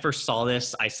 when I first saw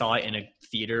this, I saw it in a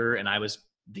theater, and I was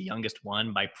the youngest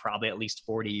one by probably at least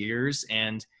 40 years,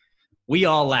 and we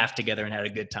all laughed together and had a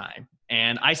good time.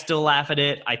 And I still laugh at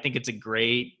it. I think it's a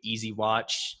great, easy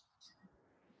watch.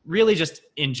 Really just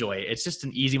enjoy it. It's just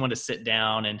an easy one to sit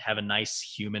down and have a nice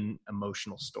human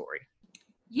emotional story.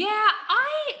 Yeah,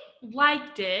 I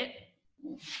liked it.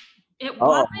 It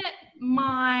wasn't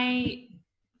my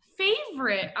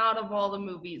favorite out of all the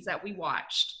movies that we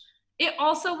watched. It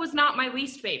also was not my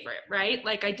least favorite, right?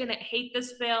 Like, I didn't hate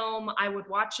this film. I would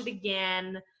watch it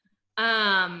again.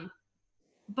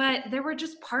 But there were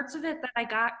just parts of it that I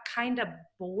got kind of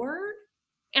bored.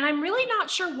 And I'm really not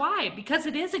sure why, because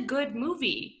it is a good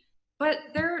movie. But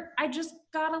I just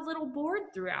got a little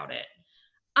bored throughout it.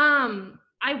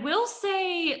 I will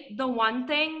say the one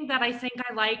thing that I think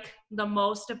I like the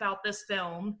most about this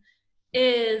film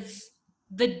is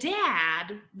the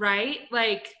dad, right?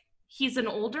 Like, he's an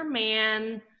older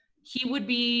man. He would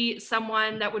be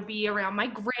someone that would be around my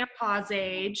grandpa's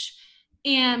age.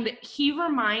 And he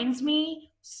reminds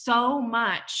me so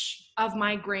much of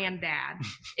my granddad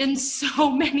in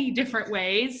so many different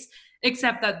ways,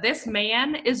 except that this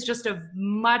man is just a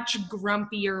much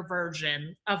grumpier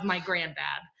version of my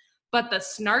granddad. But the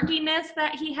snarkiness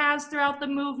that he has throughout the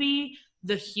movie,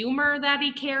 the humor that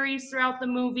he carries throughout the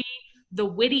movie, the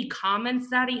witty comments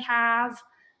that he has,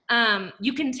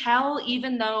 you can tell,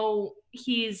 even though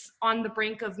he's on the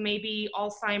brink of maybe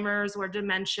Alzheimer's or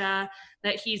dementia,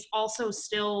 that he's also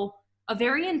still a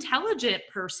very intelligent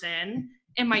person.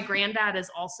 And my granddad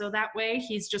is also that way.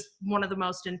 He's just one of the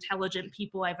most intelligent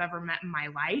people I've ever met in my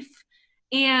life.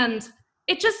 And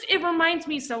it reminds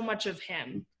me so much of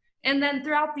him. And then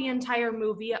throughout the entire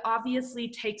movie, it obviously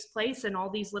takes place in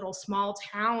all these little small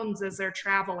towns as they're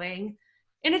traveling.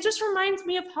 And it just reminds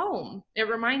me of home. It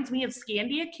reminds me of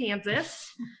Scandia,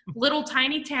 Kansas, little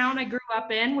tiny town I grew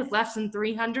up in with less than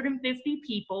 350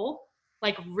 people,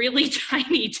 like really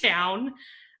tiny town.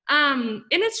 And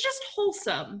it's just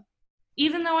wholesome.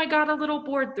 Even though I got a little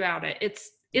bored throughout it,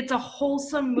 it's a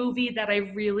wholesome movie that I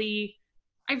really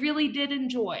did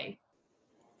enjoy.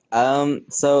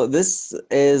 So this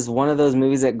is one of those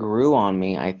movies that grew on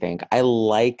me, I think. I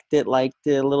liked it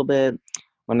a little bit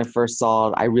when I first saw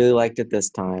it. I really liked it this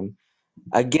time.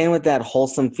 Again, with that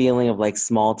wholesome feeling of like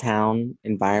small town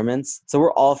environments. So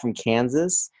we're all from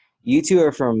Kansas. You two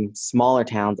are from smaller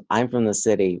towns. I'm from the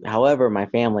city. However, my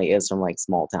family is from like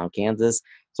small town Kansas.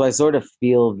 So I sort of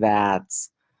feel that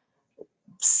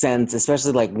sense,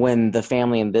 especially like when the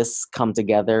family in this come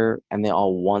together and they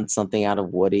all want something out of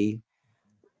Woody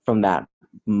from that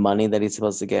money that he's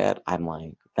supposed to get. I'm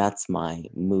like, that's my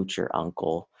moocher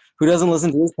uncle who doesn't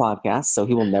listen to this podcast, so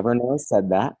he will never know I said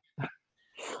that.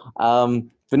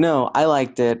 But no, I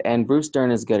liked it, and Bruce Dern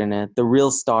is good in it. The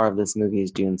real star of this movie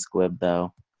is June Squibb,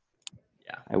 though.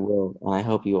 Yeah. I will, and I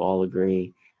hope you all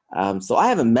agree. So I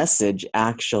have a message,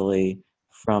 actually,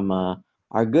 from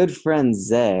our good friend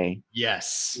Zay.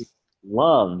 Yes.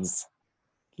 Loves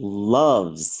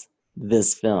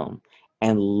this film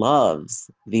and loves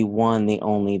the one, the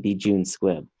only, the June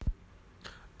Squibb.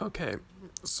 Okay,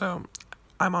 so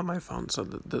I'm on my phone, so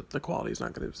the quality is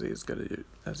not going to be as good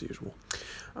as usual.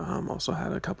 Also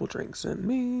had a couple drinks in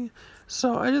me.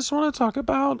 So I just want to talk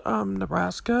about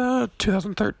Nebraska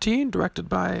 2013, directed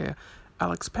by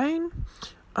Alex Payne.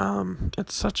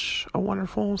 It's such a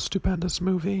wonderful, stupendous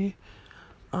movie.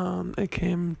 It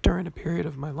came during a period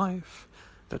of my life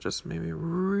that just made me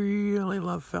really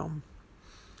love film.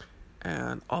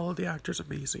 And all of the actors are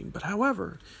amazing. But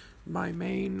however, my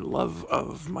main love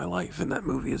of my life in that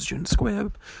movie is June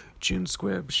Squibb. June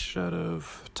Squibb should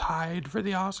have tied for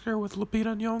the Oscar with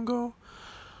Lupita Nyong'o.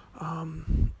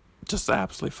 Just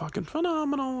absolutely fucking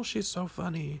phenomenal. She's so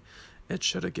funny. It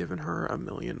should have given her a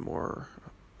million more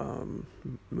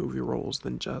movie roles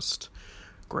than just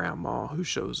Grandma who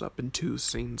shows up in 2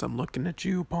 scenes. I'm looking at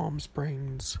you, Palm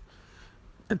Springs.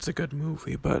 It's a good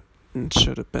movie, but it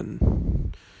should have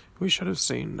been... We should have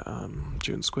seen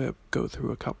June Squibb go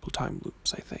through a couple time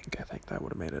loops, I think. I think that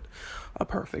would have made it a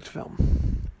perfect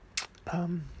film.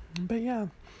 But yeah,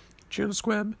 June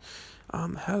Squibb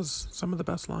has some of the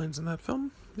best lines in that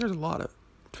film. There's a lot of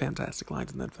fantastic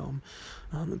lines in that film.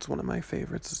 It's one of my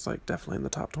favorites. It's like definitely in the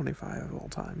top 25 of all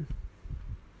time.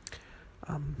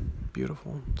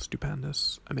 Beautiful,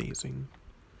 stupendous, amazing,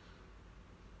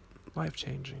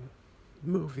 life-changing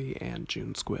movie, and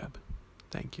June Squibb.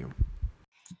 Thank you.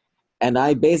 And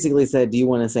I basically said, do you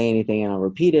want to say anything? And I'll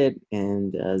repeat it.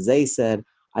 And Zay said,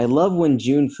 I love when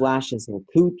June flashes her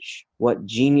cooch. What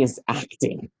genius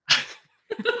acting.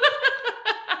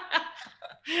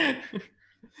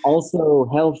 Also,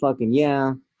 hell fucking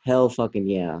yeah. Hell fucking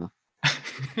yeah.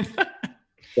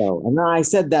 So, and I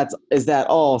said is that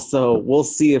all? So we'll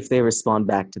see if they respond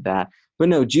back to that. But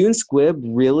no, June Squibb,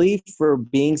 really, for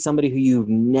being somebody who you've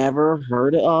never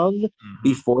heard of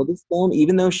before this film,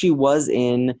 even though she was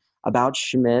in About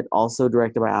Schmidt, also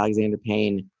directed by Alexander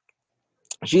Payne,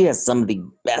 she has some of the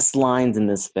best lines in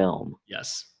this film.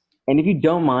 Yes. And if you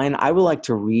don't mind, I would like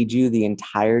to read you the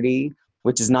entirety,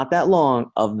 which is not that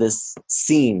long, of this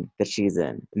scene that she's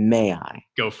in. May I?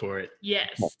 Go for it.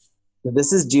 Yes. So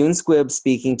this is June Squibb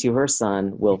speaking to her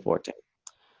son, Will Forte.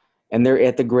 And they're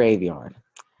at the graveyard.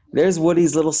 There's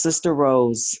Woody's little sister,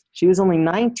 Rose. She was only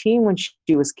 19 when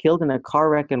she was killed in a car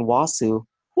wreck in Wasu.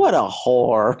 What a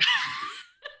whore.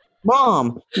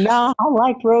 Mom, nah, I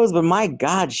liked Rose, but my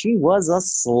God, she was a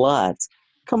slut.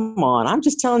 Come on, I'm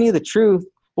just telling you the truth.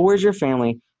 But where's your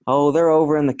family? Oh, they're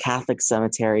over in the Catholic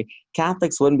cemetery.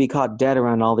 Catholics wouldn't be caught dead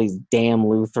around all these damn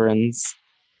Lutherans.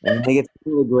 And they get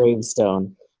to the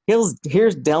gravestone.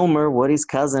 Here's Delmer, Woody's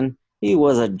cousin. He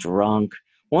was a drunk.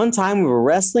 One time we were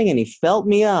wrestling and he felt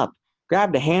me up.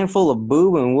 Grabbed a handful of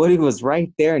boob and Woody was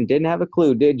right there and didn't have a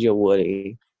clue, did you,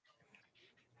 Woody?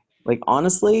 Like,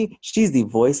 honestly, she's the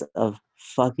voice of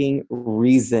fucking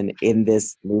reason in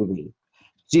this movie.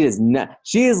 She is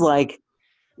like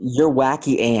your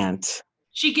wacky aunt.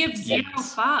 She gives zero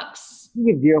fucks. She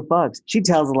gives zero fucks. She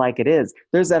tells it like it is.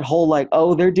 There's that whole like,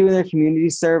 oh, they're doing their community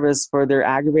service for their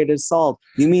aggravated assault.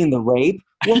 You mean the rape?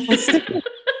 Well,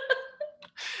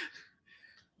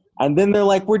 and then they're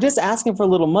like, we're just asking for a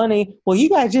little money. Well, you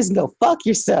guys just go fuck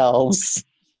yourselves.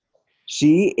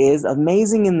 She is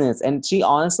amazing in this. And she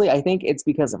honestly, I think it's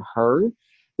because of her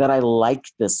that I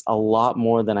liked this a lot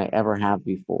more than I ever have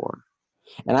before.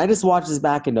 And I just watched this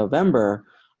back in November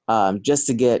just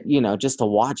to get, just to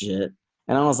watch it.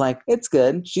 And I was like, it's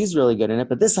good. She's really good in it.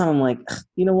 But this time I'm like,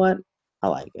 you know what? I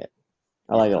like it.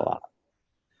 I like it a lot.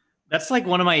 That's like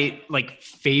one of my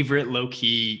favorite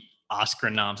low-key Oscar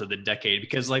noms of the decade,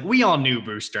 because we all knew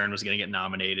Bruce Dern was going to get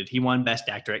nominated. He won Best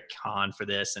Actor at Cannes for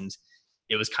this, and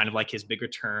it was kind of like his big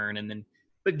return. And then,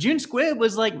 but June Squibb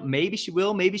was like, maybe she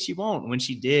will, maybe she won't. When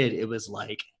she did, it was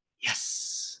like,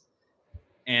 yes.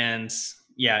 And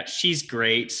yeah, she's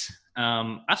great.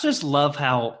 I also just love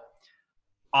how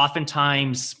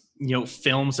oftentimes,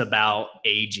 films about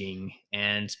aging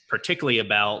and particularly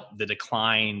about the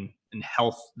decline in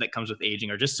health that comes with aging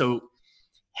are just so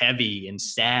heavy and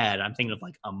sad. I'm thinking of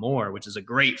Amour, which is a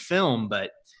great film,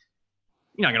 but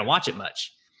you're not going to watch it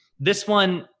much. this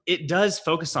one, it does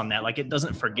focus on that. Like, it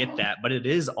doesn't forget that, but it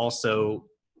is also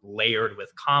layered with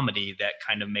comedy that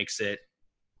kind of makes it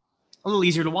a little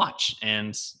easier to watch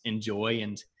and enjoy.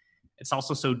 And it's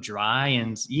also so dry.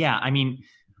 And yeah, I mean,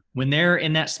 when they're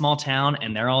in that small town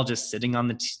and they're all just sitting on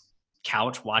the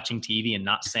couch watching TV and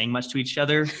not saying much to each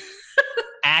other,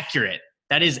 accurate.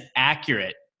 That is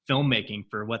accurate filmmaking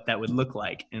for what that would look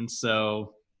like. And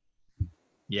so,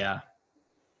 yeah.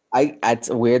 It's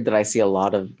weird that I see a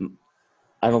lot of,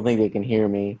 I don't think they can hear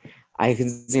me. I can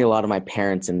see a lot of my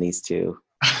parents in these two.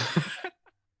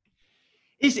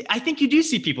 I think you do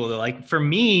see people that, like, for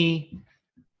me,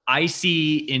 I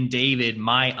see in David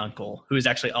my uncle, who is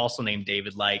actually also named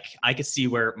David. Like, I could see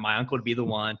where my uncle would be the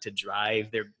one to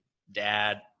drive their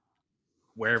dad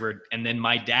wherever, and then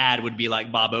my dad would be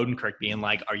like Bob Odenkirk, being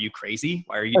like, "Are you crazy?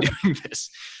 Why are you doing this?"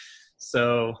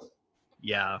 So,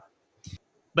 yeah.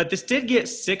 But this did get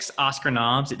 6 Oscar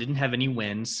noms. It didn't have any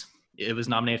wins. It was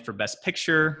nominated for Best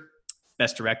Picture,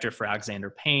 Best Director for Alexander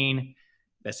Payne,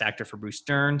 Best Actor for Bruce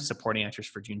Dern, Supporting Actress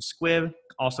for June Squibb,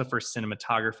 also for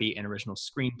Cinematography and Original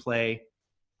Screenplay.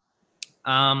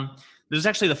 This is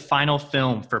actually the final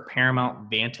film for Paramount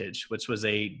Vantage, which was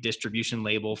a distribution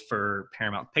label for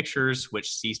Paramount Pictures, which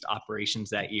ceased operations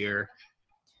that year.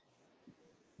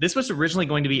 This was originally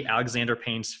going to be Alexander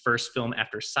Payne's first film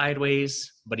after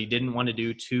Sideways, but he didn't want to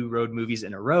do 2 road movies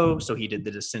in a row, so he did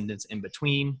The Descendants in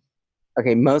between.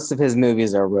 Okay, most of his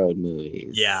movies are road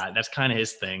movies. Yeah, that's kind of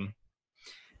his thing.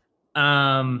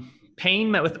 Payne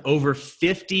met with over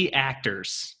 50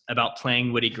 actors about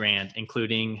playing Woody Grant,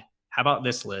 including, how about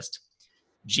this list?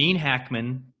 Gene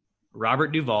Hackman,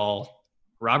 Robert Duvall,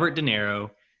 Robert De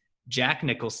Niro, Jack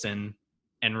Nicholson,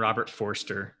 and Robert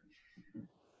Forster.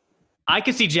 I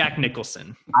could see Jack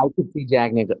Nicholson. I could see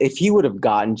Jack Nicholson. If he would have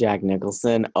gotten Jack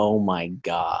Nicholson, oh my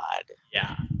God.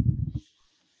 Yeah.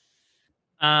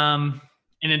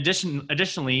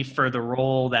 Additionally, for the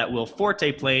role that Will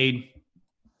Forte played,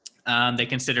 they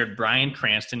considered Bryan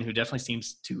Cranston, who definitely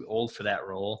seems too old for that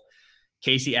role,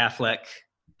 Casey Affleck,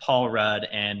 Paul Rudd,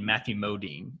 and Matthew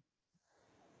Modine.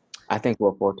 I think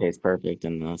Will Forte is perfect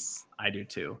in this. I do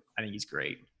too. I think he's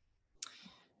great.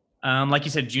 Like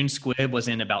you said, June Squibb was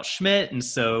in About Schmidt, and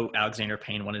so Alexander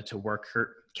Payne wanted to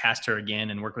cast her again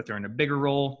and work with her in a bigger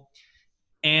role.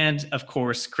 And of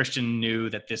course, Christian knew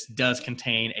that this does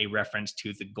contain a reference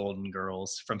to the Golden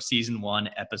Girls from season 1,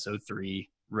 episode 3,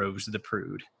 Rose the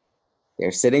Prude.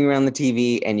 They're sitting around the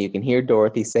TV and you can hear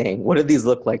Dorothy saying, "What do these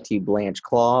look like to you, Blanche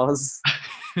Claws?"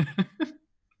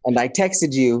 And I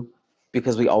texted you,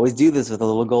 because we always do this with a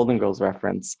little Golden Girls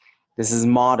reference. This is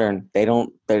modern. They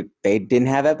didn't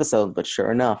have episodes, but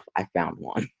sure enough, I found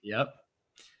one. Yep.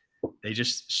 They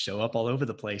just show up all over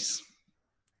the place.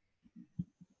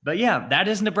 But yeah, that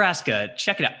is Nebraska.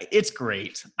 Check it out. It's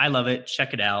great. I love it.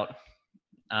 Check it out.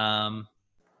 All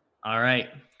right.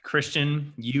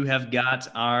 Christian, you have got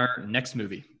our next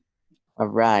movie. All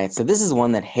right. So this is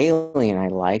one that Haley and I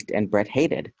liked and Brett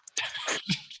hated.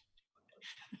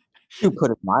 To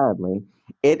put it mildly.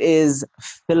 It is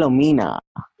Philomena.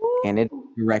 And it's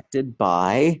directed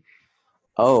by,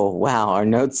 oh, wow, our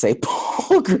notes say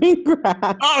Paul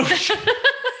Greengrass. Oh,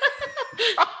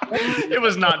 it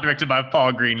was not directed by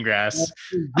Paul Greengrass.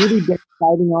 Judy Dench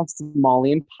fighting off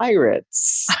Somalian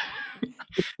pirates.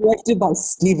 It's directed by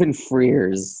Stephen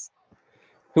Frears,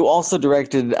 who also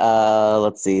directed,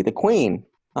 The Queen.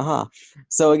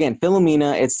 So again,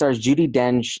 Philomena, it stars Judi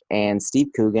Dench and Steve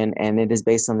Coogan, and it is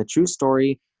based on the true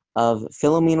story of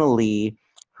Philomena Lee,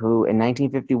 who in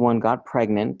 1951 got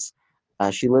pregnant.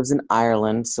 She lives in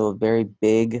Ireland, so a very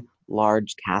big,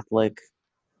 large Catholic,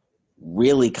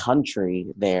 really country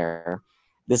there.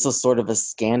 This was sort of a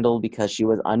scandal because she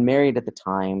was unmarried at the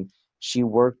time. She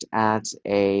worked at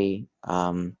a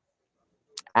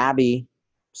abbey.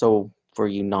 So for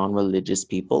you non-religious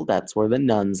people, that's where the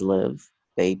nuns live.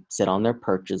 They sit on their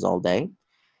perches all day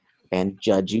and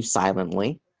judge you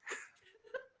silently.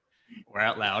 We're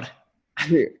out loud.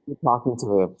 You're talking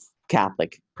to a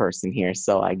Catholic person here,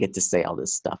 so I get to say all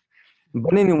this stuff.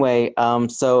 But anyway,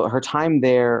 so her time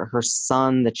there, her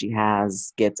son that she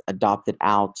has gets adopted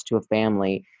out to a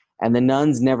family, and the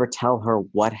nuns never tell her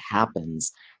what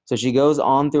happens. So she goes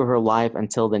on through her life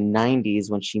until the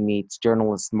 90s when she meets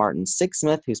journalist Martin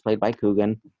Sixsmith, who's played by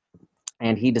Coogan,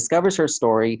 and he discovers her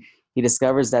story. He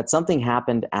discovers that something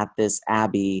happened at this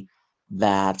abbey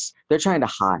that they're trying to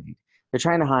hide. They're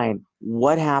trying to hide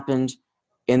what happened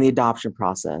in the adoption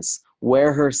process,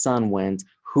 where her son went,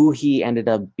 who he ended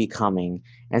up becoming.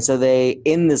 And so they,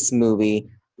 in this movie,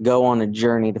 go on a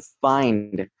journey to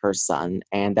find her son,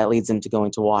 and that leads them to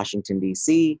going to Washington,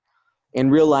 D.C. In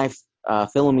real life,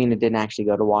 Philomena didn't actually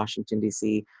go to Washington,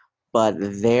 D.C., but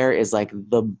there is like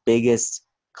the biggest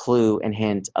clue and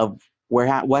hint of what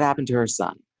happened to her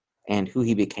son and who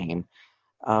he became.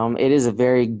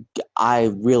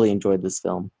 I really enjoyed this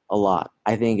film a lot.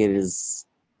 I think it's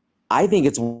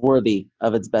worthy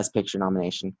of its Best Picture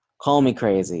nomination. Call me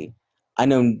crazy. I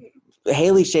know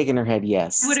Haley's shaking her head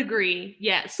yes. I would agree.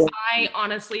 Yes. I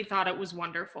honestly thought it was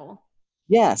wonderful.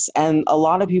 Yes, and a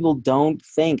lot of people don't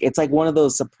think it's like one of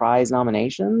those surprise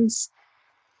nominations.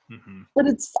 Mm-hmm. But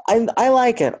I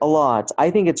like it a lot.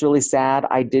 I think it's really sad.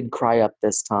 I did cry up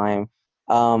this time.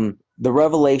 The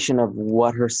revelation of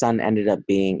what her son ended up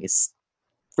being is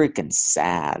freaking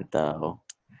sad, though.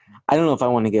 I don't know if I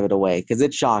want to give it away because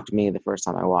it shocked me the first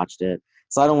time I watched it.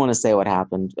 So I don't want to say what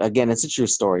happened. Again, it's a true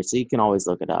story, so you can always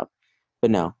look it up.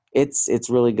 But no, it's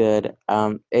really good.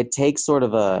 It takes sort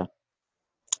of a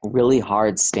really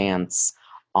hard stance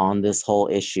on this whole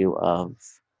issue of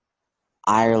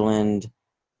Ireland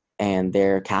and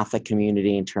their Catholic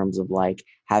community in terms of like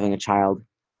having a child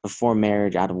before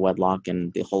marriage out of wedlock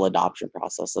and the whole adoption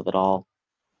process of it all.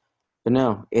 But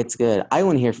no, it's good. I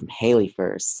want to hear from Haley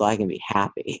first so I can be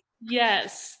happy.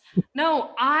 Yes.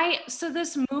 No, so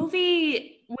this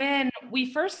movie, when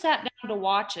we first sat down to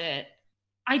watch it,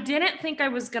 I didn't think I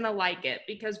was going to like it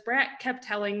because Brett kept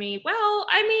telling me, well,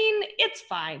 I mean, it's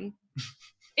fine.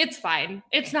 It's fine.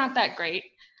 It's not that great.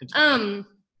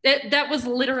 That was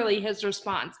literally his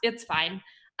response. It's fine.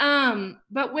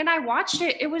 But when I watched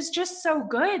it, it was just so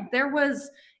good.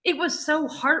 It was so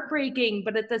heartbreaking,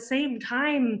 but at the same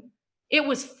time, it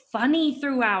was funny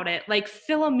throughout it. Like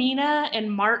Philomena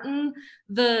and Martin,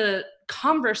 the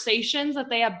conversations that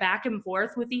they have back and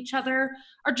forth with each other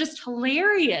are just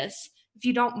hilarious. If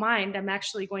you don't mind, I'm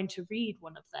actually going to read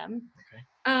one of them.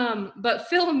 Okay. But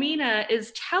Philomena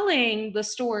is telling the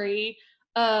story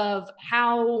of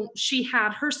how she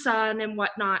had her son and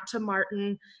whatnot to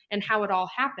Martin and how it all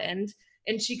happened.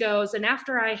 And she goes, and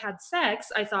after I had sex,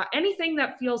 I thought anything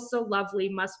that feels so lovely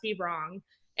must be wrong.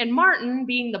 And Martin,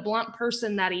 being the blunt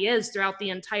person that he is throughout the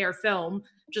entire film,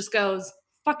 just goes,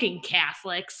 fucking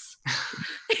Catholics.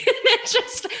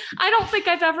 I don't think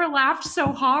I've ever laughed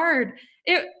so hard.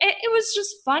 It was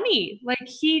just funny. Like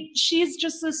she's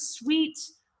just a sweet,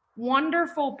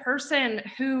 wonderful person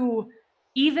who,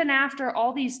 even after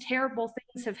all these terrible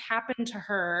things have happened to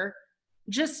her,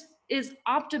 just is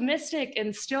optimistic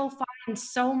and still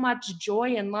finds so much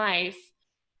joy in life.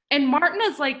 And Martin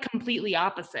is like completely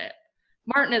opposite.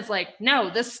 Martin is like,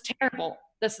 no, this is terrible.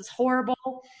 This is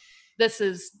horrible. This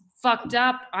is fucked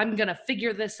up. I'm going to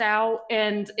figure this out.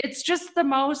 And it's just the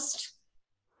most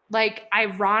like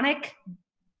ironic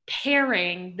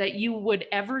pairing that you would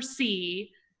ever see.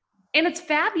 And it's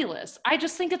fabulous. I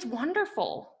just think it's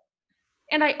wonderful.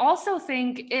 And I also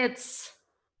think I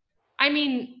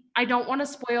don't want to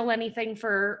spoil anything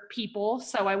for people,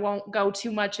 so I won't go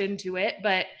too much into it,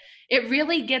 but it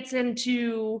really gets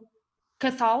into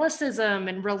Catholicism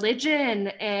and religion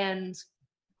and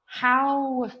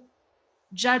how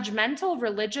judgmental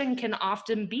religion can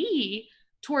often be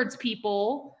towards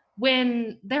people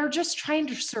when they're just trying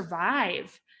to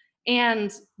survive.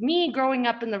 And me growing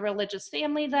up in the religious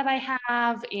family that I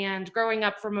have and growing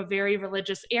up from a very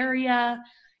religious area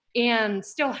and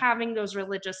still having those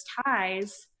religious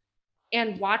ties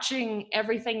and watching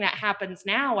everything that happens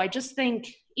now, I just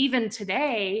think even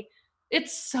today,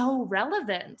 it's so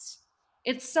relevant.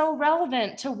 It's so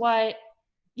relevant to what,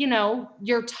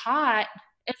 you're taught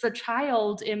as a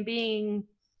child in being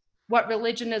what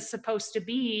religion is supposed to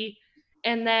be.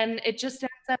 And then it just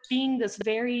ends up being this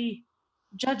very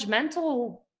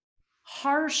judgmental,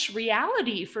 harsh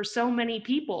reality for so many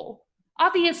people.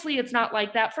 Obviously, it's not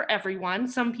like that for everyone.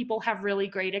 Some people have really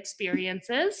great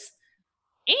experiences.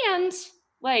 And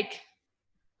like,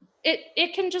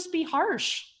 it can just be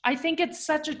harsh. I think it's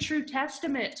such a true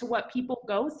testament to what people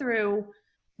go through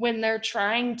when they're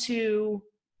trying to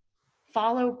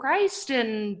follow Christ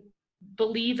and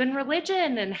believe in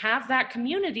religion and have that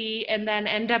community and then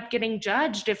end up getting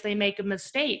judged if they make a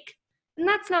mistake. And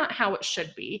that's not how it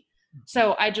should be.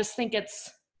 So I just think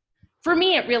for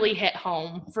me, it really hit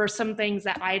home for some things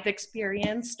that I've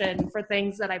experienced and for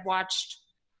things that I've watched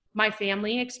my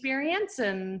family experience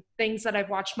and things that I've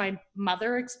watched my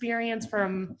mother experience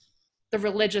from the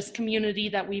religious community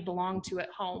that we belong to at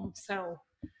home. So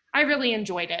I really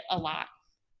enjoyed it a lot.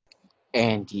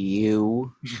 And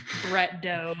you? Brett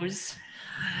Doze.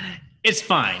 It's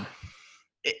fine.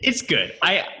 It's good.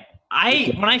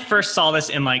 When I first saw this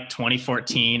in like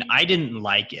 2014, I didn't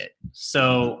like it.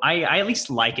 So I at least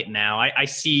like it now. I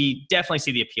definitely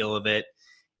see the appeal of it.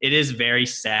 It is very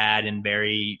sad and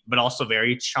but also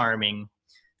very charming.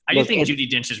 I do think Judi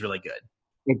Dench is really good.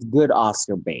 It's good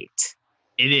Oscar bait.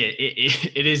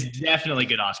 It is definitely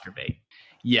good Oscar bait.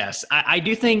 Yes, I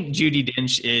do think Judi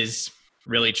Dench is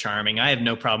really charming. I have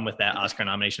no problem with that Oscar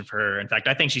nomination for her. In fact,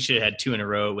 I think she should have had 2 in a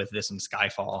row with this and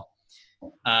Skyfall.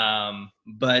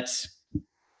 But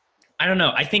I don't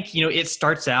know. I think, it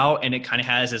starts out and it kind of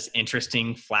has this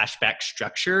interesting flashback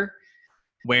structure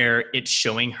where it's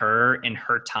showing her in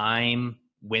her time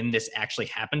when this actually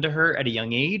happened to her at a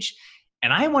young age.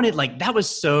 And I wanted, that was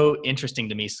so interesting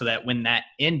to me, so that when that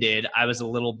ended, I was a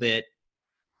little bit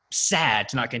sad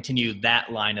to not continue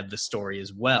that line of the story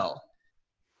as well.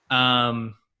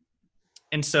 And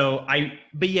so I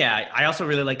also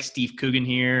really like Steve Coogan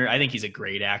here. I think he's a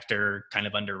great actor, kind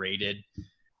of underrated.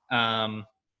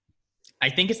 I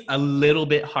think it's a little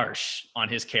bit harsh on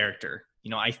his character.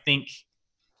 I think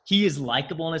he is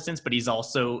likable in a sense, but he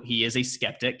is a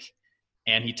skeptic,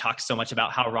 and he talks so much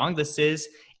about how wrong this is.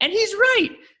 And he's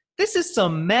right. This is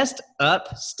some messed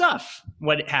up stuff,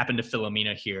 what happened to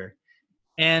Philomena here.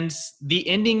 And the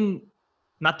ending,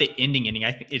 not the ending,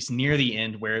 I think it's near the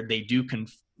end where they do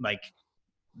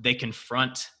they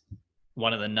confront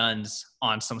one of the nuns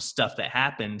on some stuff that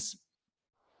happens.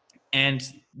 And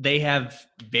they have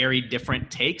very different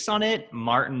takes on it.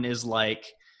 Martin is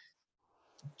like,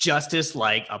 Justice,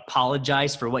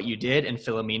 apologize for what you did. And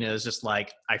Philomena is just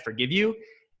like, I forgive you.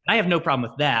 I have no problem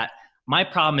with that. My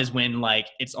problem is when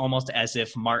it's almost as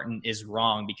if Martin is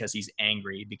wrong because he's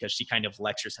angry, because she kind of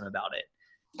lectures him about it.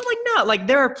 But no,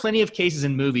 there are plenty of cases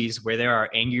in movies where there are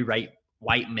angry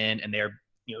white men and they're,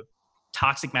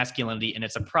 toxic masculinity, and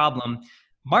it's a problem.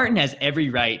 Martin has every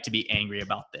right to be angry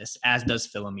about this, as does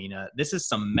Philomena. This is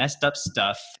some messed up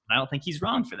stuff, and I don't think he's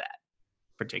wrong for that,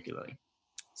 particularly.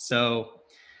 So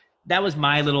that was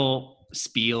my little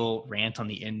spiel rant on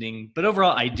the ending. But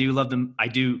overall, I do love them.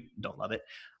 Don't love it.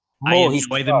 I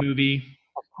enjoy the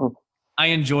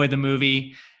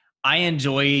movie. I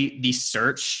enjoy the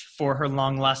search for her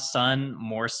long lost son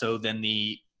more so than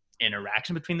the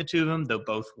interaction between the two of them, though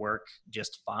both work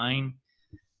just fine.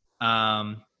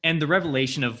 And the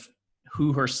revelation of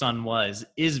who her son was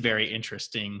is very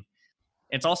interesting.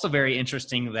 It's also very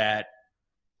interesting that,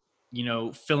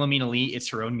 Philomena Lee, it's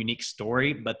her own unique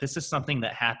story, but this is something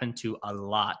that happened to a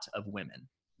lot of women.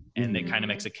 And it kind of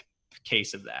makes a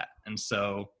case of that. And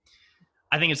so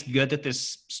I think it's good that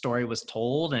this story was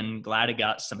told, and glad it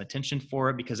got some attention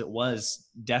for it, because it was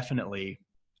definitely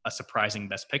a surprising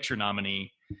Best Picture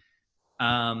nominee.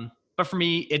 But for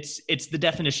me, it's the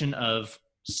definition of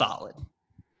solid.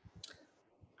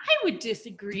 I would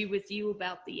disagree with you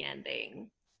about the ending.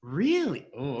 Really?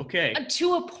 Oh, okay.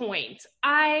 To a point.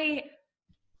 I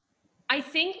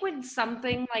think when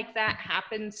something like that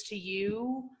happens to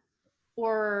you,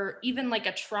 or even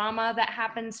a trauma that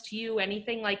happens to you,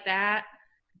 anything like that,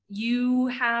 you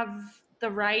have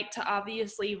the right to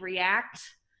obviously react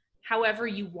however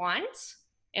you want.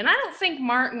 And I don't think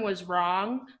Martin was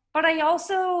wrong, but I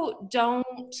also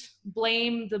don't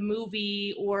blame the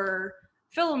movie or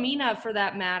Philomena, for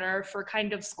that matter, for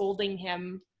kind of scolding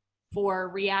him for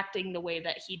reacting the way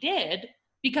that he did,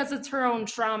 because it's her own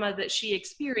trauma that she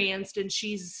experienced, and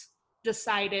she's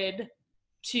decided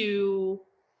to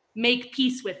make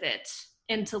peace with it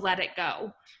and to let it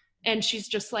go. And she's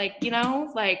just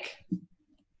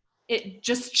it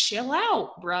just chill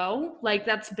out, bro.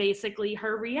 That's basically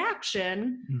her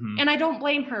reaction. Mm-hmm. And I don't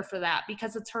blame her for that,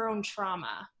 because it's her own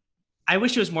trauma. I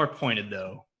wish it was more pointed,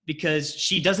 though, because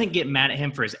she doesn't get mad at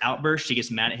him for his outburst. She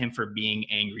gets mad at him for being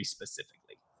angry specifically.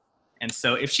 And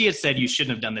so if she had said, you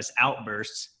shouldn't have done this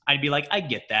outburst, I'd be like, I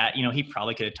get that. He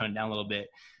probably could have toned it down a little bit.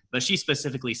 But she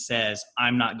specifically says,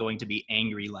 I'm not going to be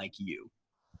angry like you.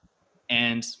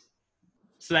 And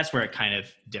so that's where it kind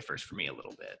of differs for me a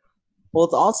little bit. Well,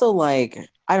 it's also I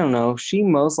don't know, she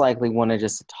most likely wanted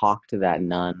just to talk to that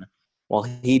nun, while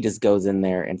he just goes in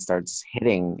there and starts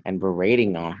hitting and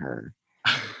berating on her.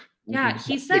 Yeah,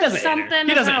 he says something.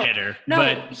 He doesn't hit her. No,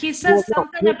 but he says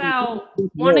something about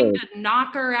wanting to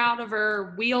knock her out of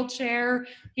her wheelchair.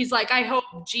 He's like, I hope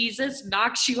Jesus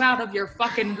knocks you out of your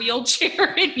fucking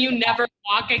wheelchair and you never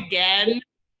walk again.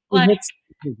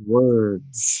 His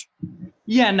words.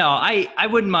 Yeah, no, I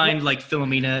wouldn't mind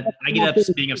Philomena. I get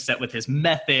up being upset with his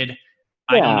method. Yeah.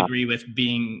 I don't agree with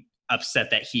being upset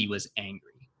that he was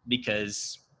angry,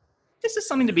 because this is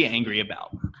something to be angry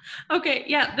about. Okay,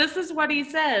 yeah, this is what he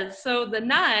says. So the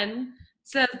nun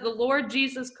says, the Lord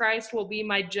Jesus Christ will be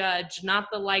my judge, not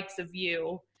the likes of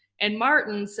you. And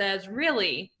Martin says,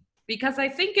 really? Because I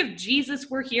think if Jesus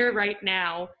were here right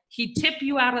now, he'd tip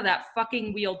you out of that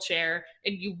fucking wheelchair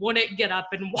and you wouldn't get up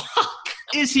and walk.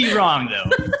 Is he wrong,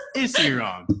 though? Is he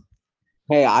wrong?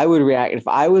 Hey, I would react if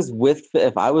I was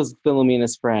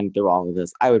Philomena's friend through all of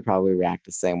this. I would probably react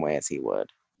the same way as he would.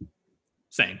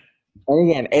 Same. And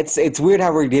again, it's weird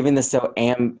how we're giving this so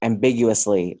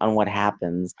ambiguously on what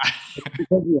happens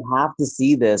because you have to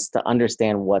see this to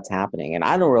understand what's happening. And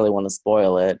I don't really want to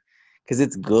spoil it because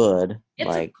it's good.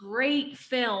 It's a great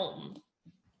film.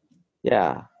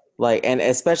 Yeah, and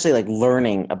especially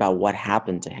learning about what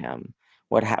happened to him,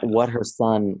 what her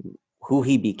son, who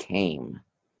he became.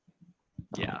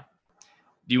 Yeah.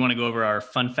 Do you want to go over our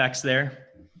fun facts there?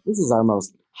 This is our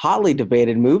most hotly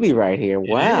debated movie right here.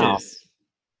 Wow. It is.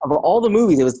 Of all the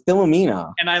movies, it was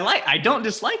Philomena. And I don't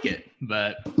dislike it,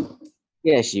 but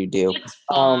Yes, you do. It's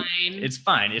fine. it's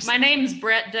fine. It's My name's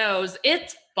Brett Doze.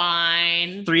 It's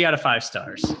fine. 3 out of 5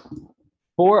 stars.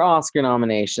 4 Oscar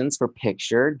nominations for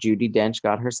picture. Judi Dench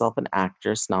got herself an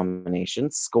actress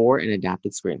nomination, score, and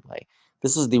adapted screenplay.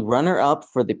 This was the runner-up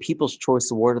for the People's Choice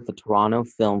Award at the Toronto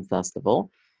Film Festival,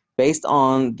 based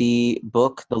on the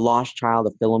book The Lost Child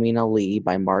of Philomena Lee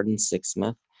by Martin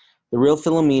Sixsmith. The real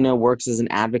Philomena works as an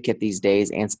advocate these days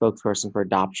and spokesperson for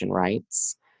adoption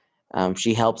rights.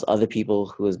 She helps other people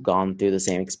who have gone through the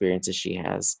same experiences she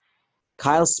has.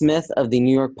 Kyle Smith of the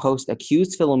New York Post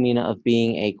accused Philomena of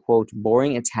being a, quote,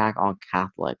 boring attack on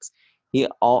Catholics. He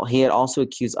had also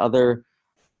accused other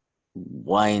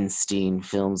Weinstein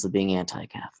films of being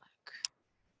anti-Catholic.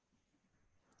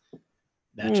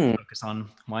 That should focus on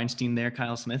Weinstein there,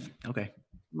 Kyle Smith. Okay.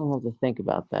 I'll have to think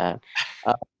about that.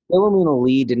 Philomena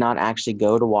Lee did not actually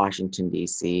go to Washington,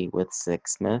 D.C. with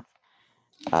Sixsmith.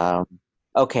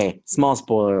 Okay, small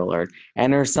spoiler alert.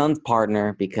 And her son's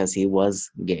partner, because he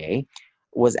was gay,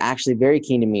 was actually very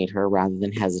keen to meet her rather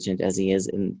than hesitant as he is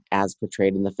as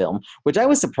portrayed in the film, which I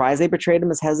was surprised they portrayed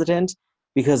him as hesitant,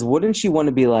 because wouldn't she want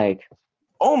to be like,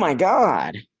 oh my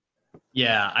God?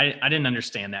 Yeah, I didn't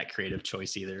understand that creative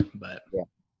choice either, but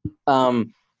Yeah.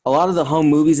 A lot of the home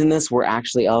movies in this were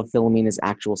actually of Philomena's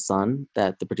actual son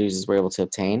that the producers were able to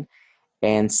obtain.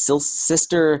 And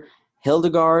sister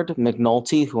Hildegard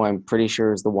McNulty, who I'm pretty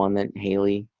sure is the one that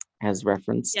Haley has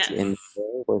referenced in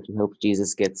where she hopes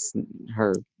Jesus gets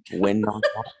her wind knocked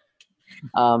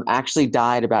off, actually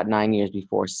died about 9 years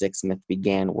before Sixsmith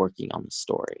began working on the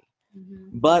story.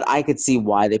 Mm-hmm. But I could see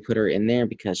why they put her in there,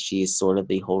 because she's sort of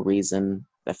the whole reason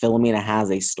that Philomena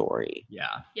has a story.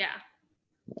 yeah, Yeah.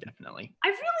 definitely. I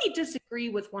really disagree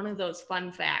with one of those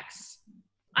fun facts.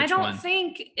 I Which don't one?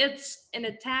 think it's an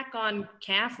attack on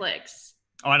Catholics.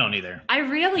 Oh, I don't either. I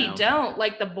really No. don't.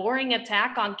 Like the boring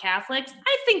attack on Catholics,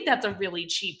 I think that's a really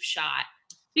cheap shot.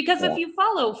 Because if you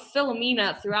follow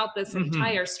Philomena throughout this Mhm.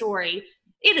 entire story,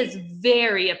 it is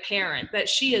very apparent that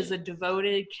she is a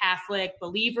devoted Catholic,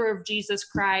 believer of Jesus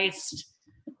Christ,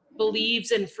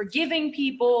 believes in forgiving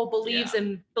people, believes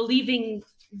in believing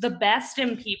the best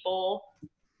in people.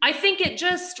 I think it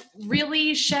just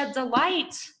really sheds a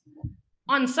light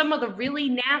on some of the really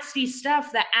nasty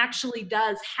stuff that actually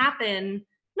does happen,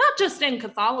 not just in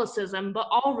Catholicism, but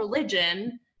all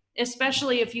religion,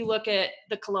 especially if you look at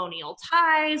the colonial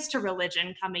ties to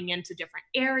religion coming into different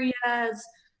areas,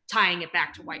 tying it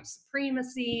back to white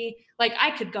supremacy. Like, I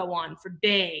could go on for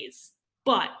days,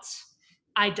 but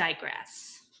I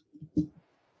digress.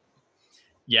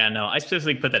 Yeah, no, I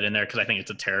specifically put that in there because I think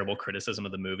it's a terrible criticism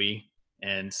of the movie.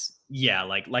 And yeah,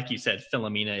 like you said,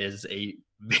 Philomena is a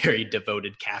very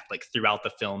devoted Catholic throughout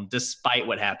the film, despite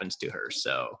what happens to her.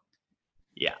 So,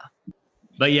 yeah.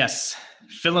 But yes,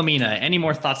 Philomena, any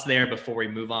more thoughts there before we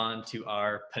move on to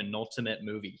our penultimate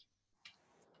movie?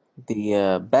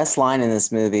 The best line in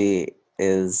this movie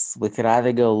is, we could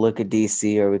either go look at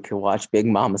DC or we could watch Big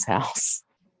Mama's House.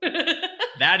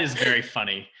 That is very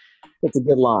funny. It's a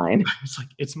good line. It's like,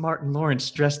 it's Martin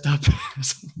Lawrence dressed up.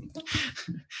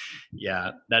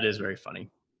 Yeah, that is very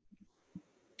funny.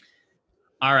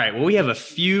 All right, well, we have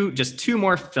just 2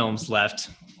 more films left.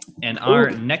 And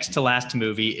our next to last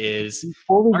movie is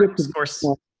Before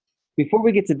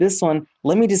we get to this one,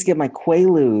 let me just get my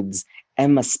Quaaludes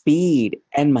and my speed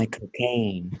and my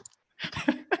cocaine.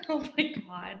 Oh my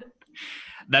God.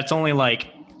 That's only like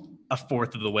a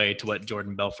fourth of the way to what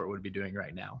Jordan Belfort would be doing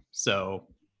right now. So,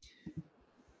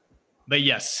 but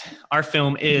yes, our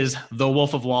film is The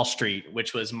Wolf of Wall Street,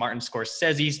 which was Martin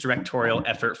Scorsese's directorial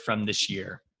effort from this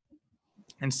year.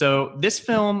 And so this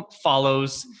film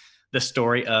follows the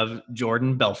story of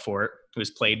Jordan Belfort, who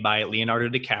is played by Leonardo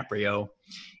DiCaprio,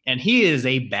 and he is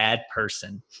a bad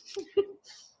person.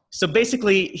 So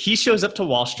basically, he shows up to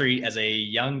Wall Street as a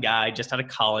young guy just out of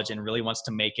college and really wants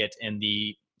to make it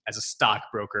as a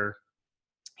stockbroker.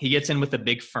 He gets in with a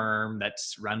big firm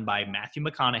that's run by Matthew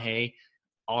McConaughey,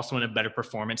 also in a better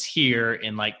performance here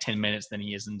in like 10 minutes than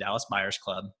he is in Dallas Buyers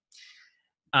Club.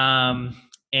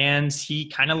 And he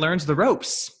kind of learns the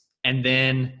ropes. And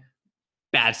then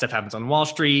bad stuff happens on Wall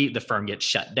Street. The firm gets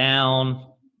shut down.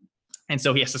 And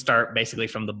so he has to start basically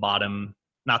from the bottom,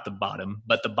 not the bottom,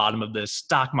 but the bottom of the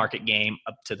stock market game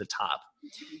up to the top.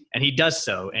 And he does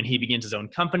so. And he begins his own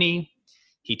company.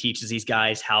 He teaches these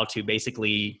guys how to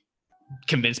basically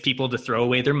convince people to throw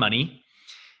away their money,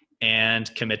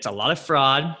 and commits a lot of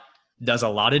fraud, does a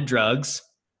lot of drugs,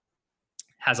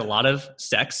 has a lot of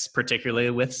sex, particularly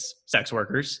with sex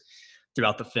workers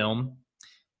throughout the film.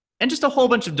 And just a whole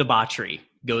bunch of debauchery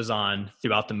goes on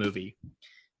throughout the movie.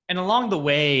 And along the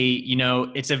way,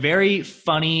 it's a very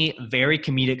funny, very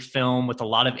comedic film with a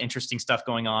lot of interesting stuff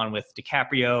going on with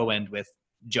DiCaprio and with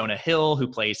Jonah Hill, who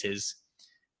plays his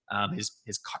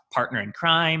partner in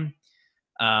crime.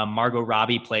 Margot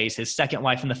Robbie plays his second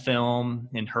wife in the film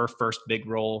in her first big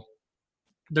role.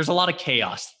 There's a lot of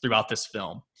chaos throughout this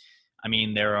film. I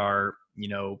mean, there are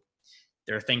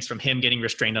things from him getting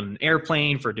restrained on an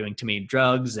airplane for doing too many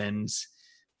drugs and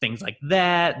things like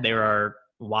that. There are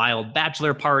wild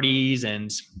bachelor parties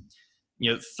and,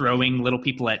 throwing little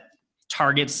people at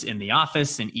targets in the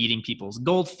office and eating people's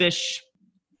goldfish.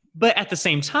 But at the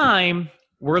same time,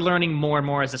 we're learning more and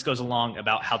more as this goes along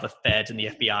about how the feds and the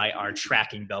FBI are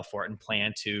tracking Belfort and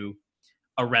plan to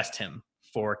arrest him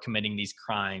for committing these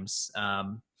crimes,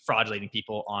 fraudulating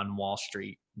people on Wall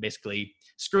Street, basically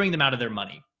screwing them out of their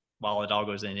money while it all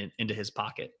goes into his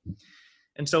pocket.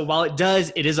 And so while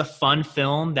it is a fun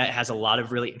film that has a lot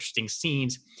of really interesting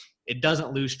scenes, it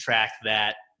doesn't lose track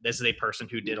that this is a person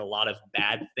who did a lot of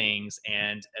bad things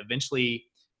and eventually,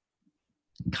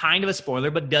 kind of a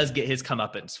spoiler, but does get his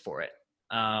comeuppance for it.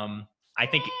 I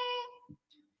think,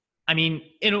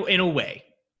 in a way,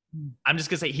 I'm just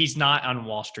gonna say he's not on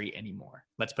Wall Street anymore.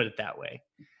 Let's put it that way.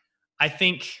 I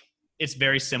think it's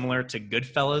very similar to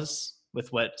Goodfellas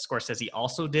with what Scorsese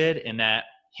also did, in that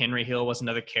Henry Hill was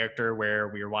another character where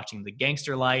we were watching the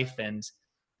gangster life and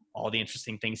all the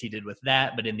interesting things he did with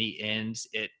that. But in the end,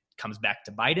 it comes back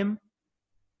to bite him.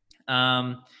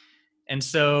 And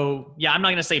so, yeah, I'm not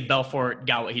going to say Belfort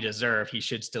got what he deserved. He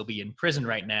should still be in prison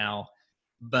right now.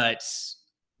 But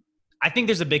I think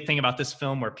there's a big thing about this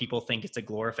film where people think it's a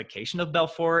glorification of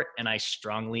Belfort, and I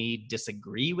strongly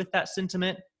disagree with that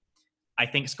sentiment. I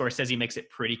think Scorsese makes it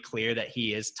pretty clear that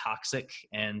he is toxic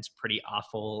and pretty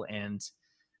awful, and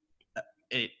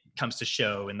it comes to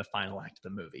show in the final act of the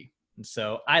movie. And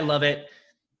so I love it.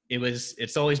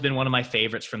 It's always been one of my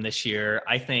favorites from this year.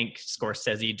 I think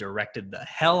Scorsese directed the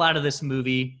hell out of this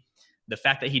movie. The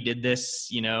fact that he did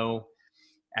this,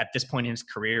 at this point in his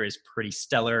career is pretty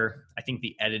stellar. I think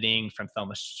the editing from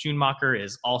Thelma Schoonmaker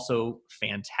is also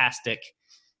fantastic.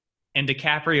 And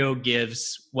DiCaprio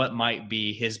gives what might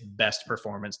be his best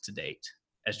performance to date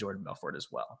as Jordan Belfort as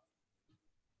well.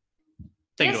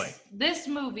 Take it away. This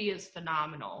movie is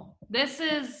phenomenal. This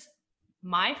is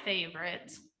my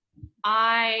favorite.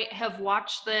 I have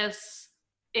watched this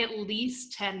at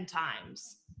least 10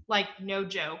 times. Like, no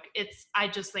joke. I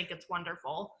just think it's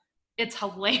wonderful. It's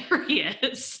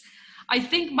hilarious. I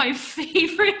think my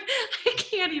favorite, I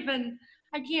can't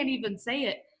even say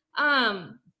it.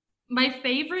 My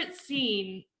favorite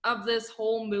scene of this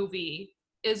whole movie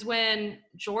is when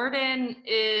Jordan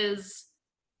is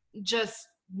just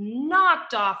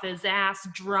knocked off his ass,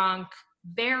 drunk,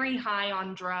 very high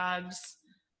on drugs,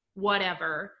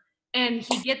 whatever. And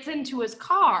he gets into his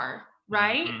car,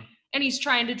 right? Mm-hmm. And he's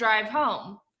trying to drive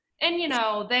home. And,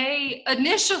 they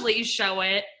initially show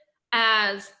it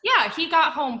as, yeah, he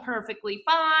got home perfectly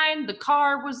fine. The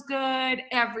car was good.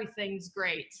 Everything's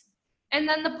great. And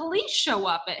then the police show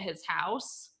up at his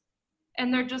house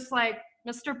and they're just like,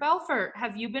 Mr. Belfort,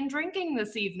 have you been drinking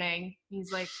this evening?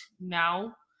 He's like,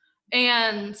 no.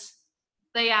 And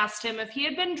they asked him if he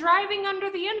had been driving under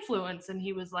the influence, and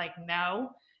he was like,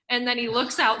 no. And then he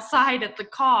looks outside at the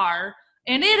car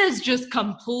and it is just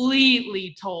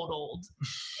completely totaled.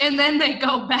 And then they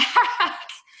go back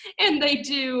and they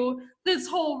do this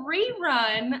whole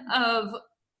rerun of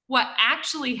what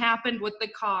actually happened with the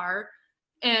car.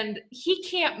 And he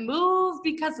can't move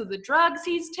because of the drugs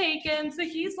he's taken. So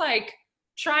he's like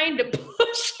trying to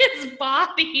push his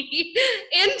body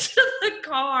into the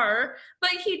car,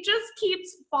 but he just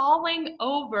keeps falling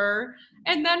over.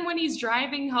 And then when he's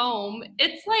driving home,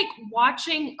 it's like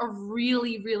watching a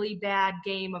really, really bad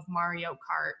game of Mario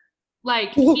Kart.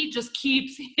 Like, he just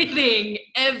keeps hitting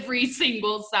every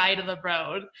single side of the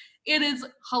road. It is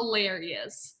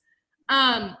hilarious.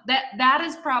 That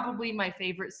is probably my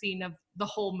favorite scene of the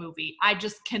whole movie. I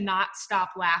just cannot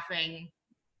stop laughing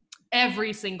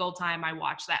every single time I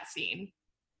watch that scene.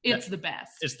 It's the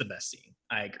best. It's the best scene.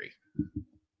 I agree.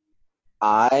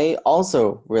 I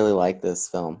also really like this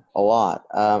film a lot.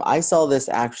 I saw this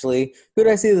actually. Who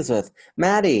did I see this with?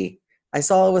 Maddie. I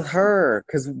saw it with her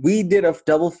because we did a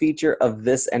double feature of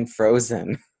this and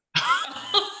Frozen.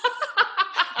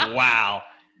 Wow.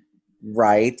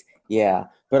 Right? Yeah.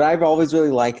 But I've always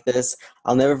really liked this.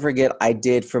 I'll never forget I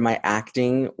did for my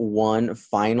acting one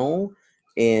final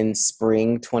in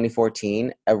spring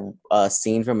 2014 a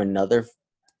scene from another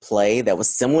play that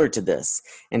was similar to this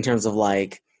in terms of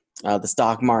like the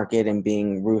stock market and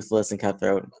being ruthless and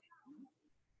cutthroat.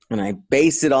 And I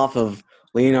based it off of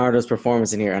Leonardo's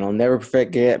performance in here. And I'll never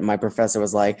forget my professor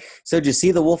was like, "So did you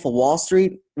see The Wolf of Wall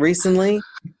Street recently?"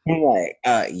 I'm like,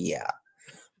 yeah.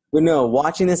 But no,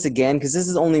 watching this again, because this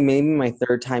is only maybe my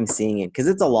third time seeing it, because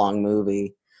it's a long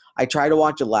movie. I tried to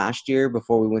watch it last year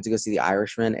before we went to go see The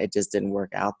Irishman. It just didn't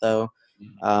work out, though.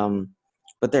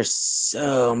 But there's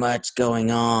so much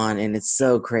going on, and it's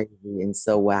so crazy and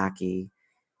so wacky.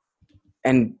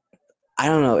 And I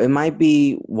don't know, it might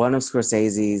be one of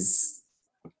Scorsese's,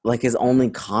 like, his only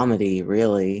comedy,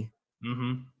 really.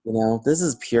 Mm-hmm. You know, this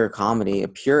is pure comedy, a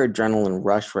pure adrenaline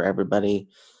rush for everybody.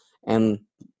 And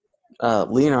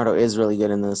Leonardo is really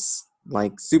good in this,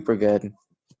 like super good.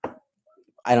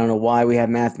 I don't know why we have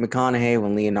Matthew McConaughey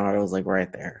when Leonardo was like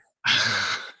right there.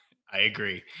 I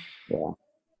agree. Yeah,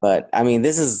 but I mean,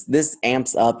 this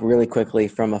amps up really quickly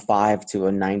from a 5 to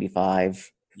a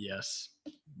 95. Yes.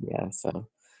 Yeah, so,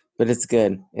 but it's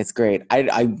good. It's great.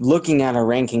 I looking at our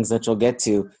rankings that you'll get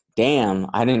to. Damn,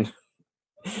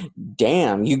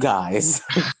 you guys.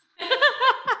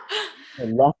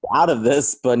 Left out of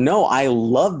this, but no, I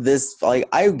love this. Like,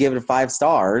 I would give it 5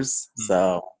 stars.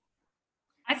 So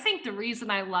I think the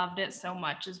reason I loved it so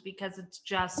much is because it's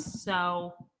just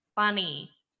so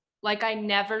funny. Like, I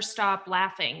never stop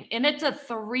laughing. And it's a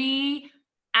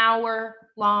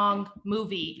 3-hour-long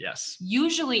movie. Yes.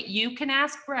 Usually, you can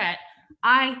ask Brett,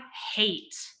 I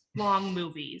hate long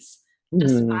movies.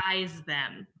 Despise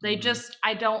them. They just,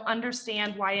 I don't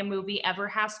understand why a movie ever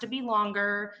has to be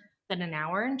longer than an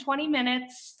hour and 20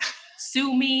 minutes.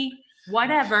 Sue me,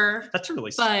 whatever. That's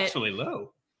really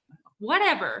low.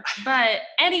 Whatever. But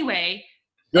anyway.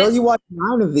 Girl, you watched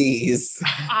 9 of these.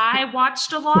 I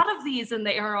watched a lot of these and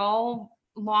they are all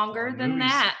longer than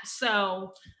movies. that.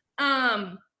 So,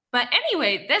 but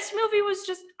anyway, this movie was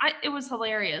just, it was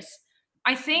hilarious.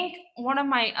 I think one of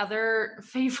my other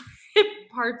favorite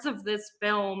parts of this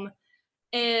film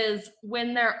is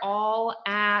when they're all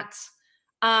at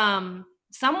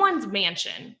someone's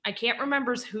mansion. I can't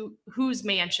remember whose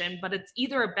mansion, but it's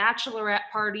either a bachelorette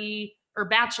party or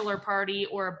bachelor party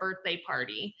or a birthday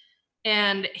party.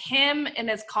 And him and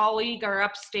his colleague are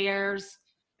upstairs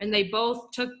and they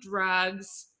both took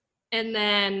drugs and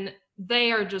then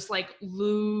they are just like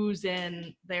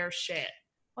losing their shit.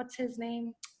 What's his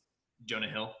name? Jonah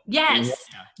Hill. Yes.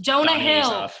 Yeah. Jonah Donnie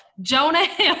Hill. Azoff. Jonah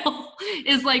Hill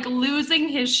is like losing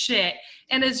his shit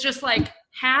and is just like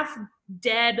half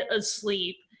dead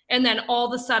asleep. And then all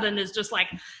of a sudden is just like,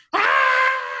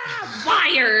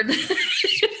 fired.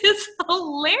 It's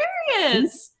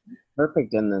hilarious.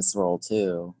 Perfect in this role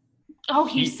too. Oh,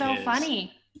 he's He so is.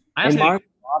 funny. And Mark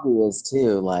Robbie is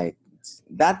too. Like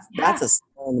that's a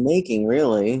star in the making,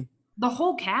 really. The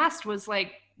whole cast was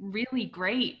like really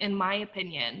great in my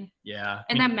opinion. Yeah.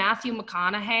 And then Matthew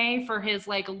McConaughey for his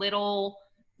like little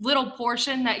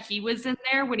portion that he was in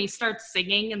there when he starts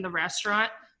singing in the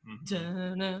restaurant.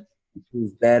 Mhm.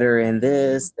 He's better in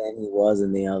this than he was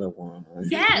in the other one.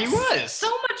 Yes, He was.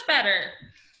 so much better.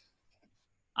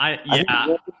 I think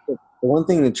the one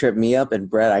thing that tripped me up, and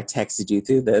Brett, I texted you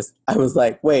through this. I was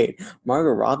like, "Wait, Margot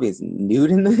Robbie is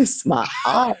nude in this? My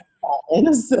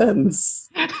innocence."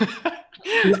 I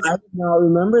did not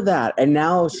remember that, and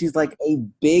now she's like a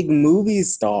big movie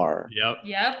star.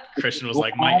 Yep. Christian was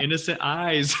like, "My innocent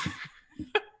eyes."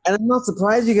 And I'm not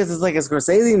surprised because it's like a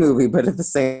Scorsese movie, but at the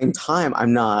same time,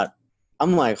 I'm not.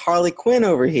 I'm like Harley Quinn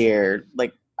over here,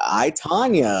 like I,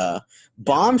 Tanya,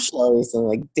 Bombshell, and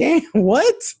like, damn,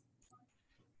 what?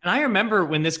 And I remember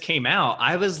when this came out,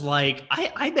 I was like,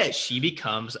 I bet she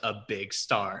becomes a big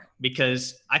star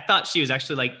because I thought she was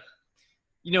actually like,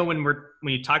 you know, when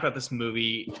you talk about this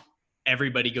movie,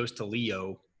 everybody goes to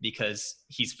Leo because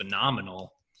he's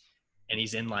phenomenal and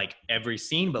he's in like every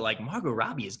scene, but like Margot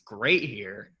Robbie is great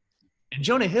here. And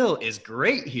Jonah Hill is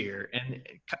great here. And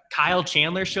Kyle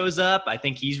Chandler shows up. I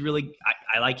think he's really,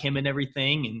 I like him and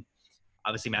everything. And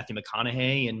obviously Matthew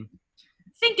McConaughey. And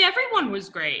I think everyone was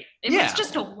great. It was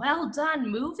just a well done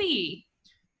movie.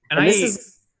 And this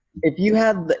is, if you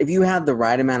had the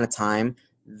right amount of time,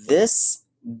 this,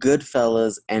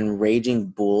 Goodfellas, and Raging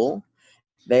Bull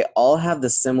they all have the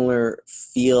similar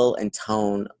feel and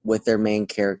tone with their main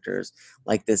characters.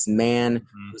 Like this man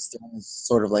who's thrown in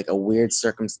sort of like a weird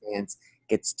circumstance,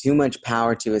 gets too much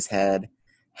power to his head,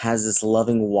 has this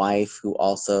loving wife who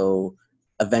also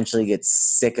eventually gets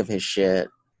sick of his shit.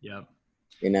 Yep.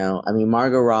 You know, I mean,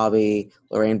 Margot Robbie,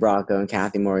 Lorraine Bracco, and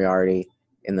Kathy Moriarty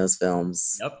in those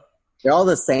films. Yep. They're all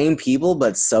the same people,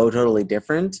 but so totally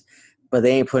different. But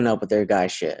they ain't putting up with their guy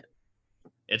shit.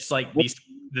 It's like this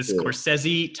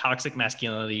Scorsese toxic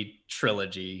masculinity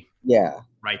trilogy. Yeah.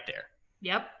 Right there.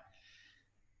 Yep.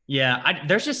 Yeah,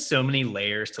 there's just so many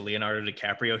layers to Leonardo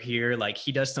DiCaprio here. Like,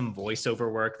 he does some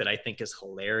voiceover work that I think is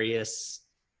hilarious.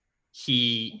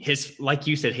 Like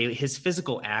you said, Haley, his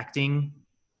physical acting,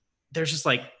 there's just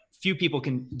like few people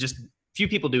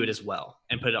do it as well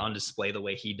and put it on display the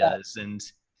way he does. And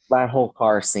that whole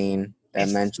car scene that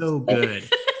it's so good.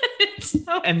 It's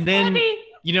so And then, funny.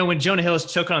 you know, when Jonah Hill is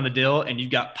choking on the dill and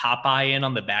you've got Popeye in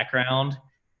on the background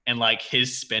and like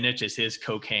his spinach is his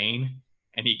cocaine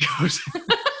and he goes,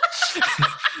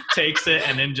 takes it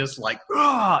and then just like,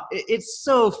 it's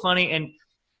so funny. And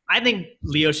I think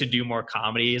Leo should do more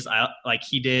comedies. Like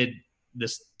he did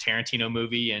this Tarantino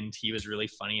movie and he was really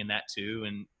funny in that too.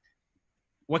 And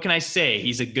what can I say?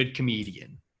 He's a good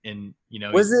comedian and, you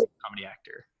know, he's a comedy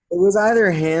actor. It was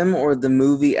either him or the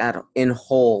movie in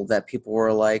whole that people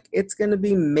were like, it's going to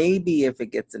be maybe if it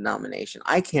gets a nomination.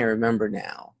 I can't remember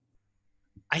now.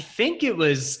 I think it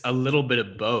was a little bit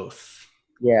of both.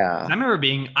 Yeah. I remember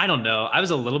I don't know, I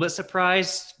was a little bit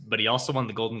surprised, but he also won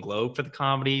the Golden Globe for the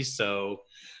comedy. So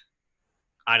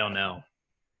I don't know.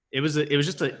 It was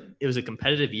a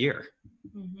competitive year.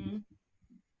 Mm-hmm.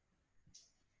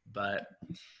 But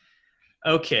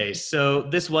okay, so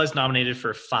this was nominated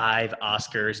for 5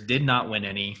 Oscars, did not win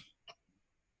any.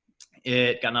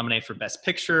 It got nominated for Best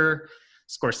Picture,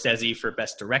 Scorsese for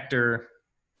Best Director,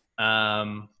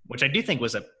 which I do think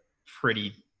was a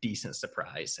pretty decent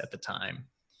surprise at the time.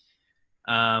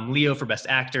 Leo for Best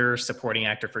Actor, Supporting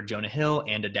Actor for Jonah Hill,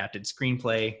 and Adapted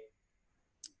Screenplay.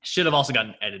 Should have also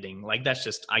gotten editing. Like, that's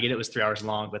just, I get it was 3 hours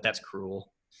long, but that's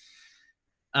cruel.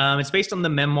 It's based on the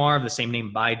memoir of the same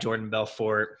name by Jordan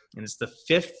Belfort, and it's the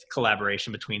 5th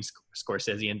collaboration between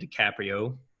Scorsese and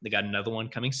DiCaprio. They got another one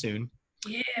coming soon.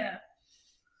 Yeah.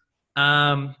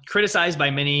 Criticized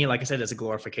by many, like I said, as a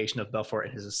glorification of Belfort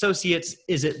and his associates.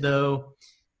 Is it, though?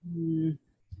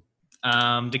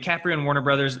 DiCaprio and Warner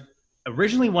Brothers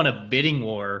originally won a bidding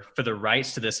war for the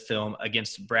rights to this film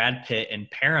against Brad Pitt and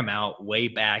Paramount way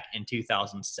back in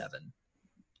 2007.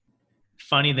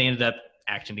 Funny, they ended up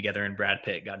acting together and Brad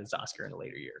Pitt got his Oscar in a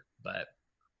later year, but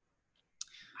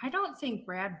I don't think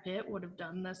Brad Pitt would have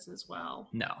done this as well.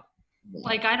 no.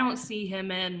 Like, I don't see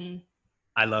him in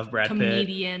I love Brad Pitt.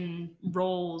 comedian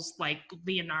roles like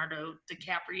Leonardo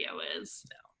DiCaprio is.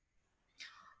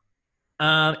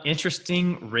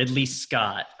 Interesting. Ridley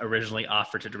Scott originally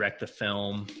offered to direct the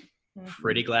film.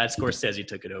 Pretty glad Scorsese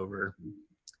took it over.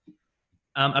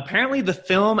 Apparently the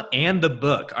film and the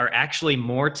book are actually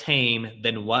more tame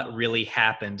than what really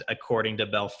happened, according to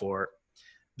Belfort.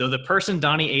 Though the person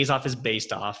Donnie Azoff is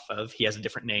based off of, he has a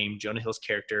different name, Jonah Hill's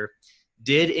character,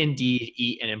 did indeed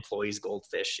eat an employee's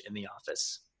goldfish in the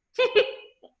office.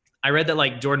 I read that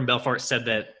like Jordan Belfort said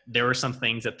that there were some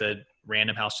things that the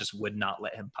Random House just would not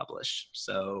let him publish.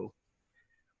 So,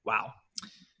 wow.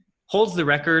 Holds the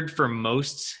record for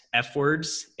most F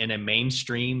words in a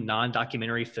mainstream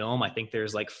non-documentary film. I think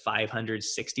there's like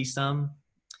 560 some.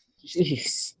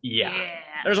 Jeez. Yeah.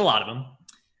 There's a lot of them.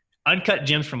 Uncut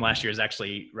Gems from last year is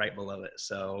actually right below it.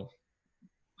 So,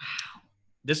 wow.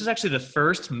 This is actually the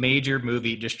first major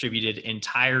movie distributed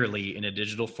entirely in a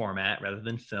digital format rather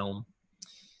than film.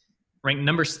 Ranked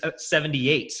number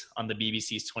 78 on the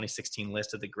BBC's 2016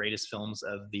 list of the greatest films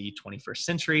of the 21st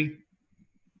century.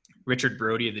 Richard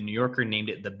Brody of The New Yorker named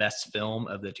it the best film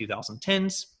of the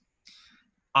 2010s.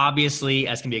 Obviously,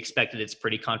 as can be expected, it's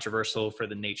pretty controversial for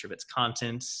the nature of its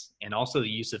contents and also the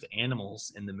use of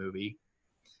animals in the movie.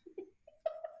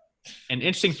 An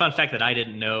interesting fun fact that I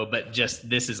didn't know, but just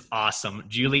this is awesome.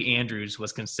 Julie Andrews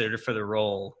was considered for the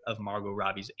role of Margot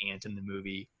Robbie's aunt in the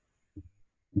movie.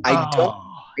 I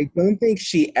don't think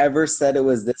she ever said it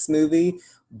was this movie,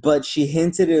 but she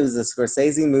hinted it was a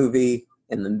Scorsese movie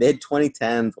in the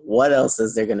mid-2010s. What else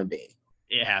is there going to be?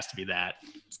 It has to be that.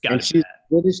 It's And got to be she's that.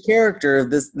 the British character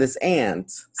of this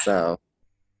aunt. So,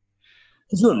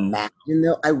 could you imagine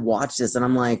though? I watched this and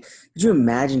I'm like, could you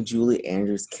imagine Julie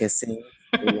Andrews kissing?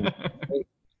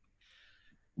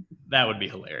 That would be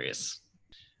hilarious.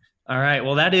 All right.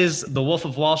 Well, that is The Wolf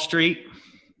of Wall Street,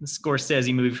 the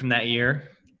Scorsese movie from that year.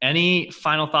 Any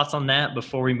final thoughts on that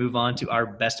before we move on to our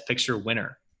Best Picture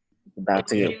winner? About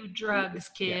to Don't get do drugs,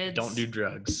 kids. Yeah, don't do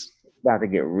drugs. about to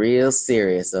get real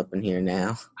serious up in here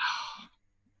now.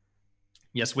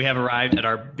 Yes, we have arrived at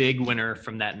our big winner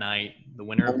from that night, the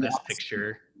winner of Best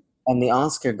Picture. And the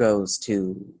Oscar goes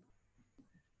to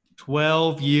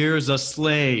 12 Years a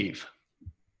Slave.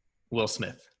 Will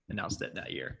Smith announced it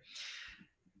that year.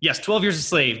 Yes, 12 Years a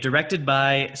Slave, directed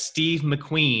by Steve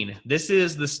McQueen. This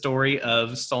is the story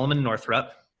of Solomon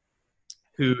Northup,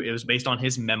 who it was based on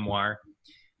his memoir.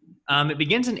 It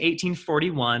begins in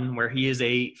 1841, where he is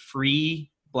a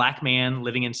free Black man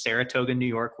living in Saratoga, New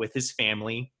York, with his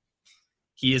family.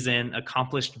 He is an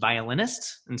accomplished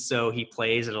violinist, and so he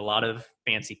plays at a lot of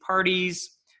fancy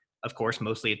parties, of course,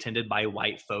 mostly attended by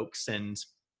white folks. And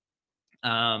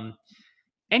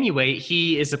anyway,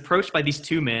 he is approached by these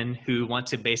two men who want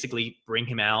to basically bring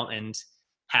him out and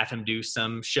have him do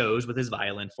some shows with his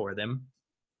violin for them.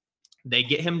 They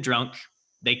get him drunk,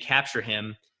 they capture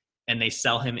him, and they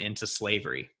sell him into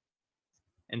slavery.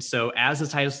 And so, as the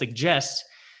title suggests,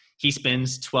 he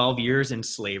spends 12 years in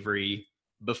slavery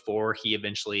before he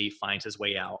eventually finds his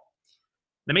way out.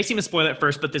 That may seem a spoiler at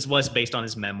first, but this was based on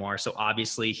his memoir. So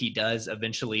obviously he does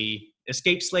eventually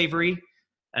escape slavery.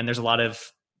 And there's a lot of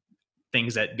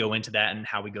things that go into that and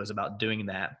how he goes about doing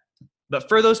that. But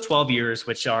for those 12 years,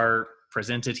 which are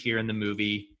presented here in the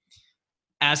movie,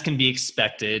 as can be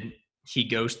expected, he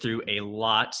goes through a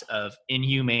lot of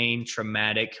inhumane,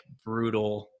 traumatic,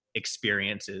 brutal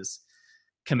experiences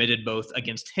committed both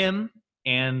against him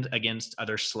and against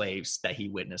other slaves that he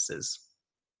witnesses.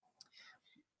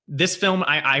 This film,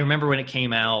 I remember when it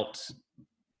came out,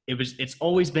 it's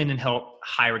always been in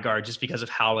high regard just because of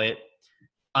how it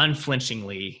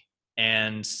unflinchingly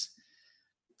and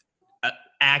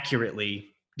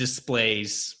accurately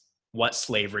displays what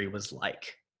slavery was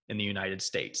like in the United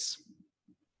States.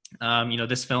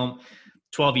 This film,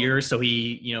 12 years, so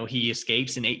he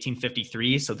escapes in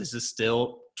 1853, so this is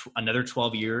still another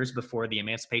 12 years before the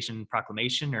Emancipation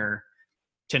Proclamation, or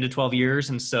 10 to 12 years.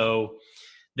 And so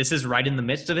this is right in the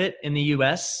midst of it in the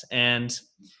US. And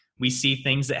we see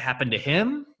things that happen to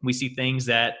him. We see things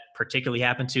that particularly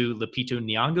happen to Lupita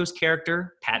Nyong'o's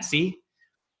character, Patsy.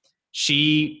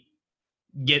 She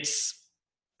gets,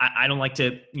 I don't like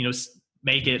to,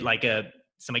 make it like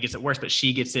somebody gets it worse, but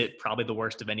she gets it probably the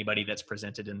worst of anybody that's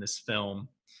presented in this film.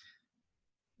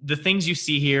 The things you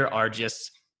see here are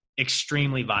just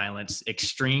extremely violent,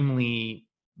 extremely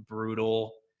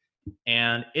brutal,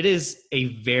 and it is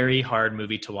a very hard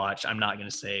movie to watch. I'm not going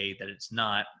to say that it's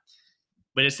not,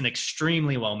 but it's an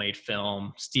extremely well-made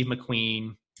film. Steve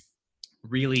McQueen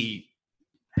really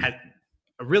had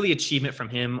a really achievement from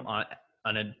him on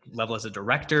a level as a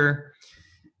director.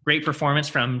 Great performance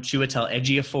from Chiwetel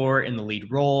Ejiofor in the lead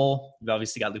role. We've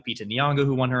obviously got Lupita Nyong'o,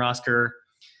 who won her Oscar.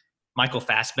 Michael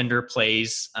Fassbender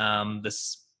plays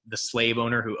the slave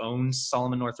owner who owns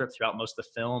Solomon Northup throughout most of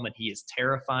the film, and he is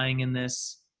terrifying in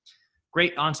this.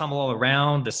 Great ensemble all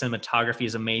around. The cinematography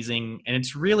is amazing, and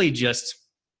it's really just,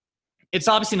 it's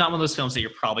obviously not one of those films that you're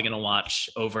probably going to watch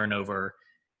over and over,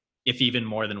 if even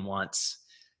more than once,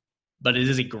 but it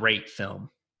is a great film,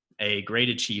 a great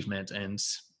achievement, and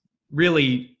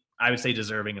really, I would say,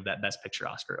 deserving of that Best Picture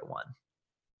Oscar it won.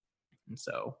 And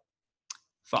so,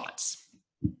 thoughts?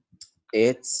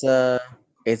 It's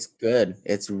good.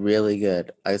 It's really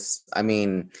good. I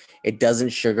mean, it doesn't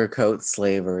sugarcoat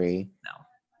slavery. No.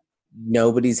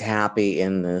 Nobody's happy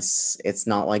in this. It's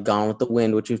not like Gone with the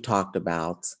Wind, which we've talked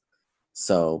about.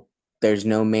 So there's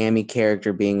no Mammy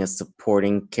character being a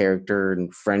supporting character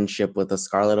and friendship with a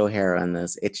Scarlett O'Hara in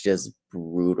this. It's just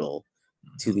brutal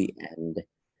to the end.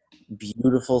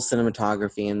 Beautiful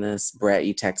cinematography in this. Brett,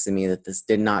 you texted me that this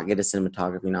did not get a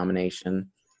cinematography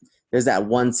nomination. There's that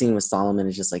one scene with Solomon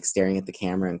is just like staring at the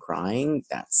camera and crying.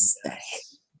 That's that.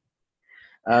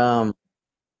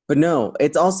 But no,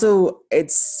 it's also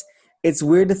it's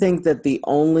weird to think that the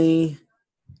only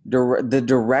the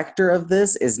director of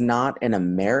this is not an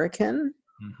American.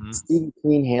 Mm-hmm. Steve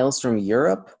McQueen hails from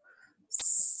Europe.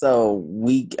 So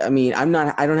I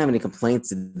don't have any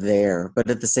complaints there, but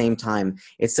at the same time,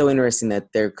 it's so interesting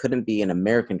that there couldn't be an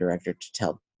American director to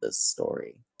tell this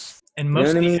story. And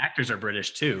most of the actors are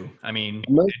British too. I mean,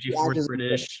 Ejiofor is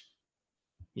British.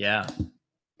 Yeah.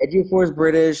 Ejiofor is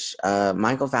British.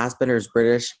 Michael Fassbender is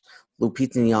British.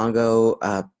 Lupita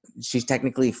Nyong'o, she's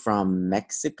technically from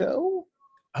Mexico.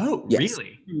 Oh, yes.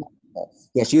 Really?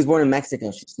 Yeah, she was born in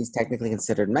Mexico. She's technically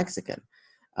considered Mexican,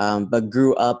 but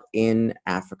grew up in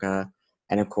Africa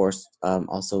and, of course,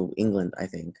 also England, I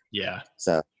think. Yeah.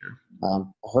 So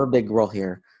her big role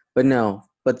here. But no,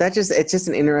 but it's just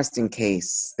an interesting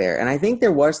case there. And I think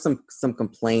there was some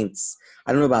complaints.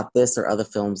 I don't know about this or other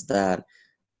films that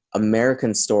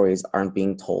American stories aren't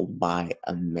being told by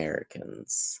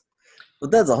Americans.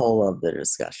 But that's a whole other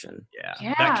discussion.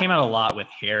 Yeah. That came out a lot with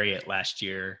Harriet last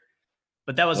year.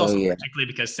 But that was also particularly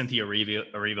because Cynthia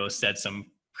Erivo said some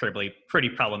pretty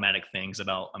problematic things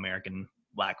about American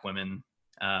Black women.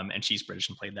 And she's British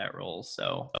and played that role.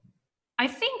 So I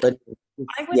think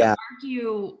I would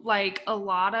argue like a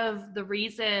lot of the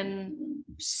reason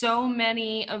so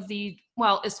many of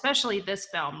especially this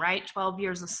film, right? 12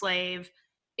 Years a Slave,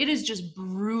 it is just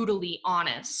brutally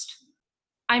honest.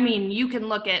 I mean, you can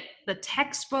look at the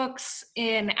textbooks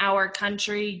in our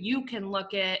country. You can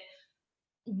look at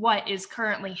what is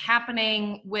currently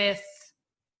happening with,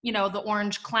 the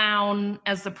orange clown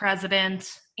as the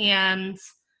president and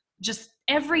just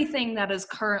everything that is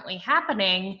currently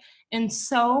happening. And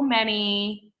so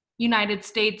many United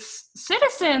States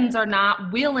citizens are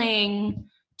not willing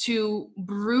to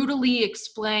brutally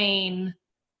explain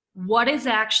what is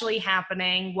actually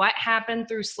happening, what happened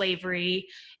through slavery,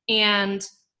 and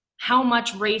how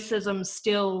much racism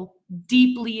still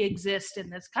deeply exists in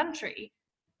this country.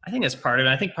 I think that's part of it.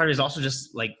 I think part of it is also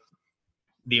just like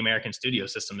the American studio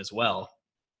system as well.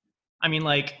 I mean,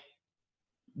 like,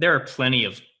 there are plenty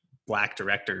of Black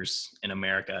directors in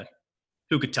America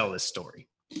who could tell this story,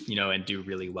 and do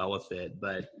really well with it.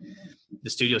 But the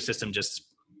studio system just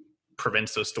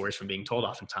prevents those stories from being told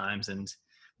oftentimes. And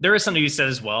there is somebody who said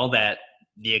as well that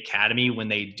the Academy, when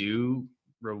they do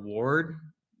reward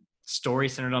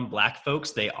stories centered on Black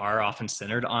folks, they are often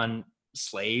centered on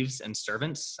slaves and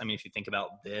servants. I mean, if you think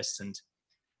about this and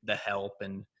The Help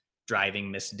and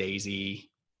Driving Miss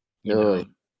Daisy, Moonlight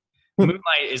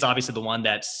is obviously the one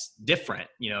that's different,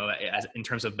 as in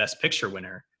terms of Best Picture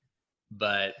winner.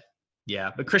 But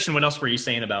yeah, but Christian, what else were you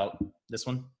saying about this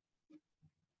one?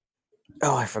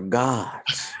 Oh, I forgot.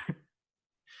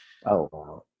 Oh,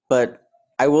 wow. But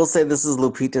I will say this is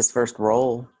Lupita's first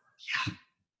role. Yeah.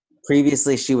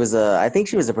 Previously, I think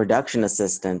she was a production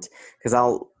assistant, because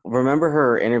I'll remember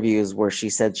her interviews where she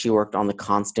said she worked on The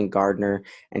Constant Gardener,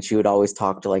 and she would always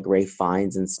talk to like Ralph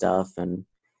Fiennes and stuff, and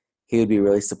he would be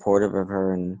really supportive of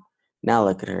her. And now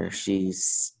look at her. She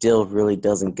still really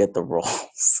doesn't get the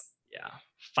roles. Yeah.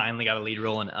 Finally got a lead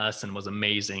role in Us and was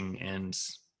amazing and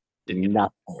didn't get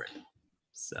nothing for it.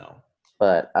 So.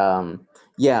 But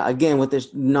yeah, again, with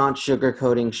this not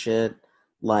sugarcoating shit,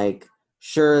 like,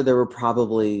 sure, there were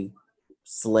probably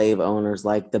slave owners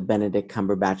like the Benedict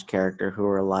Cumberbatch character who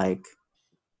were like,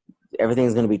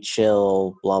 everything's going to be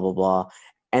chill, blah, blah, blah.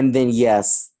 And then,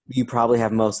 yes, you probably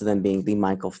have most of them being the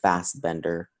Michael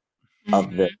Fassbender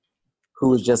of the, who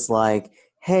was just like,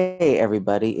 hey,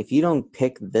 everybody, if you don't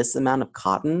pick this amount of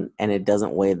cotton and it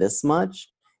doesn't weigh this much,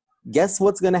 guess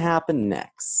what's going to happen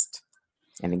next?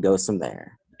 And it goes from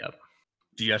there. Yep.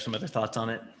 Do you have some other thoughts on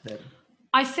it?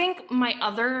 I think my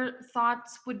other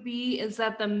thoughts would be is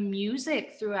that the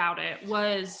music throughout it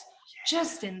was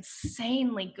just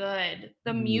insanely good.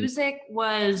 The music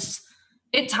was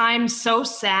at times so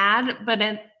sad, but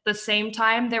at the same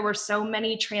time, there were so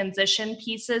many transition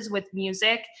pieces with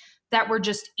music that were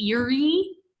just eerie.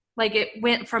 Like, it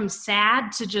went from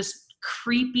sad to just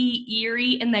creepy,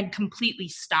 eerie, and then completely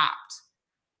stopped.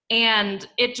 And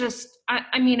it just,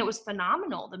 I mean, it was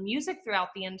phenomenal. The music throughout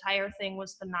the entire thing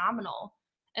was phenomenal.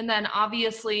 And then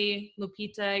obviously,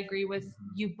 Lupita, I agree with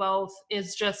you both,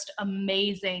 is just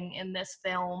amazing in this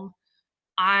film.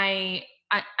 I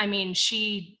mean,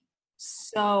 she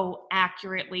so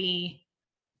accurately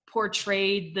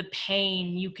portrayed the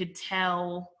pain you could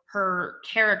tell her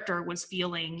character was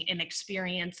feeling and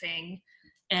experiencing.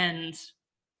 And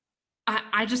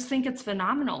I just think it's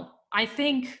phenomenal. I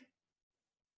think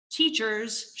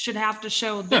teachers should have to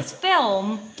show this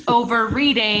film over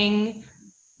reading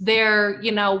their,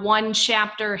 one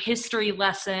chapter history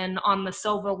lesson on the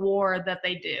Civil War that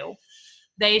they do.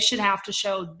 They should have to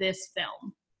show this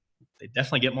film. They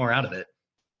definitely get more out of it.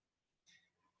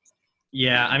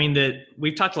 Yeah, I mean,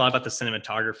 we've talked a lot about the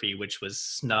cinematography, which was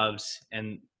snubbed,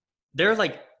 and there are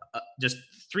like just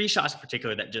 3 shots in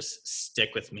particular that just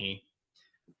stick with me.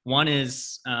 One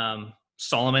is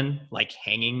Solomon like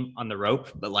hanging on the rope,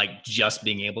 but like just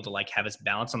being able to like have his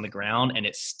balance on the ground and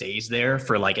it stays there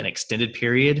for like an extended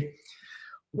period.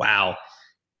 Wow.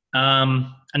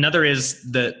 Another is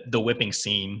the whipping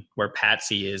scene where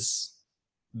Patsy is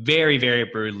very, very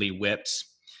brutally whipped.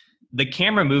 The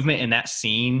camera movement in that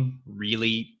scene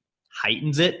really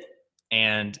heightens it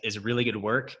and is really good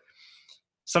work.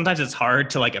 Sometimes it's hard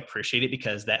to like appreciate it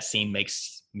because that scene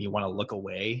makes me want to look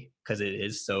away because it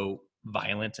is so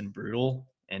violent and brutal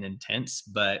and intense.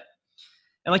 But,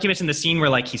 and like you mentioned, the scene where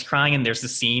like he's crying, and there's the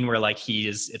scene where like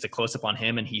it's a close up on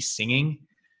him and he's singing.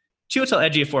 Chiwetel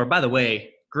Ejiofor, by the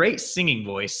way, great singing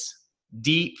voice,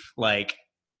 deep, like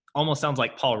almost sounds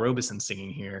like Paul Robeson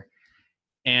singing here.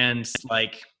 And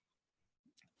like,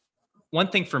 one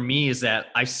thing for me is that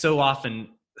I so often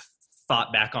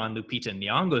thought back on Lupita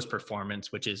Nyong'o's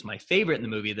performance, which is my favorite in the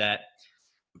movie, that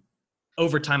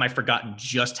over time I've forgotten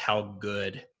just how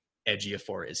good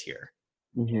Ejiofor is here.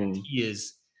 Mm-hmm.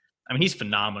 He's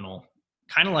phenomenal.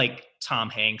 Kind of like Tom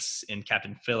Hanks in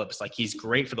Captain Phillips. Like, he's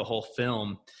great for the whole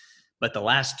film, but the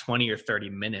last 20 or 30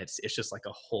 minutes, it's just like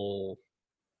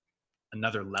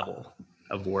another level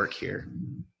of work here.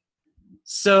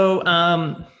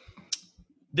 So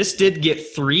this did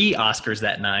get 3 Oscars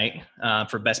that night,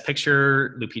 for Best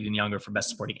Picture, Lupita Nyong'o for Best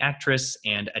Supporting Actress,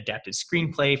 and Adapted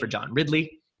Screenplay for John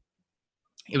Ridley.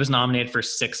 It was nominated for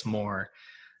 6 more.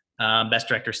 Best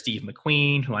Director Steve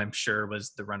McQueen, who I'm sure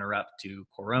was the runner-up to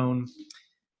Cuarón.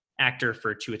 Actor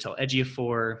for Chiwetel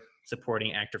Ejiofor.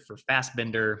 Supporting Actor for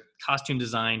Fassbender. Costume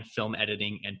Design, Film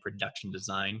Editing, and Production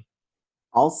Design.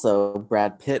 Also,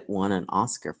 Brad Pitt won an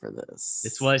Oscar for this.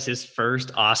 This was his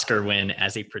first Oscar win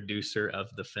as a producer of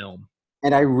the film.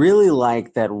 And I really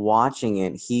like that watching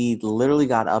it, he literally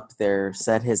got up there,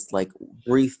 said his like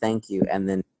brief thank you, and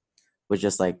then was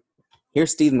just like,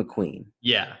 here's Steve McQueen.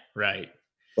 Yeah, right.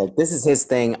 Like, this is his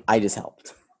thing. I just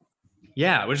helped.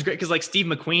 Yeah, which is great because like Steve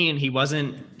McQueen,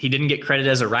 he didn't get credit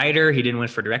as a writer. He didn't win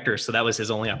for director. So that was his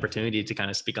only opportunity to kind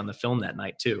of speak on the film that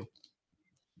night too.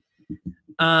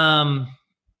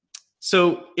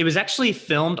 So it was actually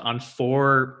filmed on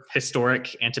 4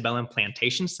 historic antebellum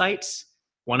plantation sites,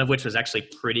 one of which was actually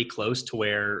pretty close to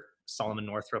where Solomon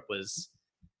Northup was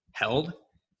held.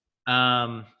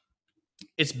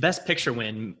 Its Best Picture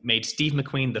win made Steve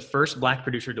McQueen the first Black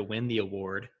producer to win the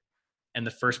award and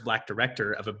the first Black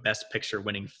director of a Best Picture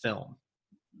winning film.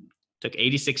 Took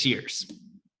 86 years.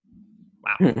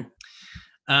 Wow.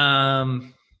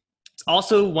 It's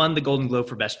also won the Golden Globe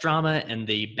for Best Drama and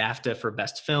the BAFTA for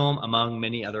Best Film, among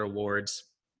many other awards.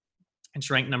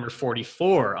 It's ranked number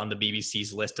 44 on the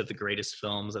BBC's list of the greatest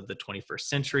films of the 21st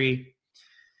century.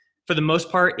 For the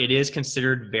most part, it is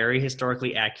considered very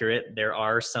historically accurate. There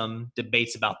are some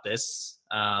debates about this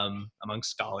among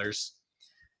scholars.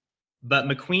 But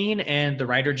McQueen and the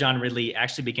writer John Ridley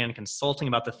actually began consulting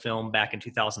about the film back in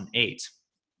 2008.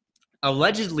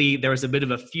 Allegedly, there was a bit of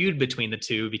a feud between the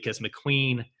two because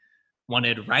McQueen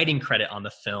wanted writing credit on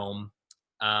the film,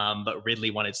 but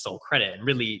Ridley wanted sole credit. And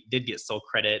Ridley did get sole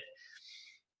credit.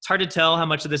 It's hard to tell how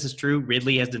much of this is true.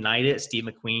 Ridley has denied it. Steve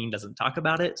McQueen doesn't talk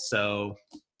about it, so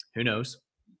who knows?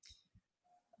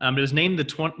 It was named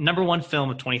the number 1 film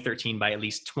of 2013 by at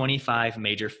least 25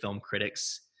 major film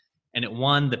critics. And it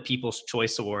won the People's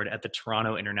Choice Award at the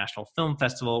Toronto International Film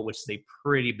Festival, which is a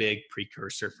pretty big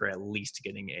precursor for at least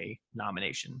getting a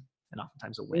nomination and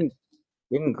oftentimes a win.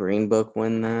 Didn't Green Book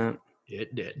win that?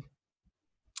 It did.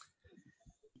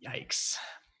 Yikes.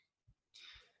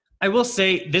 I will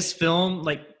say this film,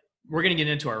 like, we're going to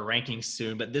get into our rankings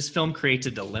soon, but this film creates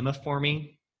a dilemma for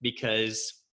me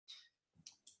because,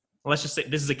 let's just say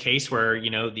this is a case where,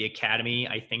 the Academy,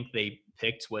 I think they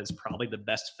picked was probably the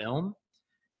best film.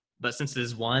 But since it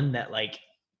is one that, like,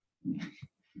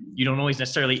 you don't always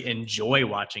necessarily enjoy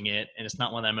watching it, and it's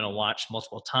not one that I'm going to watch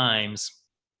multiple times,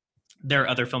 there are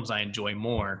other films I enjoy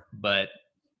more, but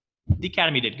the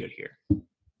Academy did good here,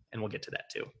 and we'll get to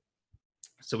that too.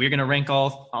 So we're going to rank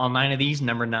all 9 of these,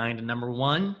 number 9 to number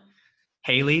 1.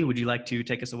 Haley, would you like to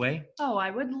take us away? Oh, I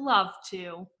would love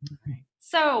to. Okay.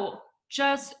 So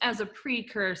just as a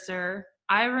precursor,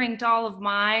 I ranked all of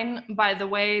mine by the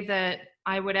way that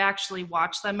I would actually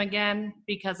watch them again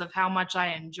because of how much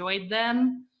I enjoyed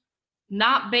them,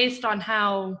 not based on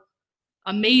how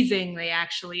amazing they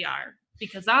actually are.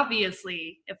 Because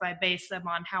obviously, if I base them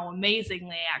on how amazing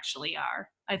they actually are,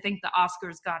 I think the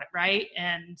Oscars got it right,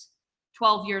 and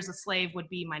 12 Years a Slave would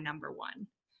be my number 1.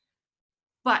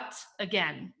 But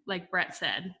again, like Brett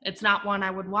said, it's not one I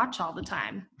would watch all the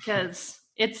time because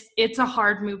it's a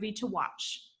hard movie to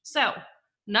watch. So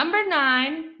number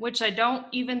 9, which I don't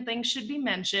even think should be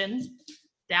mentioned,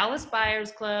 Dallas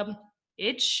Buyers Club.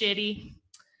 It's shitty.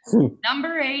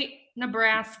 Number 8,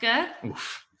 Nebraska.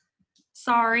 Oof.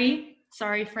 Sorry,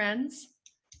 friends.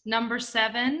 Number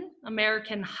 7,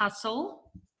 American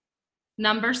Hustle.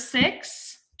 Number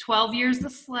 6, 12 Years a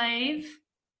Slave.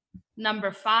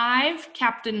 Number 5,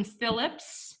 Captain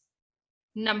Phillips.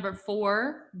 Number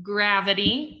 4,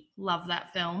 Gravity. Love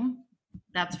that film.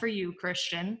 That's for you,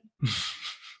 Christian.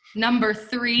 Number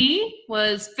 3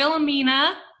 was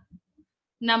Philomena.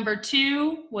 Number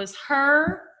 2 was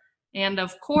Her. And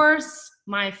of course,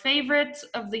 my favorite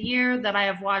of the year that I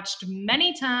have watched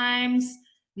many times,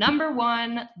 number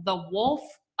 1, The Wolf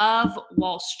of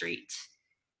Wall Street.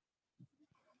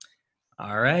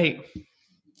 All right.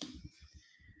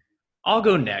 I'll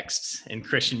go next, and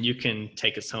Christian, you can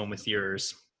take us home with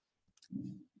yours.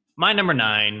 My number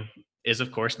 9 is,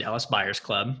 of course, Dallas Buyers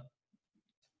Club.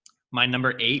 My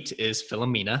number 8 is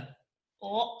Philomena.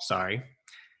 Oh. Sorry.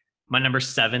 My number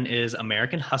 7 is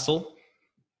American Hustle.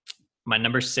 My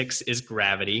number 6 is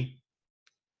Gravity.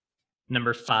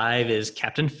 Number 5 is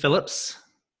Captain Phillips.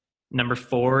 Number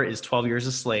 4 is 12 Years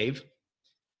a Slave.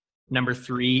 Number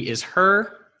 3 is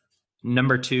Her.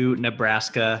 Number 2,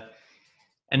 Nebraska.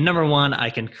 And number 1, I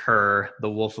concur, The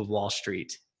Wolf of Wall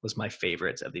Street was my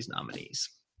favorite of these nominees.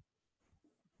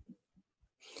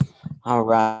 All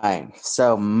right.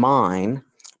 So mine,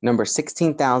 number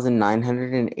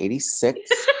 16,986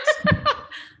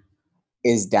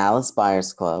 is Dallas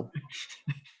Buyers Club.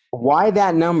 Why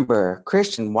that number?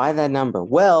 Christian, why that number?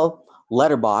 Well,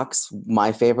 Letterboxd,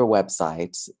 my favorite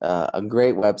website, a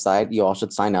great website, you all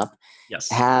should sign up, Yes.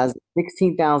 has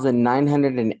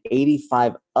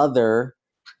 16,985 other,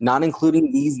 not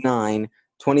including these 9,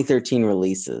 2013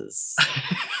 releases.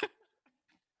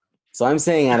 So I'm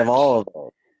saying out of all of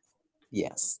it,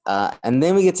 yes. And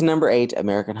then we get to number 8,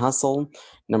 American Hustle.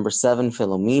 Number 7,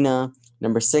 Philomena.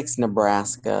 Number 6,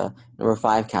 Nebraska. Number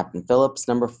 5, Captain Phillips.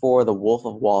 Number 4, The Wolf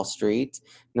of Wall Street.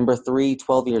 Number 3,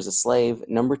 12 Years a Slave.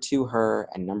 Number 2, Her.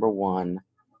 And number 1,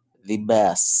 the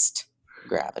best,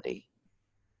 Gravity.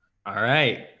 All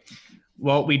right.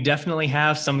 Well, we definitely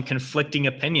have some conflicting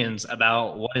opinions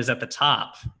about what is at the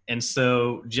top. And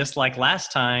so just like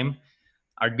last time,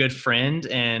 our good friend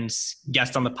and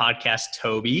guest on the podcast,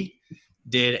 Toby,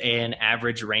 did an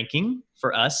average ranking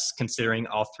for us, considering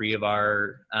all 3 of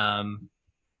our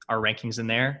rankings in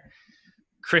there.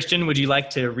 Christian, would you like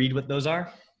to read what those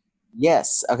are?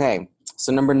 Yes. Okay.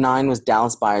 So number 9 was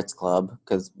Dallas Buyers Club,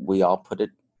 because we all put it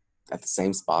at the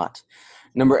same spot.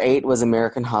 Number 8 was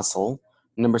American Hustle.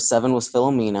 Number 7 was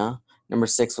Philomena. Number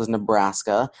 6 was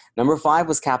Nebraska. Number 5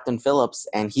 was Captain Phillips,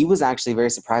 and he was actually very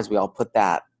surprised we all put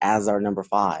that as our number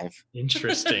 5.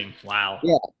 Interesting. Wow.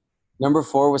 Yeah. Number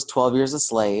 4 was 12 Years a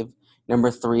Slave.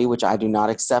 Number 3, which I do not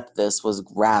accept this, was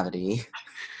Gravity.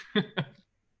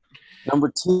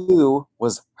 Number 2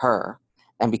 was Her.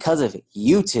 And because of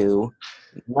you two,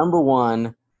 number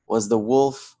 1 was The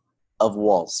Wolf of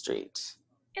Wall Street.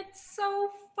 It's so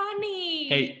funny.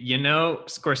 Hey, you know,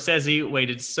 Scorsese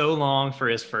waited so long for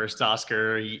his first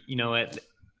Oscar. You know what?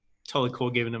 Totally cool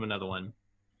giving him another one.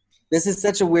 This is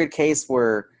such a weird case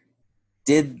where,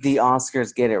 did the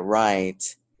Oscars get it right?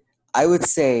 I would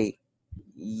say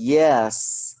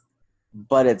yes,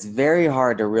 but it's very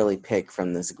hard to really pick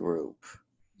from this group.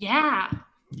 Yeah.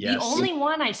 Yes. The only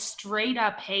one I straight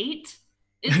up hate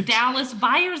is Dallas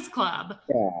Buyers Club.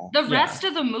 Yeah. The rest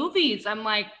of the movies, I'm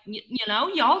like, you know,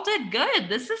 y'all did good.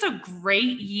 This is a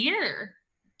great year.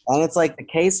 And it's like the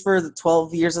case for the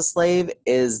 12 Years a Slave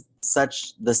is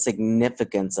such the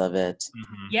significance of it.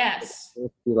 Mhm. Yes.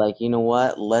 Be like, you know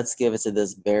what? Let's give it to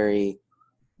this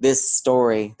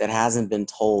story that hasn't been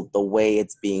told the way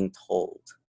it's being told.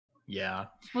 Yeah.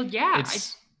 Well, yeah.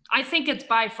 It's, I think it's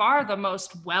by far the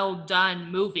most well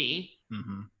done movie.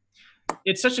 mhm.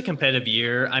 It's such a competitive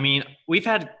year. I mean, we've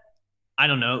had, I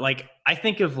don't know, like, I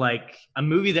think of like a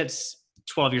movie that's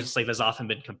 12 Years a Slave has often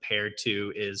been compared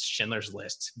to is Schindler's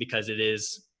List, because it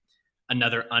is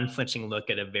another unflinching look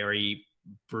at a very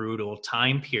brutal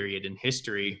time period in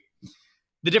history.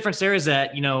 The difference there is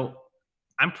that, you know,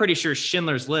 I'm pretty sure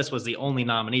Schindler's List was the only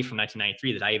nominee from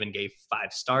 1993 that I even gave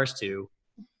 5 stars to.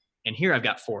 And here I've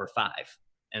got 4 or 5.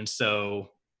 And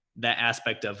so that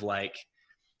aspect of like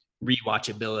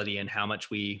rewatchability and how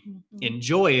much we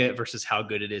enjoy it versus how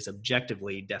good it is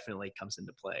objectively definitely comes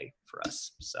into play for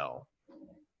us. So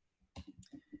it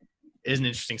is an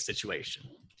interesting situation.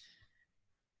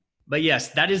 But yes,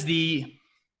 that is the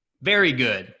very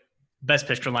good Best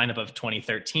Picture lineup of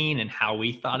 2013 and how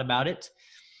we thought about it.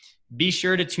 Be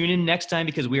sure to tune in next time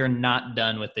because we are not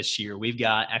done with this year. We've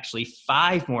got actually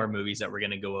 5 more movies that we're going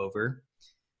to go over.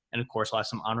 And of course, we'll have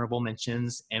some honorable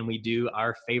mentions, and we do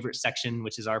our favorite section,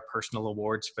 which is our personal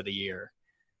awards for the year,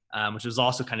 which was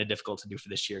also kind of difficult to do for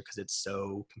this year because it's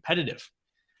so competitive.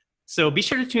 So be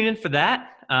sure to tune in for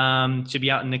that. Should be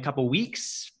out in a couple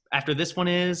weeks after this one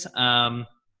is.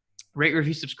 Rate,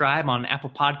 review, subscribe on Apple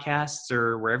Podcasts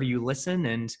or wherever you listen,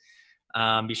 and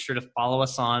be sure to follow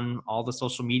us on all the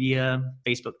social media,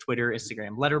 Facebook, Twitter,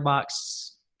 Instagram,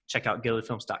 Letterboxd. Check out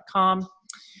GildedFilms.com.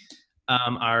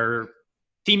 Our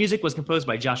theme music was composed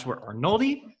by Joshua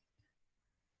Arnoldi.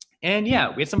 And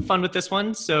yeah, we had some fun with this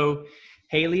one. So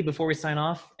Haley, before we sign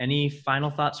off, any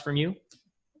final thoughts from you?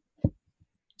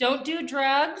 Don't do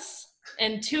drugs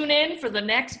and tune in for the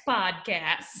next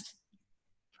podcast.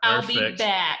 I'll be Perfect.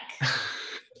 back.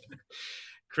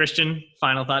 Christian,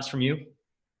 final thoughts from you?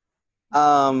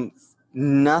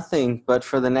 Nothing, but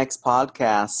for the next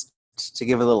podcast, to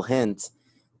give a little hint,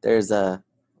 there's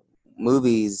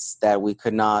movies that we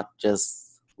could not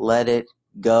just let it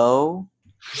go.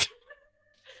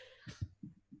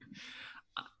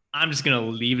 I'm just going to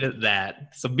leave it at that.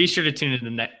 So be sure to tune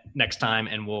in the next time,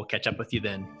 and we'll catch up with you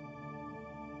then.